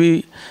ਬੈਠੇ ਸੀ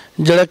ਵੀ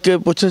ਜਿਹੜਾ ਕਿ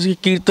ਪੁੱਛਿਆ ਸੀ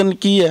ਕੀਰਤਨ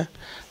ਕੀ ਹੈ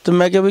तो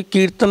मैं क्या भाई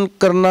कीर्तन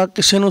करना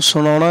किसी को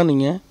सुनाना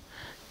नहीं है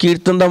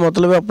कीर्तन का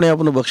मतलब है अपने आप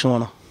को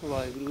बख्शवाना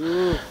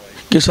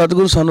कि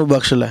सतगुरु सानू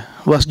बख्श लै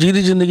बस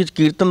जिहदी जिंदगी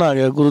कीर्तन आ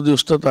गया गुरु की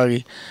उस्तत आ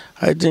गई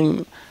आई थिंक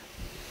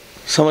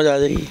समझ आ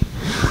जाएगी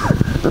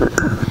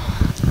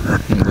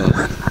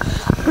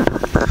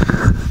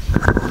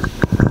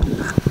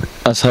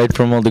Aside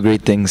from all the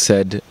great things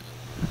said,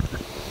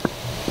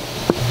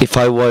 if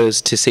I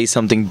was to say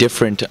something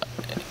different,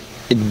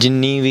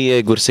 जिन्नी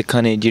भी गुरसिखा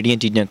ने जिहड़ियां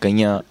चीज़ां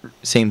कहियां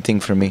same thing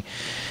for me,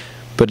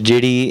 but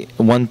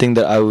one thing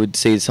that I would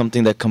say is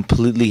something that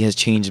completely has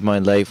changed my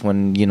life when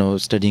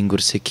studying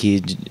Gursikhi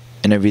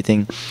and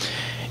everything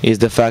is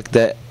the fact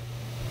that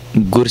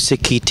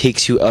Gursikhi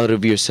takes you out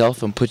of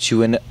yourself and puts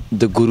you in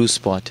the Guru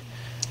spot.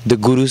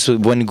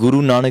 When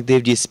Guru Nanak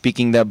Dev Ji is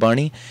speaking that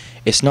Bani,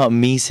 it's not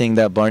me saying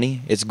that Bani,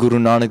 it's Guru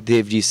Nanak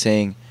Dev Ji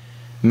saying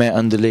मैं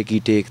अंधले की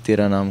take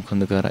तेरा नाम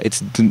खुंदकारा.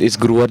 It's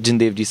Guru Arjan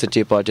Dev Ji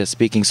Sache Pacha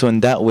speaking. So in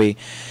that way,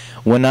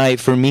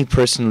 for me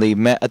personally,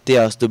 मैं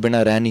इतिहास तो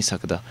बिना रह नहीं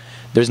सकता.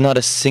 There's not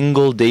a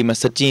single day, मैं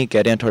सच्ची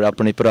कह रहा थोड़ा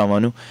अपने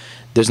भरावां नू,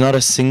 there's not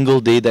a single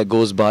day that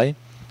goes by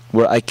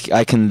where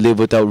I can live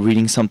without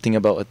reading something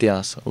about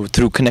इतिहास or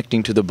through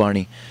connecting to the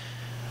Barni.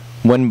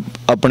 When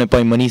अपने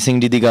भाई मनी सिंह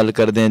जी दी गल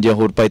करदे हैं, ਜਾਂ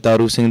ਹੋਰ ਭਾਈ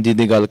ਤਾਰੂ ਸਿੰਘ ਜੀ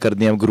ਦੀ ਗੱਲ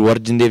ਕਰਦੇ ਆ, ਗੁਰੂ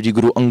ਅਰਜਨ ਦੇਵ ਜੀ,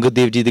 ਗੁਰੂ ਅੰਗਦ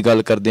ਦੇਵ ਜੀ ਦੀ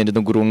ਗੱਲ ਕਰਦੇ ਆ,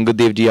 ਜਦੋਂ ਗੁਰੂ ਅੰਗਦ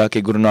ਦੇਵ ਜੀ ਆ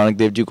ਕੇ ਗੁਰੂ ਨਾਨਕ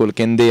ਦੇਵ ਜੀ ਕੋਲ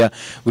ਕਹਿੰਦੇ ਆ,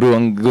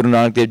 ਗੁਰੂ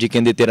ਨਾਨਕ ਦੇਵ ਜੀ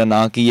ਕਹਿੰਦੇ ਤੇਰਾ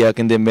ਨਾਂ ਕੀ ਆ,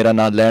 ਕਹਿੰਦੇ ਮੇਰਾ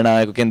ਨਾਂ ਲੈਣਾ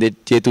ਆ, ਕਹਿੰਦੇ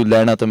ਜੇ ਤੂੰ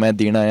ਲੈਣਾ ਤਾਂ ਮੈਂ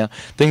ਦੇਣਾ ਆ,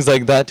 things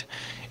like that.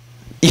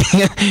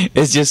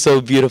 It's just so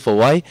beautiful.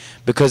 Why?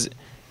 Because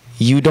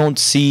you don't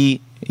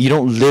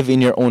live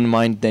in your own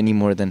mind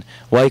anymore then.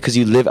 Why? Because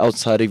you live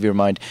outside of your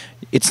mind.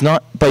 It's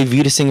not, Bhai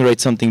Veer Singh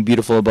writes something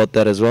beautiful about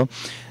that as well.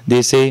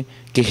 They say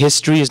that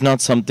history is not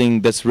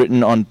something that's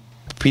written on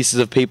pieces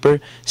of paper,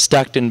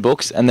 stacked in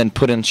books, and then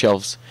put on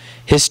shelves.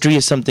 History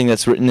is something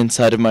that's written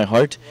inside of my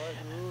heart.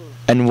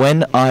 And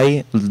when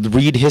I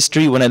read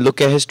history, when I look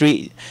at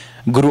history,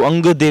 Guru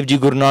Angad Dev Ji,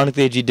 Guru Nanak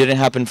Dev Ji didn't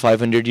happen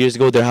 500 years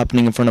ago. They're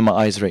happening in front of my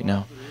eyes right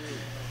now.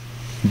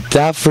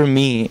 That for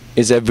me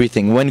is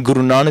everything. When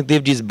Guru Nanak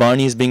Dev Ji's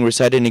Bani is being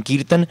recited in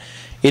Kirtan,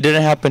 it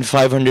didn't happen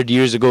 500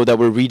 years ago that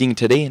we're reading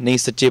today. Nahi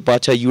Sache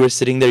Pacha, you were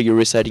sitting there, you're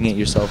reciting it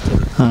yourself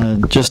today.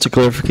 Just a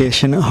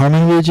clarification,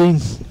 Harman ji,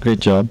 great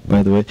job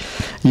by the way.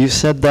 You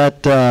said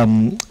that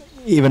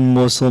even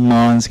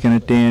Muslims can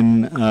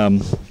attain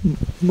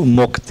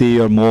mukti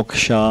or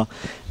moksha.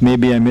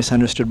 Maybe I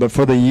misunderstood, but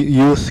for the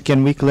youth,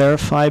 can we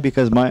clarify?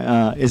 Because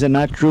is it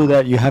not true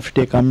that you have to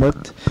take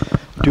Amrit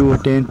to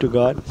attain to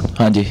God?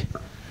 Hanji.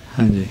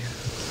 Hanji.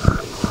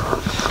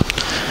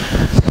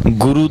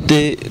 Guru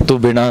te to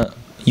bina,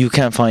 you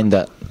can't find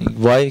that.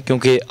 Why?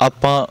 Because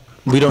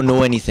we don't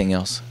know anything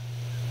else.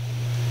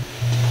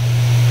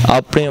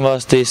 Apne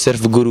vaste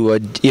sirf Guru.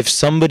 If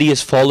somebody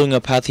is following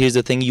a path, here's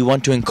the thing, you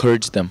want to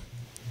encourage them.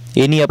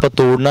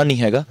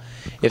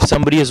 If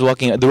somebody is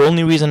walking, the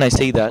only reason I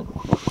say that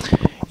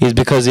is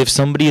because if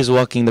somebody is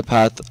walking the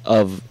path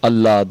of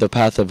Allah, the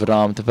path of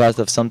Ram, the path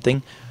of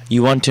something,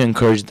 you want to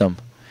encourage them.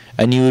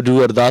 And you do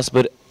ardas,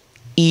 but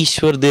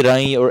Ishwar de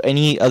Rai or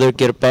any other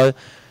kirpa,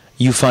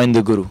 you find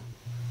the Guru.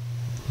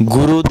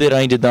 Guru de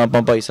Rai jidda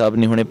aapa Bhai Sahab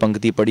ne hune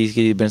pankti padhi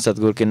ki bin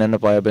Satgur ke na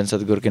paya, bin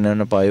Satgur ke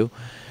na payo.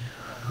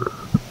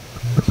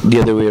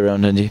 The other way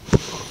around, Hanji.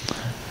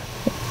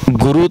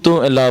 Guru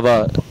to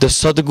ilawa, the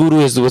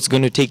Satguru is what's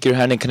going to take your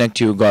hand and connect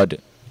you to God.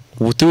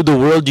 Through the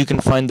world you can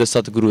find the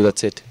Satguru,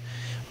 that's it.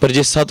 But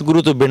just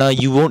Satguru to bina,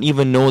 you won't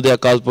even know the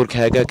Akal Purkh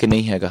haiga ki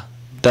nahi haiga.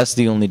 That's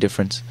the only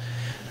difference.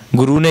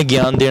 Guru ne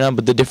gyan dena,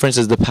 but the difference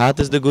is the path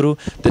is the Guru,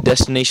 the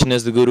destination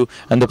is the Guru,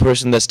 and the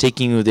person that's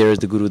taking you there is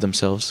the Guru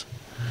themselves.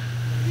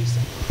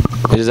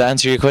 Does that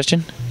answer your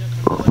question?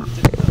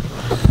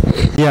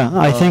 Yeah,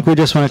 I think we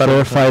just want to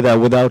clarify that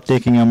without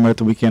taking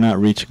Amrit, we cannot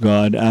reach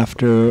God.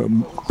 After,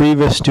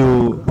 previous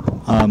to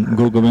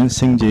Guru Gobind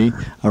Singh Ji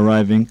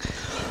arriving,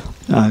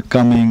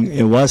 coming,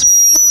 it was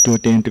possible to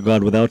attain to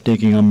God without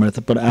taking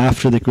Amrit, but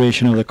after the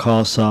creation of the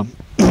Khalsa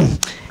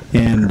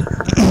and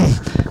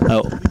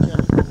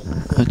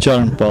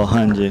Charanpal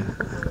Hanji,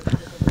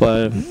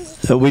 but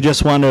we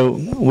just want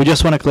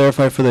to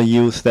clarify for the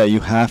youth that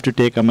you have to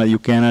take Amrit. You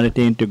cannot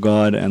attain to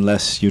God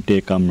unless you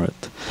take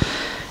Amrit.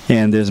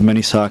 And there's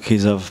many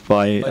Sakhis of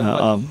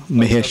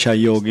Mahesha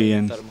Yogi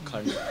and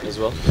as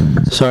well.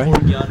 Sorry.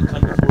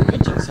 Before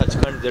reaching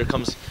Sachkhand, there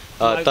comes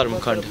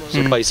Dharmkhand.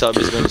 So Bhai Sahib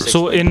is going to say.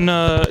 So in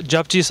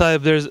Japji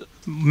Sahib, there's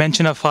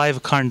mention of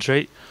 5 khands,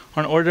 right?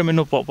 On order, I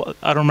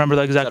don't remember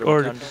the exact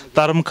order.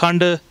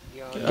 Dharmkhand,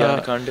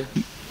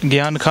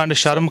 Gyankhand,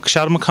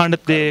 Sharmkhand,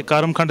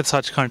 Karamkhand,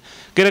 Sachkhand.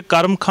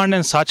 Karamkhand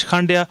and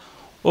Sachkhand,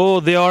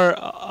 they are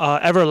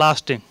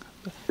everlasting.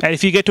 And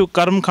if you get to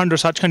Karamkhand or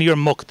Sachkhand, you're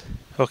mukt.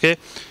 Okay,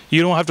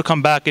 you don't have to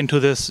come back into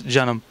this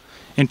janam,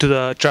 into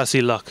the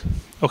Trasi Lakh.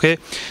 Okay,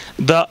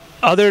 the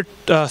other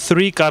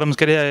 3 karams,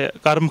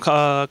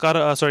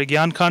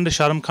 Gyankhand,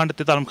 Sharamkhand,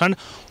 Taramkhand,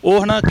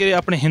 oh na kere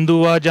apne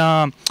Hindu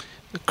ja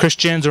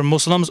Christians or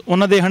Muslims,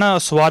 ona de hana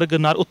swarg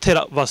nar utthe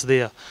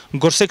vasde a.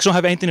 Gursikhs don't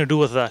have anything to do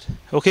with that.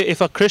 Okay, if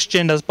a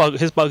Christian does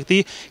his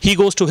bhakti, he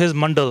goes to his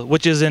mandal,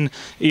 which is in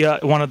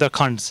one of the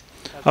khands.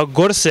 A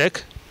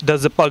Gursikh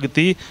does the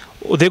bhakti,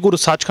 they go to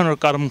Sachkhand or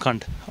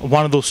Karamkhand,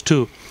 one of those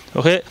 2.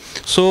 Okay,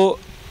 so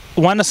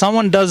when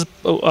someone does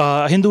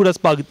Hindu does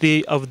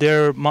bhakti of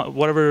their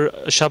whatever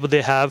shabd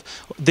they have,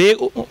 they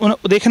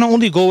can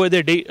only go where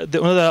their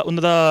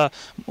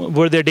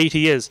where their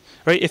deity is,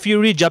 right? If you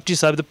read Japji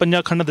Sahib, the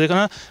Panja Khand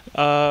dekhna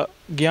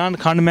Gyan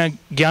Khand mein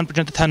Gyan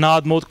Prachant tha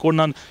Naad Mot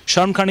Kornan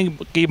Sharm Khand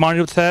ki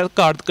mani tha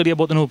Kart Kariya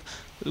Bot Anup.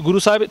 Guru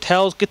Sahib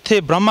tells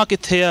kithe Brahma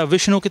kithe hai,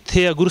 Vishnu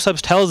kithe hai. Guru Sahib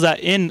tells that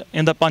in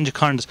the Panch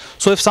Khands.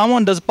 So if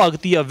someone does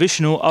bhakti of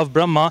Vishnu, of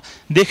Brahma,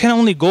 they can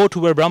only go to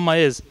where Brahma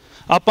is.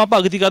 ਆਪਾਂ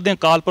ਭਗਤੀ ਕਰਦੇ ਹਾਂ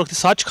ਕਾਲ ਪੁਰਖ ਦੀ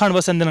ਸੱਚਖੰਡ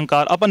ਵਸੇ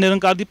ਨਿਰੰਕਾਰ ਆਪਾਂ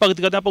ਨਿਰੰਕਾਰ ਦੀ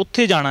ਭਗਤੀ ਕਰਦੇ ਆਪਾਂ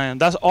ਉੱਥੇ ਜਾਣਾ ਹੈ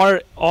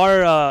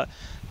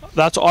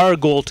that's our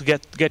goal to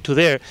get to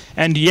there.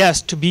 And yes,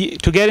 to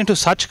get into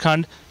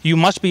Sachkhand, you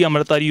must be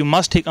Amritari, you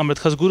must take Amrit,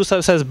 because Guru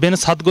Sahib says bin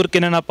Satgur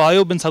ke na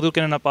payo, bin Satgur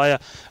ke na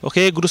paya.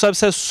 Okay, Guru Sahib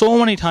says so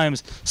many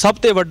times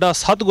sabte vadda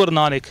Satgur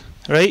Nanak,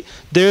 right?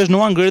 There is no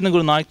one greater than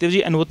Guru Nanak Dev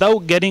Ji, and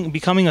without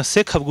becoming a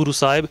Sikh of Guru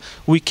Sahib,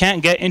 we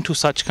can't get into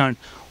Sachkhand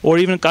or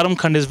even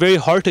Karamkhand. It's very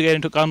hard to get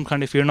into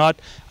Karamkhand if you're not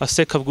a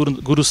Sikh of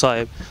Guru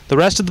Sahib. The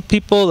rest of the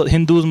people, the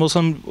Hindus,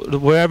 Muslims,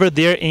 wherever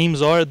their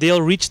aims are,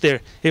 they'll reach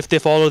there if they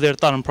follow their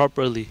Dharam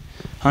properly.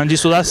 Hanji,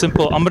 so that's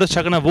simple. Amrit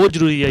Chakna wo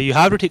jaruri hai. You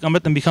have to take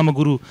Amrit and become a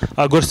Guru,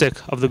 a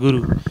Gursikh of the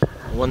Guru.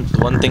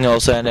 One thing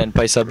also, and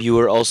Bhai Sahib, you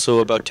were also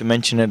about to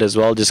mention it as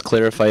well, just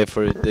clarify it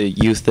for the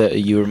youth that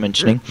you were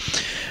mentioning.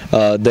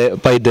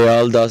 Bhai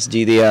Dayal Das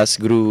ji, they asked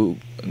Guru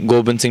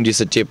Gobind Singh ji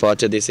Sache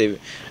Pacha, they say,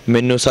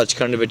 Minnu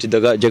Sachkhand vich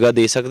jagah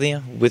de sakde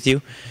hain with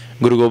you?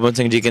 Guru Gobind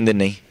Singh ji kende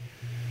nahi.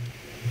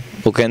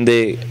 वो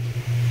कहंदे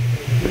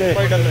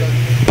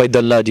Bhai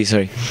Dalla ji,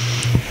 sorry.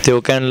 ते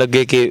वो कहने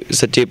लगे कि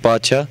सच्चे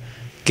पातशाह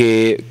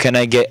कि can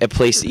I get a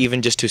place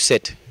even just to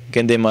sit?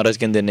 कहंदे महाराज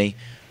कहंदे नहीं.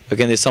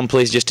 Again, there's some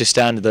place just to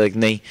stand. They're like,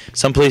 nahi.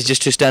 Some place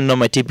just to stand on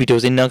my tippy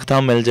toes. Inna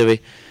kham mil jave.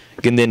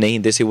 Kinde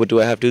nahi. They say, what do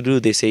I have to do?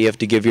 They say, you have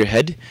to give your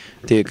head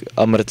to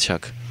Amrit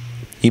Shak.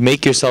 You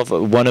make yourself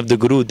one of the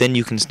Guru, then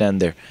you can stand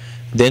there.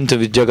 Then to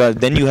Jaga,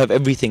 then you have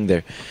everything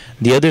there.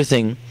 The other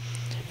thing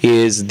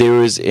is,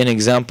 there is an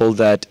example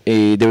that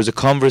there was a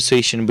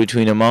conversation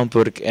between a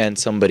Manpurk and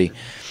somebody.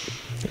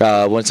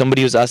 When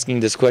somebody was asking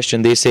this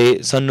question, they say,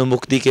 Sannu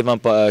mukti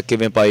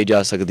kive pai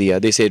ja sakdi hai.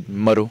 They said,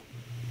 Maro.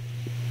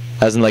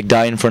 As in like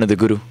die in front of the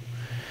Guru.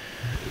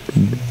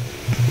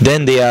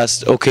 Then they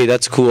asked, okay,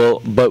 that's cool,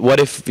 but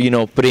what if, you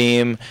know,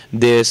 Prem,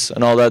 this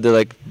and all that? They're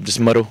like, just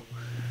Maro.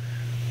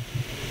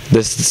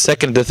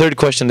 The third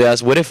question they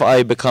asked, what if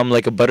I become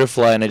like a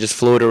butterfly and I just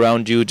float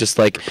around you, just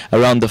like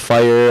around the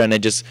fire, and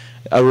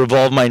I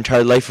revolve my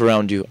entire life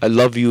around you, I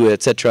love you,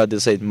 etc. They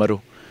say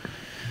Maro.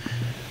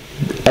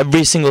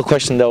 Every single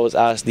question that was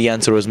asked, the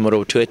answer was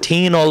Maro. To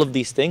attain all of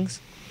these things,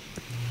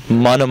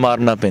 Mana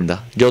marna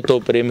penda. Jo to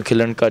prem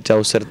khilan ka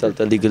chao sar tal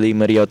tali gali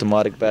mariya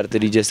tumarik pair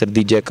teri je sar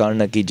dije kaan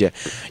na kije.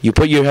 You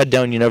put your head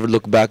down, you never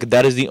look back.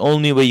 That is the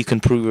only way you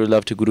can prove your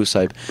love to Guru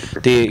Sahib.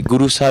 The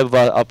Guru Sahib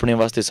apne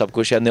waste sab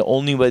kuch hai, and the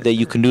only way that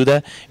you can do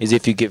that is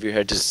if you give your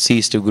head to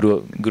cease to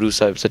Guru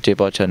Sahib Sache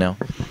Pacha now.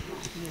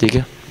 ठीक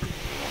है?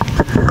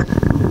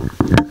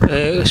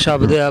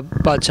 शब्द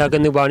पातशाह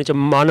कहने बाणी च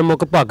मन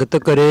मुख भगत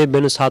करे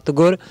बिन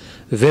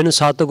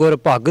सतगुर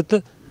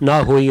भगत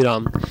na hoi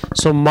ram.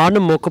 So man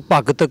mukh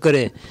bhagt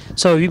kare.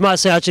 So we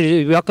must say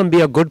actually we can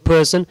be a good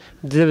person.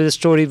 There was a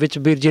story which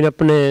Birji ne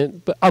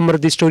apne Amar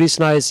di story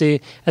sunai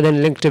se, and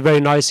then linked it very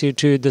nicely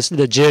to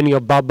the journey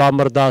of Baba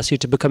Amar Das Ji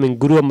to becoming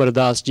Guru Amar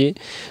Das Ji.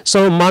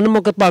 So man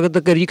mukh bhagt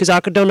kare, because I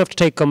don't have to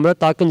take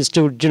Amrit. I can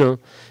still, you know,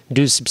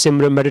 do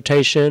similar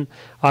meditation.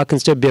 I can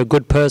still be a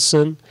good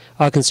person.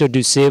 I can still do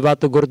seva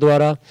to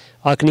Gurdwara.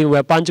 I can even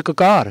wear panch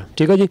kakar.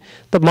 ठीक है जी?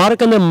 तो मार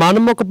कहने मन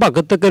मुख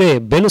भगत करे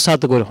बिन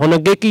सतगुर. हुन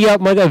अगे की आ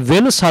मैं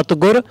बिन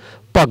सतगुर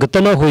भगत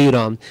न होई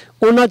राम.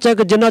 उन्ना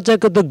चक जिन्ना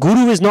चक the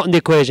Guru is not in the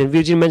equation.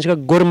 We just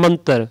mentioned Gur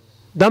mantra.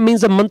 That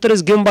means the mantra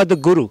is given by the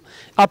Guru.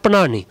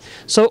 Apna nahi.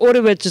 So ਉਹਦੇ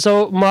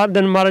ਵਿੱਚ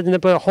then Maharaj ne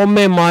put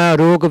homme maya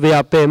rog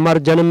vyape mar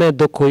janme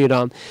dukh hoई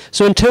Ram.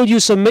 So until you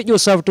submit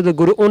yourself to the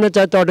Guru, ਉਹਨੇ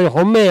ਚਾਹੇ ਤੁਹਾਡੇ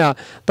ਹੋਮੇ ਆ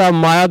ਤਾਂ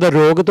ਮਾਇਆ ਦਾ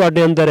ਰੋਗ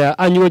ਤੁਹਾਡੇ ਅੰਦਰ ਆ,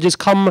 and you just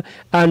come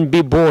and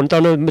be born.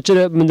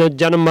 ਤੁਹਾਨੂੰ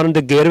ਜਨਮ ਮਰਨ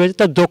ਦੇ ਗੇਰ ਵਿੱਚ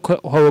ਤਾਂ ਦੁੱਖ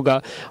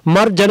ਹੋਊਗਾ.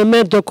 ਮਰ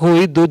ਜਨਮੇ ਦੁੱਖ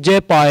ਹੋਈ ਦੂਜੇ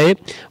ਪਾਏ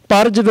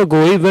परज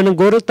विगोई विन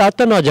गुर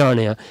तत न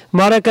जानिया.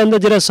 महाराज कहते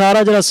ਜਿਹੜਾ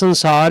ਸਾਰਾ ਜਿਹੜਾ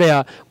ਸੰਸਾਰ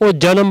ਆ ਉਹ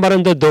ਜਨਮ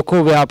ਮਰਨ ਦੇ ਦੁੱਖ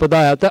ਵਿਆਪਦਾ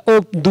ਆ ਤਾਂ ਉਹ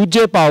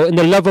ਦੂਜੇ ਪਾਓ in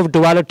the love of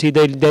duality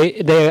they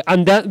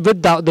and that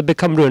without they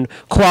become ruined.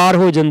 ਖੁਆਰ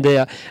ਹੋ ਜਾਂਦੇ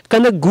ਆ.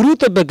 ਕਹਿੰਦੇ ਗੁਰੂ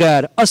ਤੋਂ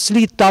ਬਗੈਰ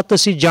ਅਸਲੀ ਤਤ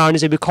ਅਸੀਂ ਜਾਣ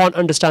ਨਹੀਂ, we can't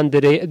understand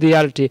the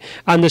reality,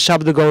 and the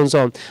ਸ਼ਬਦ goes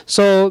on.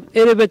 So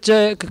ਇਹਦੇ ਵਿੱਚ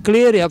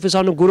ਕਲੀਅਰ ਆ ਫਿਰ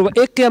ਸਾਨੂੰ ਗੁਰੂ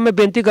ਇੱਕ ਮੈਂ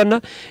ਬੇਨਤੀ ਕਰਨਾ,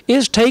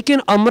 is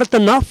taking amrit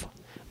enough?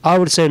 I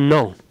would say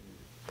no.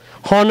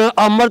 ਹੁਣ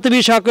ਅੰਮ੍ਰਿਤ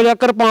ਵੀ ਛਕ ਲਿਆ,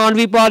 ਕਿਰਪਾਨ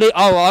ਵੀ ਪਾ ਲਈ,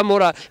 ਆਹ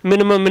ਮੋਰਾ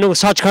ਮੈਨੂੰ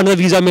ਸੱਚਖੰਡ ਦਾ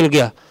ਵੀਜ਼ਾ ਮਿਲ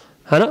ਗਿਆ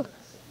ਹੈ ਨਾ.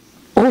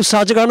 ਉਹ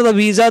ਸੱਚਖੰਡ ਦਾ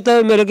ਵੀਜ਼ਾ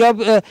ਤਾਂ ਮਿਲ ਗਿਆ,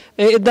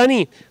 ਇੱਦਾਂ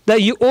ਨਹੀਂ that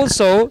you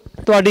also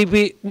ਤੁਹਾਡੀ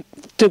ਵੀ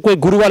ਕੋਈ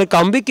ਗੁਰੂ ਵਾਲੇ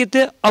ਕੰਮ ਵੀ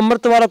ਕੀਤੇ,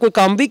 ਅੰਮ੍ਰਿਤ ਵਾਲਾ ਕੋਈ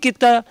ਕੰਮ ਵੀ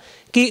ਕੀਤਾ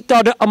ਕਿ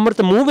ਤੁਹਾਡੇ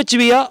ਅੰਮ੍ਰਿਤ ਮੂੰਹ ਵਿੱਚ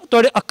ਵੀ ਆ,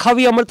 ਤੁਹਾਡੇ ਅੱਖਾਂ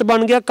ਵੀ ਅੰਮ੍ਰਿਤ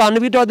ਬਣ ਗਿਆ, ਕੰਨ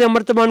ਵੀ ਤੁਹਾਡੇ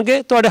ਅੰਮ੍ਰਿਤ ਬਣ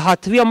ਗਏ, ਤੁਹਾਡੇ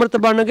ਹੱਥ ਵੀ ਅੰਮ੍ਰਿਤ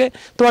ਬਣ ਗਏ,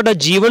 ਤੁਹਾਡਾ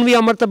ਜੀਵਨ ਵੀ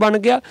ਅੰਮ੍ਰਿਤ ਬਣ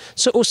ਗਿਆ.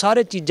 ਸੋ ਉਹ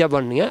ਸਾਰੇ ਚੀਜ਼ਾਂ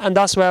ਬਣਨੀਆਂ, and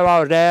that's why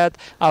our Rat,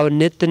 our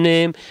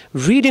Nitnem,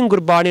 reading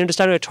Gurbani,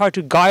 understanding, we try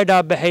to guide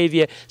our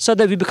behavior so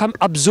that we become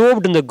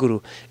absorbed in the Guru.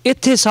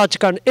 ਇੱਥੇ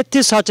ਸੱਚਖੰਡ,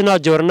 ਇੱਥੇ ਸੱਚ ਨਾਲ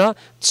ਜੁੜਨਾ,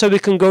 so we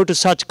can go to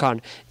Sachkhand.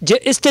 ਜੇ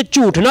ਇਸ ਤੇ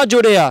ਝੂਠ ਨਾ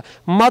ਜੁੜਿਆ,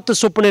 ਮਤ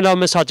ਸੁਪਨੇ ਨਾਲ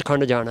ਮੈਂ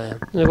ਸੱਚਖੰਡ ਜਾਣਾ ਹੈ.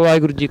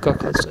 ਵਾਹਿਗੁਰੂ ਜੀ ਕਾ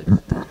Khalsa.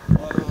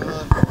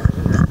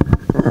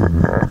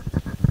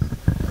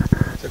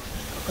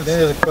 I think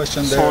there's a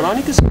question there.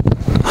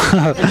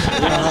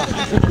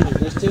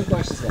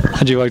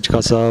 Haji Wajh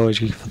Khalsa, Wajh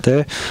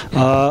Fateh.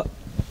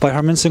 Bhai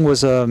Harman Singh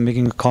was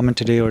making a comment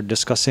today or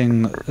discussing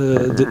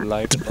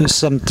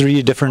some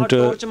three different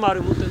there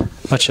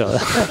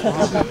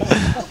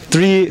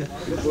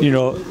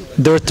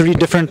were three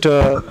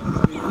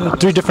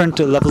different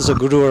levels of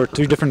guru, or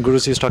three different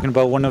gurus he was talking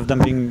about, one of them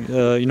being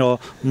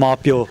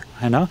Mapyo,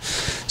 hai na.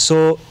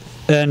 So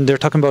and they're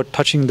talking about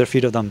touching their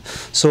feet of them.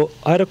 So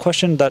I had a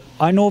question that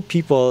I know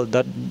people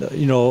that,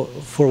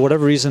 for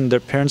whatever reason, their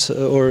parents,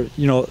 or,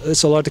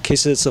 it's a lot of the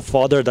cases, it's a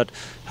father that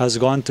has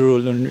gone through,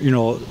 a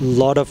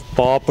lot of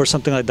pop or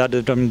something like that,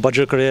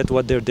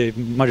 what they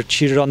might have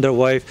cheated on their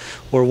wife,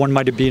 or one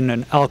might have been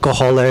an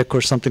alcoholic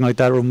or something like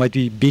that, or might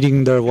be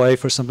beating their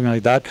wife or something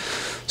like that.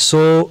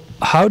 So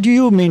how do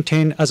you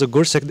maintain as a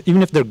Gursikh,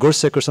 even if they're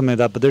Gursikh or something like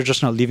that, but they're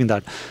just not leaving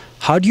that,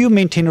 how do you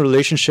maintain a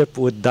relationship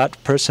with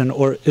that person?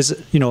 Or is it,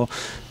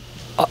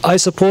 I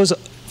suppose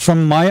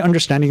from my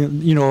understanding,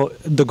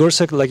 the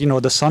Gursikh, like,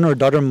 the son or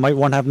daughter might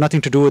want to have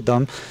nothing to do with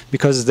them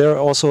because they're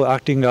also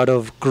acting out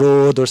of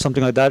growth or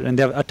something like that, and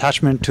they have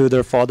attachment to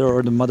their father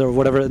or the mother or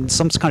whatever, and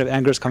some kind of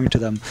anger is coming to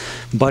them.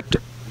 But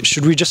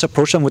should we just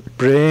approach them with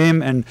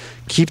prem and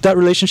keep that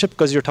relationship?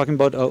 Because you're talking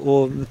about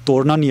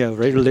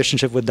right,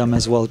 relationship with them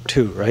as well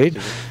too, right?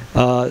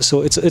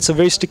 So it's a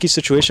very sticky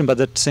situation. But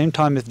at the same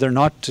time, if they're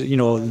not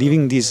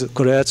leaving these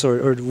Qurets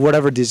or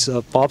whatever these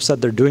pops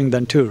that they're doing,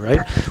 then too,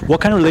 right? What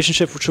kind of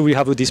relationship should we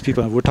have with these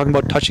people? We're talking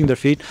about touching their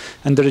feet,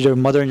 and there is your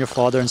mother and your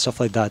father and stuff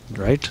like that,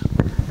 right?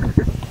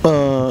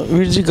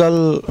 ਵੀਰ ਜੀ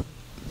ਗੱਲ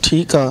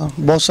ਠੀਕ ਆ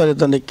ਬਹੁਤ ਸਾਰੇ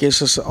ਇਦਾਂ ਦੇ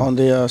cases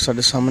ਆਉਂਦੇ ਆ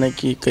ਸਾਡੇ ਸਾਹਮਣੇ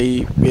ਕਿ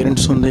ਕਈ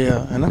ਪੇਰੈਂਟਸ ਹੁੰਦੇ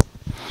ਆ ਹੈ ਨਾ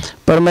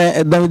ਪਰ ਮੈਂ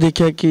ਇਦਾਂ ਵੀ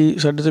ਦੇਖਿਆ ਕਿ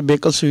ਸਾਡੇ ਤੇ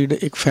ਬੇਕਲ ਸਵੀਡ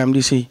ਇੱਕ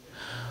ਫੈਮਿਲੀ ਸੀ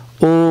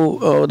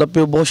ਉਹਦਾ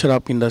ਪਿਓ ਬਹੁਤ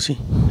ਸ਼ਰਾਬ ਪੀਂਦਾ ਸੀ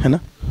ਹੈ ਨਾ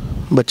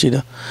ਬੱਚੀ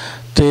ਦਾ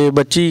ਤੇ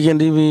ਬੱਚੀ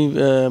ਕਹਿੰਦੀ ਵੀ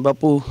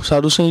ਬਾਪੂ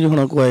ਸਾਧੂ ਸਿੰਘ ਜੀ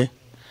ਹੁਣਾਂ ਕੋ ਆਏ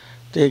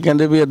ਤੇ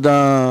ਕਹਿੰਦੇ ਵੀ ਇਦਾਂ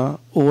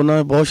ਉਹ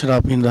ਨਾ ਬਹੁਤ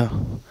ਸ਼ਰਾਬ ਪੀਂਦਾ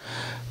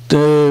ਤੇ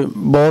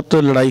ਬਹੁਤ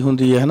ਲੜਾਈ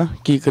ਹੁੰਦੀ ਹੈ ਨਾ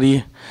ਕੀ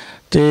ਕਰੀਏ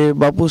ਤੇ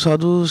ਬਾਪੂ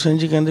ਸਾਧੂ ਸਿੰਘ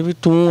ਜੀ ਕਹਿੰਦੇ ਵੀ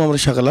ਤੂੰ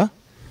ਅੰਮ੍ਰਿਤ ਛਕ ਲਾ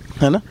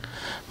ਹੈ ਨਾ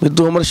ਵੀ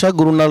ਤੂੰ ਅੰਮ੍ਰਿਤ ਛਕ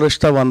ਗੁਰੂ ਨਾਲ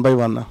ਰਿਸ਼ਤਾ 1 by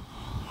 1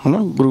 ਹੈ ਨਾ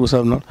ਗੁਰੂ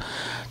ਸਾਹਿਬ ਨਾਲ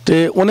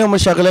ਤੇ ਉਹਨੇ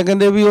ਅੰਮ੍ਰਿਤ ਛਕ ਲਿਆ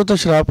ਕਹਿੰਦੇ ਵੀ ਉਹ ਤਾਂ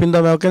ਸ਼ਰਾਬ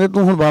ਪੀਂਦਾ ਮੈਂ ਕਹਿੰਦੇ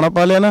ਤੂੰ ਹੁਣ ਬਾਣਾ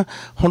ਪਾ ਲਿਆ ਨਾ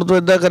ਹੁਣ ਤੂੰ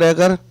ਇੱਦਾਂ ਕਰਿਆ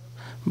ਕਰ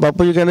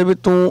ਬਾਪੂ ਜੀ ਕਹਿੰਦੇ ਵੀ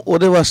ਤੂੰ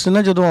ਉਹਦੇ ਵਾਸਤੇ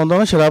ਨਾ ਜਦੋਂ ਆਉਂਦਾ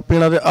ਨਾ ਸ਼ਰਾਬ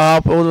ਪੀਣਾ ਤੇ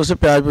ਆਪ ਉਹਦੇ ਵਾਸਤੇ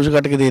ਪਿਆਜ਼ ਪੂਜ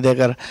ਕੱਟ ਕੇ ਦੇ ਦਿਆ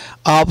ਕਰ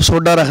ਆਪ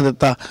ਸੋਡਾ ਰੱਖ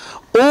ਦਿੱਤਾ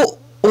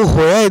ਉਹ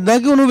ਹੋਇਆ ਇੱਦਾਂ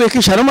ਕਿ ਉਹਨੂੰ ਵੇਖ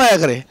ਕੇ ਸ਼ਰਮ ਆਇਆ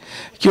ਕਰੇ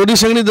ਕਿ ਉਹਦੀ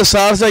ਸੰਗਣੀ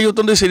ਦਸਤਾਰ ਸਾਈ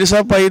ਉਤੋਂ ਦੀ ਸ੍ਰੀ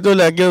ਸਾਹਿਬ ਪਾਈ ਤੋਂ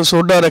ਲੈ ਕੇ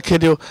ਸੋਡਾ ਰੱਖੇ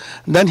ਦਿਓ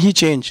then he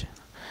change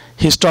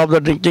he stopped the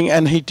drinking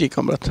and he take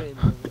amrit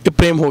ਇਹ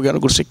ਪ੍ਰੇਮ ਹੋ ਗਿਆ ਨਾ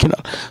ਗੁਰਸਿੱਖੀ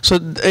ਨਾਲ ਸੋ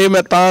ਇਹ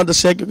ਮੈਂ ਤਾਂ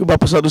ਦੱਸਿਆ ਕਿਉਂਕਿ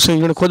ਬਾਪੂ ਸਾਧੂ ਸਿੰਘ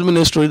ਜੀ ਨੇ ਖੁਦ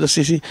ਮੈਨੂੰ ਸਟੋਰੀ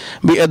ਦੱਸੀ ਸੀ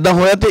ਵੀ ਇੱਦਾਂ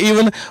ਹੋਇਆ ਤੇ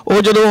ਈਵਨ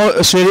ਉਹ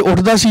ਜਦੋਂ ਸਵੇਰੇ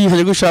ਉੱਠਦਾ ਸੀ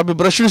ਹਜੇ ਕੋਈ ਸ਼ਰਾਬ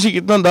ਬਰਸ਼ ਨਹੀਂ ਸੀ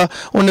ਕੀਤਾ ਹੁੰਦਾ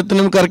ਉਹ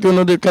ਨਿਤਨੇਮ ਕਰਕੇ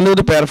ਉਹਨਾਂ ਦੇ ਕਹਿੰਦੇ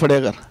ਉਹਦੇ ਪੈਰ ਫੜਿਆ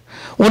ਕਰ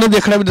ਉਹਨੇ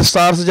ਦੇਖਣਾ ਵੀ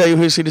ਦਸਤਾਰ ਸਜਾਈ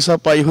ਹੋਈ ਸ੍ਰੀ ਸਾਹਿਬ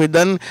ਪਾਈ ਹੋਈ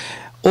ਦੈਨ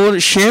ਉਹ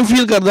ਸ਼ੇਮ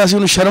ਫੀਲ ਕਰਦਾ ਸੀ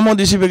ਉਹਨੂੰ ਸ਼ਰਮ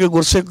ਆਉਂਦੀ ਸੀ ਕਿ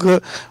ਗੁਰਸਿੱਖ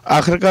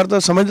ਆਖਰਕਾਰ ਤਾਂ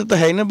ਸਮਝਦਾ ਤਾਂ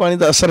ਹੈ ਹੀ ਨਾ ਬਾਣੀ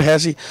ਦਾ ਅਸਰ ਹੈ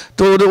ਸੀ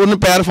ਤੇ ਉਹਨੇ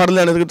ਪੈਰ ਫੜ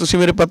ਲੈਣੇ ਕਿ ਤੁਸੀਂ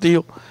ਮੇਰੇ ਪਤੀ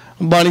ਹੋ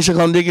ਬਾਣੀ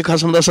ਸਿਖਾਉਂਦੀ ਕਿ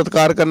ਖਸਮ ਦਾ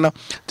ਸਤਿਕਾਰ ਕਰਨਾ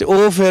ਤੇ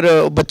ਉਹ ਫਿਰ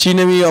ਬੱਚੀ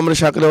ਨੇ ਵੀ ਅੰਮ੍ਰਿਤ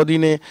ਛਕ ਲਿਆ ਉਹਦੀ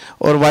ਨੇ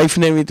ਔਰ ਵਾਈਫ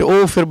ਨੇ ਵੀ ਤੇ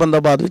ਉਹ ਫਿਰ ਬੰਦਾ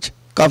ਬਾਅਦ ਵਿੱਚ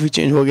ਕਾਫੀ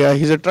ਚੇਂਜ ਹੋ ਗਿਆ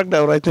ਹੀ is a truck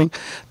driver I think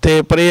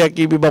ਤੇ ਪਰ ਇਹ ਹੈ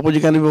ਕਿ ਵੀ ਬਾਪੂ ਜੀ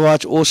ਕਹਿੰਦੇ ਬਾਅਦ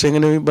 'ਚ ਉਹ ਸਿੰਘ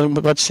ਨੇ ਵੀ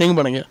ਬਾਅਦ 'ਚ ਸਿੰਘ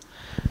ਬਣ ਗਿਆ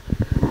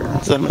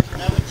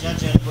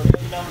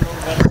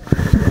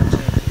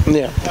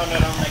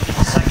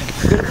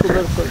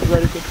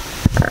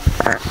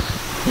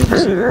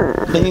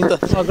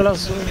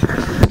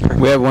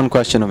We have one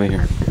question over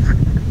here.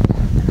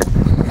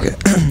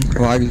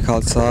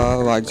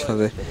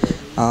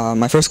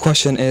 My first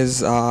question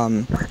is,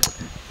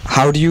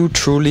 how do you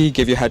truly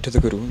give your head to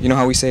the Guru? You know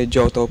how we say,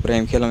 Jo to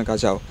prem khilan ka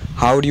jao.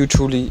 How do you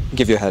truly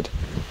give your head?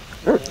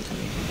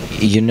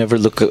 You never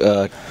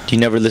you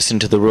never listen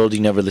to the world,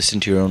 you never listen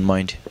to your own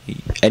mind.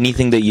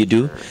 Anything that you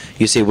do,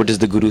 you say, what does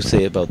the Guru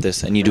say about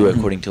this? And you do it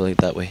according to it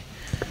that way.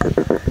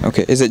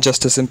 Okay, is it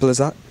just as simple as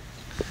that?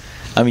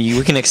 I mean,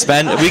 we can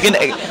expand. We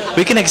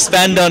can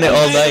expand on it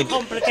all night.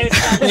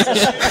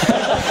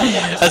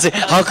 I say,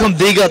 how come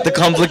they got the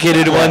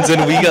complicated ones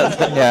and we got?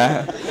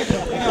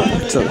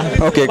 So,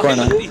 okay, go on.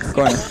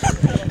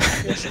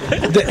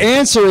 The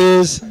answer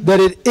is that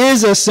it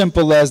is as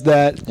simple as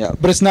that,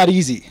 but it's not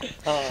easy.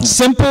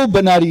 Simple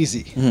but not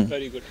easy.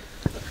 Very good.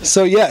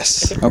 So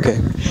yes. Okay.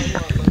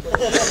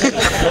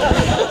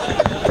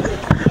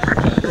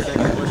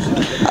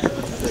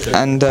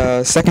 And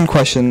second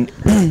question.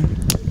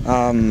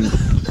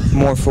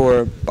 More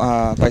for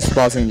Bhai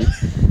Satpal Singh,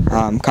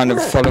 kind of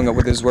following up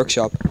with his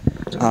workshop.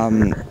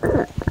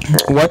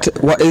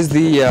 What is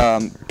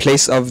the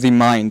place of the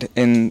mind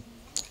in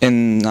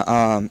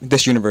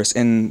this universe,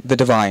 in the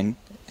divine,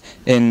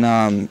 in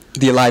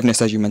the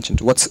aliveness, as you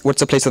mentioned? What's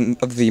the place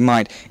of the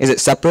mind? Is it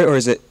separate or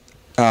is it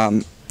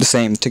the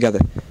same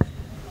together?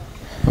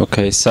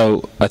 Okay, so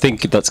I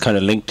think that's kind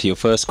of linked to your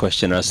first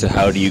question as to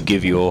how do you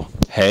give your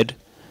head.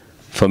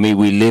 For me,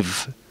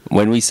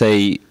 when we say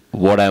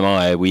what am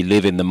I, we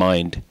live in the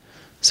mind.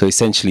 So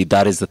essentially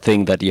that is the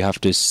thing that you have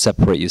to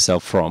separate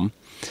yourself from.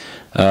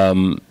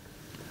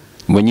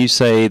 When you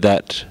say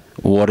that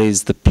what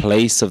is the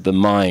place of the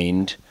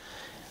mind,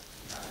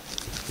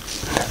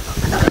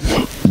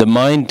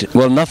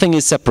 well, nothing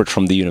is separate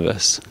from the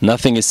universe.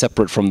 Nothing is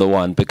separate from the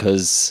one,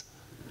 because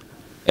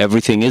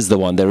everything is the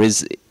one. There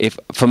is,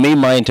 for me,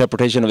 my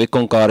interpretation of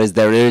Ikonkar is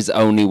there is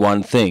only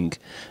one thing,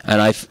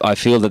 and I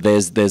feel that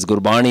there's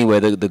Gurbani where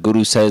the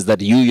Guru says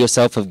that you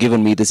yourself have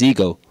given me this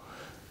ego,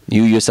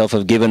 you yourself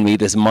have given me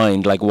this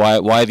mind. Like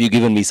why have you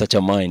given me such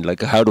a mind?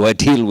 Like how do I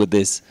deal with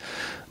this?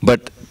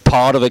 But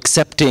part of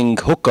accepting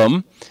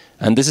hukam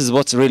And this is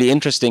what's really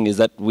interesting, is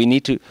that we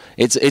need to,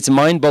 it's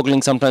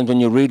mind-boggling sometimes when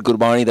you read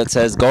Gurbani that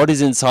says, God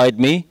is inside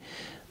me,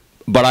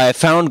 but I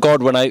found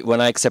God when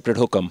I accepted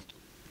hukam.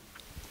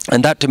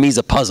 And that to me is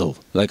a puzzle.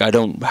 Like,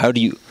 how do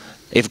you,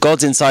 if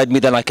God's inside me,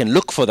 then I can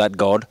look for that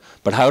God,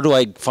 but how do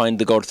I find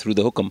the God through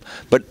the hukam?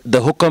 But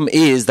the hukam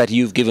is that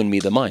you've given me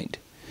the mind.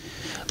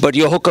 But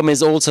your hukam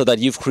is also that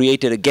you've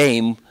created a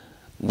game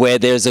where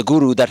there's a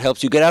guru that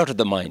helps you get out of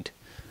the mind.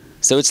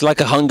 So it's like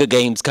a Hunger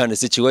Games kind of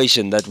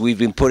situation, that we've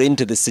been put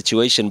into this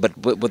situation,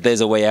 but there's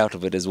a way out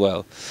of it as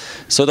well.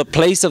 So the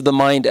place of the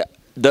mind,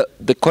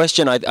 the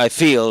question I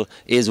feel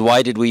is,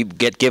 why did we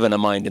get given a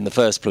mind in the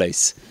first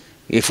place?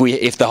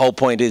 If the whole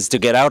point is to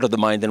get out of the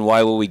mind, then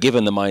why were we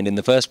given the mind in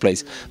the first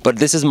place? But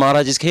this is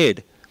Maharaj's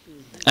kid.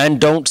 And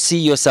don't see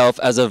yourself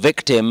as a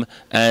victim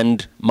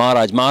and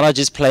Maharaj. Maharaj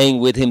is playing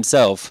with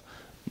himself.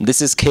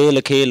 This is khel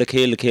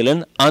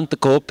khelan ant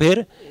ko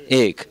phir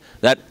ek.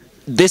 That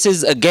this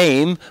is a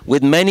game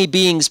with many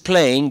beings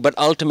playing, but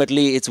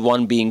ultimately it's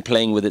one being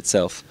playing with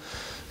itself.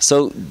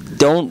 So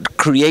don't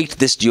create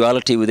this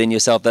duality within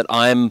yourself that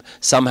I'm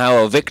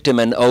somehow a victim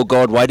and, oh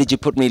God, why did you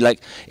put me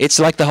like... It's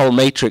like the whole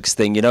Matrix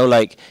thing, you know,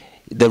 like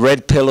the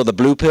red pill or the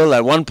blue pill.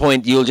 At one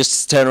point you'll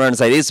just turn around and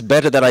say, it's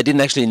better that I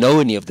didn't actually know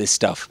any of this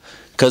stuff.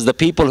 Because the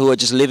people who are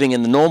just living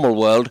in the normal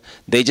world,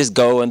 they just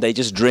go and they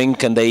just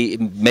drink and they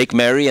make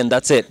merry and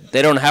that's it.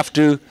 They don't have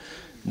to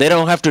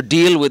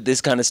deal with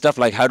this kind of stuff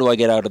like, how do I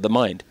get out of the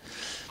mind?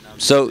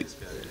 So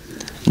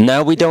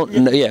now we don't,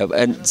 yeah,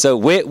 and so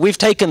we've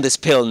taken this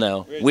pill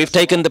now. We've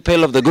taken the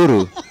pill of the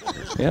Guru.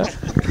 Yeah,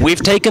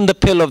 we've taken the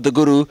pill of the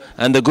Guru,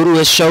 and the Guru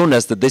has shown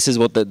us that this is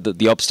what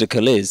the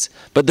obstacle is.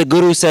 But the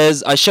Guru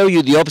says, I show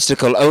you the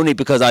obstacle only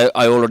because I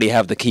already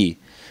have the key.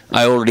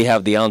 I already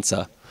have the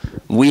answer.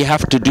 We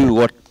have to do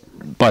what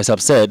Bhai Sahib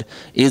said,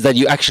 is that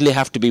you actually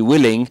have to be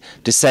willing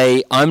to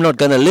say, I'm not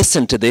going to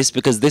listen to this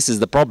because this is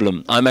the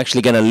problem. I'm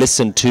actually going to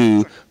listen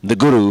to the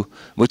Guru,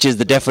 which is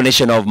the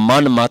definition of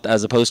manmat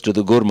as opposed to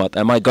the gurmat.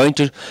 Am I going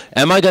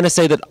to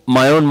say that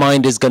my own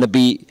mind is going to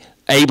be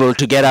able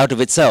to get out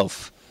of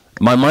itself?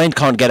 My mind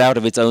can't get out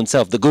of its own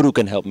self. The Guru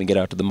can help me get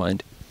out of the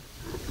mind.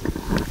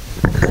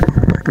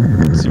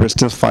 So you're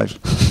still 5.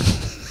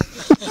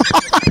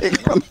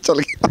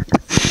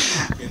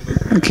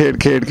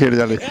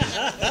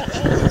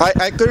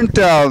 I couldn't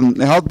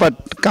help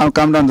but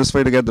come down this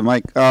way to get the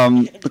mic.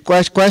 The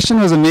question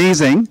was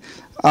amazing.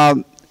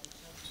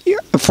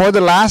 For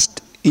the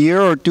last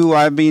year or two,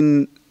 I've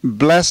been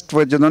blessed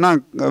with ਜਦੋਂ ਨਾ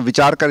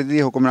ਵਿਚਾਰ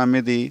ਕਰੀਦੀ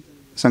ਹੁਕਮਨਾਮੇ ਦੀ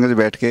ਸੰਗਤ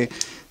ਬੈਠ ਕੇ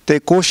ਤੇ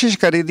ਕੋਸ਼ਿਸ਼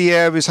ਕਰੀਦੀ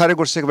ਹੈ ਵੀ ਸਾਰੇ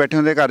ਗੁਰਸਿੱਖ ਬੈਠੇ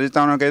ਹੁੰਦੇ ਘਰ ਵਿੱਚ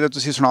ਤਾਂ ਉਹਨਾਂ ਨੂੰ ਕਹਿੰਦੇ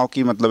ਤੁਸੀਂ ਸੁਣਾਓ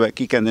ਕੀ ਮਤਲਬ ਹੈ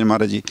ਕੀ ਕਹਿੰਦੇ ਨੇ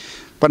ਮਹਾਰਾਜ ਜੀ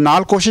ਪਰ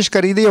ਨਾਲ ਕੋਸ਼ਿਸ਼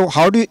ਕਰੀਦੀ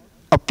how do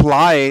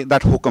apply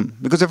that hukum,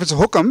 because if it's a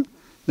hukum,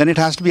 then it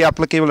has to be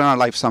applicable in our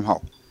life somehow.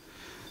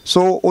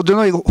 So ਉਹ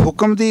ਜਦੋਂ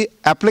ਹੁਕਮ ਦੀ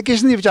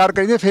ਐਪਲੀਕੇਸ਼ਨ ਦੀ ਵਿਚਾਰ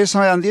ਕਰੀਏ ਫਿਰ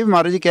ਸਮਝ ਆਉਂਦੀ ਹੈ ਵੀ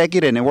ਮਹਾਰਾਜ ਜੀ ਕਹਿ ਕੀ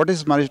ਰਹੇ ਨੇ, what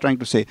is Maharaj trying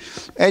to say.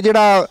 ਇਹ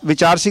ਜਿਹੜਾ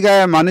ਵਿਚਾਰ ਸੀਗਾ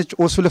ਇਹ ਮਨ 'ਚ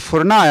ਉਸ ਵੇਲੇ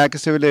ਫੁਰਨਾ ਆਇਆ,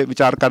 ਕਿਸੇ ਵੇਲੇ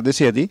ਵਿਚਾਰ ਕਰਦੇ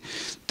ਸੀ ਇਹਦੀ,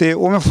 ਅਤੇ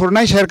ਉਹ ਮੈਂ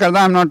ਫੁਰਨਾ ਹੀ ਸ਼ੇਅਰ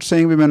ਕਰਦਾ। ਆਮ ਨਾਟ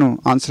ਸੇਇੰਗ ਵੀ ਮੈਨੂੰ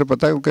ਆਨਸਰ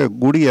ਪਤਾ ਕਿਉਂਕਿ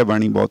ਗੂੜੀ ਹੈ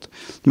ਬਾਣੀ ਬਹੁਤ।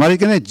 ਮਹਾਰਾਜ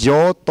ਕਹਿੰਦੇ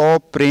ਜੋ ਤੋ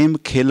ਪ੍ਰੇਮ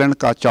ਖੇਲਣ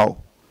ਕਾ ਚਾਓ।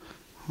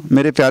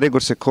 ਮੇਰੇ ਪਿਆਰੇ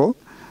ਗੁਰਸਿੱਖੋ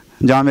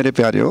ਜਾਂ ਮੇਰੇ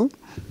ਪਿਆਰਿਓ,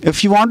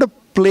 if you want to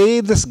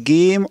play this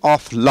game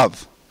of love,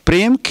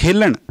 ਪ੍ਰੇਮ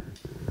ਖੇਲਣ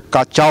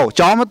ਕਾ ਚਾਓ,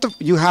 ਚਾਓ ਮਤਲਬ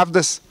ਯੂ ਹੈਵ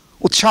ਦਿਸ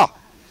ਉਤਸ਼ਾਹ,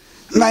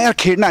 ਮੈਂ ਯਾਰ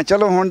ਖੇਡਣਾ,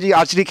 ਚਲੋ ਹੁਣ ਜੀ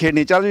ਆਰਚਰੀ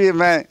ਖੇਡਣੀ, ਚੱਲ ਜੀ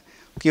ਮੈਂ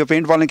ਕੀ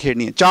ਪੇਂਟ ਬਾਲ ਨਹੀਂ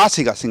ਖੇਡਣੀ ਹੈ, ਚਾਹ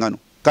ਸੀਗਾ ਸਿੰਘਾਂ ਨੂੰ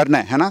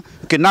ਕਰਨਾ ਹੈ ਨਾ,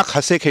 ਕਿੰਨਾ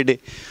ਖਸੇ ਖੇਡੇ।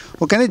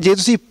 ਉਹ ਕਹਿੰਦੇ ਜੇ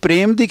ਤੁਸੀਂ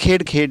ਪ੍ਰੇਮ ਦੀ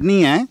ਖੇਡ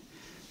ਖੇਡਣੀ ਹੈ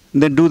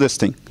ਦੈਨ ਡੂ ਦਿਸ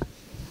ਥਿੰਗ।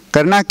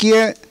 ਕਰਨਾ ਕੀ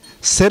ਹੈ,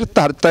 ਸਿਰ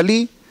ਧਰ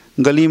ਤਲੀ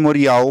ਗਲੀ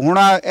ਮੋਰੀ ਆਓ। ਹੁਣ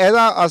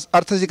ਇਹਦਾ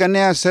ਅਰਥ ਅਸੀਂ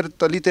ਕਹਿੰਦੇ ਹਾਂ ਸਿਰ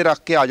ਤਲੀ 'ਤੇ ਰੱਖ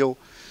ਕੇ ਆ ਜਾਓ।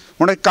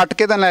 ਹੁਣ ਕੱਟ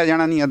ਕੇ ਤਾਂ ਲੈ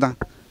ਜਾਣਾ ਨਹੀਂ, ਇੱਦਾਂ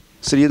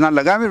ਸਰੀਰ ਨਾਲ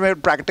ਲੱਗਾ ਵੀ ਮੈਂ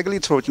ਪ੍ਰੈਕਟੀਕਲੀ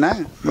ਸੋਚਣਾ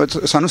ਹੈ,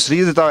 ਸਾਨੂੰ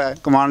ਸਰੀਰ ਦਿੱਤਾ ਹੋਇਆ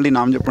ਕਮਾਉਣ ਲਈ,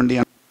 ਨਾਮ ਜਪਣ ਲਈ।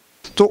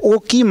 ਤਾਂ ਉਹ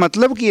ਕੀ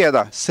ਮਤਲਬ ਕੀ ਹੈ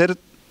ਇਹਦਾ, ਸਿਰ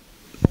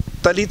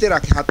ਤਲੀ 'ਤੇ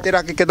ਰੱਖ, ਹੱਥ 'ਤੇ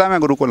ਰੱਖ ਕੇ ਕਿੱਦਾਂ ਮੈਂ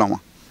ਗੁਰੂ ਕੋਲ ਆਵਾਂ।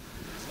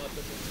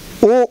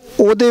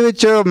 ਉਹਦੇ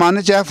ਵਿੱਚ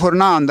ਮਨ 'ਚ ਇਹ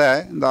ਫੁਰਨਾ ਆਉਂਦਾ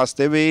ਹੈ,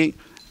 ਦੱਸਦੇ ਵੀ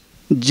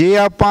ਜੇ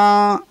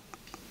ਆਪਾਂ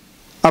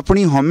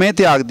ਆਪਣੀ ਹਉਮੈ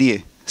ਤਿਆਗ ਦਈਏ,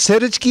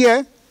 ਸਿਰ 'ਚ ਕੀ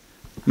ਹੈ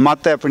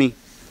ਮੱਤ ਹੈ ਆਪਣੀ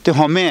ਅਤੇ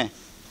ਹਉਮੈ ਹੈ,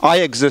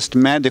 ਆਈ ਐਗਜ਼ਿਸਟ,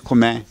 ਮੈਂ ਦੇਖੋ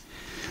ਮੈਂ।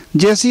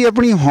 ਜੇ ਅਸੀਂ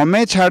ਆਪਣੀ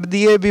ਹਉਮੈ ਛੱਡ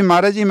ਦਈਏ ਵੀ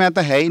ਮਹਾਰਾਜ ਜੀ ਮੈਂ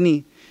ਤਾਂ ਹੈ ਹੀ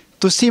ਨਹੀਂ,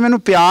 ਤੁਸੀਂ ਮੈਨੂੰ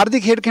ਪਿਆਰ ਦੀ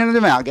ਖੇਡ ਖੇਡਣ 'ਤੇ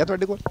ਮੈਂ ਆ ਗਿਆ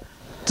ਤੁਹਾਡੇ ਕੋਲ।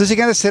 ਤੁਸੀਂ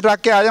ਕਹਿੰਦੇ ਸਿਰ ਰੱਖ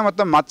ਕੇ ਆ ਜਾ,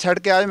 ਮਤਲਬ ਮੱਤ ਛੱਡ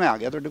ਕੇ ਆ ਜਾ, ਮੈਂ ਆ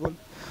ਗਿਆ ਤੁਹਾਡੇ ਕੋਲ।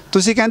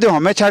 ਤੁਸੀਂ ਕਹਿੰਦੇ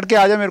ਹਉਮੈ ਛੱਡ ਕੇ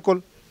ਆ ਜਾ ਮੇਰੇ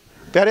ਕੋਲ,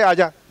 ਪਿਆਰੇ ਆ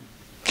ਜਾ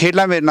ਖੇਡ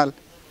ਲੈ ਮੇਰੇ ਨਾਲ,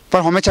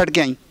 ਪਰ ਹਉਮੈ ਛੱਡ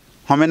ਕੇ ਆਈ,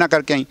 ਹਉਮੈ ਨਾ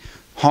ਕਰਕੇ ਆਈ।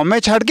 ਹਉਮੈ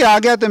ਛੱਡ ਕੇ ਆ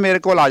ਗਿਆ ਅਤੇ ਮੇਰੇ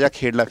ਕੋਲ ਆ ਜਾ,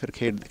 ਖੇਡ ਲੈ। ਫਿਰ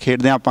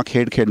ਖੇਡਦੇ ਹਾਂ ਆਪਾਂ,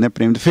 ਖੇਡਦੇ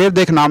ਪ੍ਰੇਮ। ਫਿਰ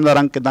ਦੇਖ ਨਾਮ ਦਾ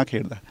ਰੰਗ ਕਿੱਦਾਂ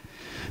ਖੇਡਦਾ,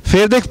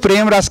 ਫਿਰ ਦੇਖ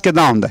ਪ੍ਰੇਮ ਰਸ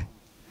ਕਿੱਦਾਂ ਆਉਂਦਾ।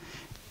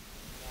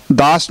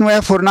 ਦਾਸ ਨੂੰ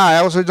ਇਹ ਫੁਰਨਾ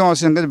ਆਇਆ, ਉਸ ਜਦੋਂ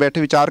ਅਸੀਂ ਸੰਗਤ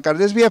ਬੈਠੇ ਵਿਚਾਰ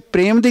ਕਰਦੇ ਸੀ ਵੀ ਇਹ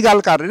ਪ੍ਰੇਮ ਦੀ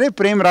ਗੱਲ ਕਰ ਰਹੇ ਨੇ,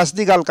 ਪ੍ਰੇਮ ਰਸ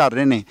ਦੀ ਗੱਲ ਕਰ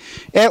ਰਹੇ ਨੇ।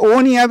 ਇਹ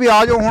ਉਹ ਨਹੀਂ ਹੈ ਵੀ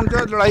ਆ ਜਾਓ ਹੁਣ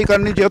ਜੋ ਲੜਾਈ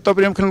ਕਰਨੀ, ਜੇ ਤਾਂ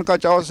ਪ੍ਰੇਮ ਖਿਲਣ ਕਾ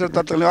ਚਾਓ ਸਿਰ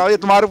ਤਰ ਤਕ ਆ ਜਾਓ,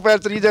 ਤੁਮਾਰੇ ਪੈਰ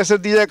ਤਰੀਜੇ ਸਿਰ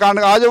ਦੀਜੇ ਕਾਂਡ,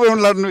 ਆ ਜਾਓ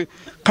ਹੁਣ ਲੜਨ ਨੂੰ,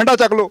 ਖੰਡਾ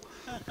ਚੱਕ ਲਓ।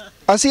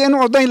 ਅਸੀਂ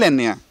ਇਹਨੂੰ ਉੱਦਾਂ ਹੀ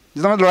ਲੈਂਦੇ ਹਾਂ,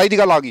 ਜਿੱਦਾਂ ਲੜਾਈ ਦੀ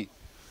ਗੱਲ ਆ ਗਈ,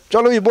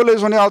 ਚਲੋ ਜੀ ਬੋਲੇ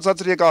ਸੁਣੇ ਆਓ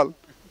ਸਤਿ ਸ੍ਰੀ ਅਕਾਲ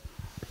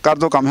ਕਰ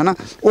ਦਿਓ ਕੰਮ, ਹੈ ਨਾ।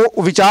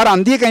 ਉਹ ਵਿਚਾਰ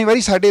ਆਉਂਦੀ ਹੈ ਕਈ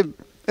ਵਾਰੀ ਸਾਡੇ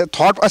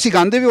ਥੋਟ, ਅਸੀਂ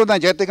ਗਾਉਂਦੇ ਵੀ ਉੱਦਾਂ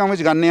ਜੈਤੇ ਕੰਮ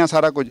ਵਿੱਚ ਗਾਉਂਦੇ ਹਾਂ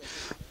ਸਾਰਾ ਕੁਝ,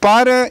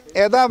 ਪਰ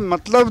ਇਹਦਾ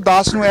ਮਤਲਬ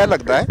ਦਾਸ ਨੂੰ ਇਹ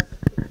ਲੱਗਦਾ ਹੈ,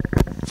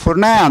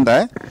 ਫੁਰਨਾ ਇਹ ਆਉਂਦਾ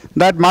ਹੈ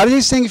that Maharaj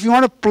is saying if you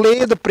want to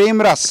play the prem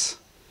ras,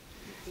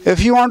 if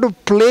you want to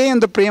play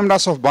in the prem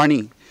ras of Bani,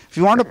 if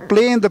you want to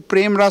play in the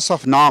prem ras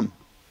of Naam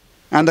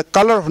and the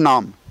color of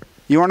Naam,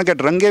 you want to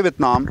get range with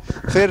Naam,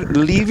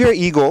 leave your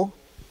ego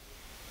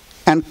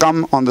and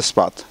come on this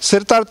path.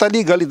 Sirtar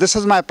tali gali, this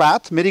is my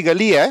path, meri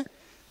gali hai,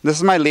 this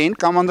is my lane,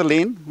 come on the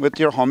lane with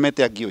your home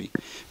tyagi hui.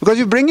 Because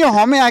you bring your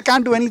home, I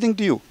can't do anything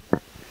to you.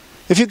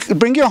 If you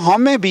bring your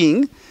home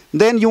being,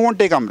 then you won't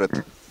take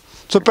Amrit.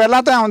 So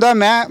पहला तो आंदा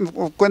मैं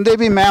कहते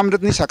भी मैं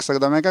अमृत नहीं छक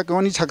सकता मैं कहा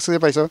क्यों नहीं छक सकते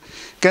भाई साहब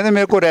कहते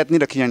मेरे को रैत नहीं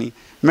रखी जानी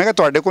मैं कहा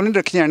तुहाडे को नहीं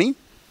रखी जानी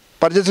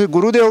पर जे तुसीं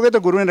गुरु दोगे तो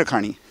गुरु ने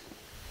रखानी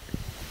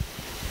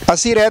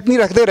असी रैत नहीं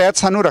रखते रैत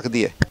सानू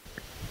रखदी है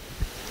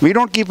we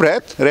don't keep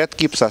Rait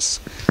keeps us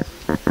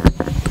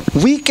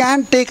we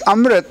can't take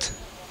Amrit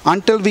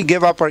until we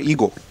give up our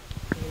ego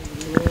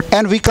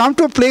and we come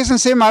to a place and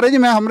say महाराज जी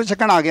मैं अमृत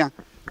छकन आ गया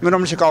मेरे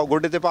अमृत छकाओ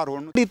गोडे ते भार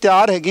होण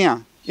तैयार हैगे आ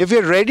if we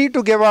are ready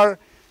to give our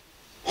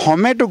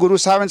home to Guru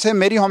Sahib and say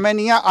मेरी home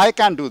नहीं है I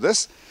can't do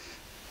this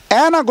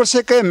ऐ ना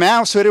गुरसिख कहे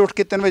मैं सवेरे उठ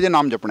के 3 बजे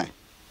नाम जपना है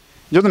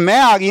जो मैं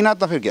आ गई ना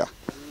तो फिर गया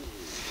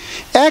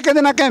ऐ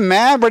कहते ना कहे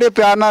मैं बड़े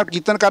प्यार नाल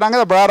कीर्तन करांगा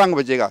तो बड़ा रंग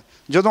बजेगा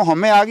जो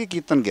home आ गई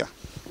कीर्तन गया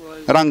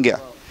रंग गया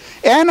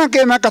ऐ ना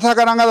कहे मैं कथा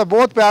करांगा तो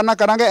बहुत प्यार ना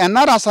करांगा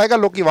इन्ना रस आएगा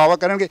लोग वाह वाह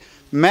करेंगे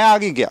मैं आ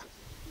गई गया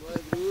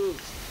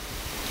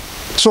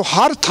सो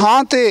हर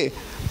थां ते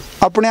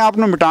अपने आप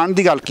को मिटाण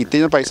की गल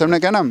कीती भाई साहब ने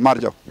कहना मर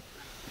जाओ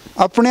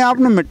अपने आप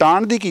को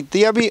मिटाण की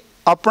कीती है भी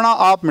अपना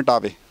आप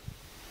मिटावे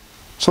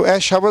सो यह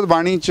शब्द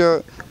बाणी च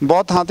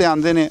बहुत थां ते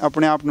आंदे ने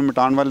अपने आप को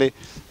मिटाण वाले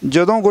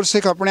जदों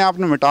गुरसिख अपने आप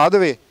को मिटा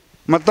देवे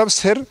मतलब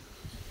सिर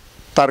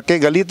तर के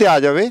गली ते आ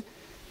जाए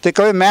तो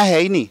कहे मैं है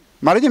ही नहीं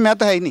महाराज जी मैं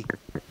तो है ही नहीं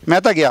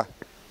मैं तो गया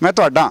मैं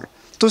तुहाडा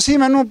तुसीं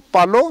मैनूं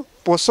पालो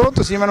पोसो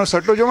तुसीं मैनूं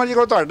सट्टो जो मर्जी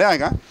करो तुहाडा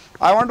हैगा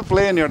I want to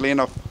play in your lane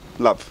of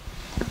love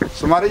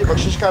so महाराज जी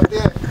बख्शिश करते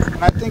हैं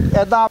एंड आई थिंक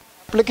ऐदा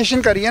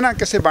एप्लीकेशन करिए ना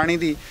किसी बाणी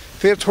दी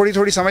फिर थोड़ी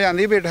थोड़ी समझ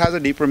आती है it has a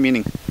deeper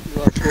meaning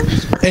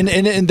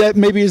and that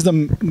maybe is the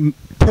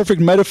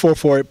perfect metaphor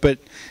for it but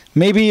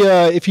maybe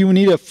if you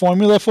need a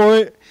formula for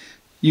it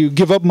you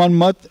give up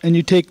manmat and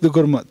you take the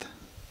gurmat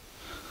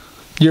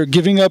you're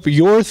giving up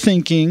your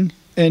thinking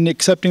and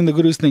accepting the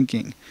Guru's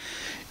thinking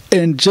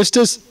and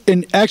just as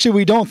and actually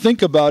we don't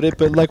think about it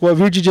but like what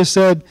Virji just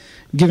said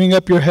giving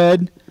up your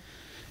head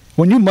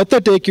when you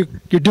matta take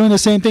you're doing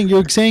the same thing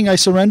you're saying I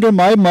surrender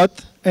my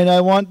mat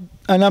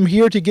and I'm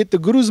here to get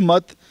the Guru's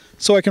mat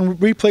so I can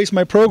replace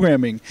my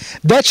programming.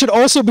 That should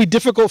also be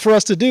difficult for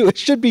us to do. It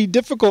should be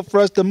difficult for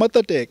us to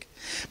matta take.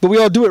 But we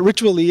all do it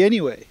ritually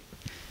anyway.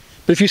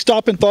 But if you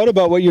stop and thought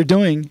about what you're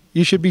doing,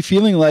 you should be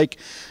feeling like,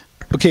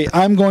 okay,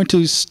 I'm going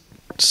to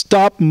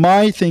stop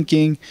my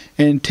thinking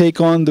and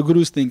take on the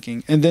Guru's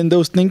thinking. And then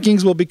those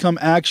thinkings will become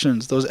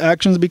actions. Those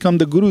actions become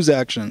the Guru's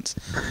actions.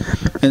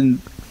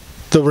 And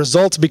the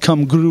results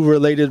become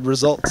Guru-related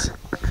results.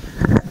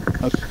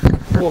 Okay.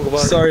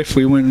 Sorry if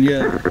we went,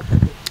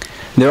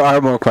 There are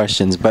more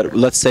questions, but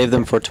let's save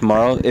them for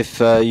tomorrow. If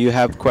you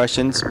have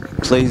questions,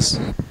 please.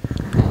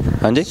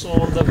 Anji?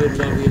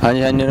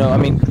 Anji, no, I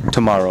mean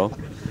tomorrow.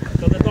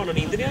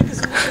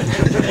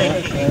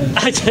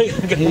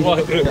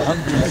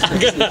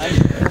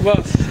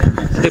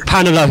 The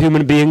panel are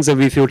human beings and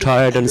we feel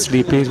tired and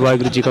sleepy.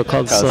 Waheguru Ji Ka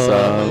Khalsa.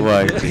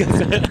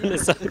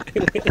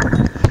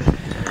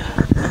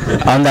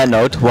 On that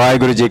note,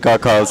 Waheguru Ji Ka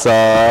Khalsa,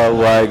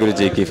 Waheguru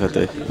Ji Ki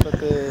Fateh.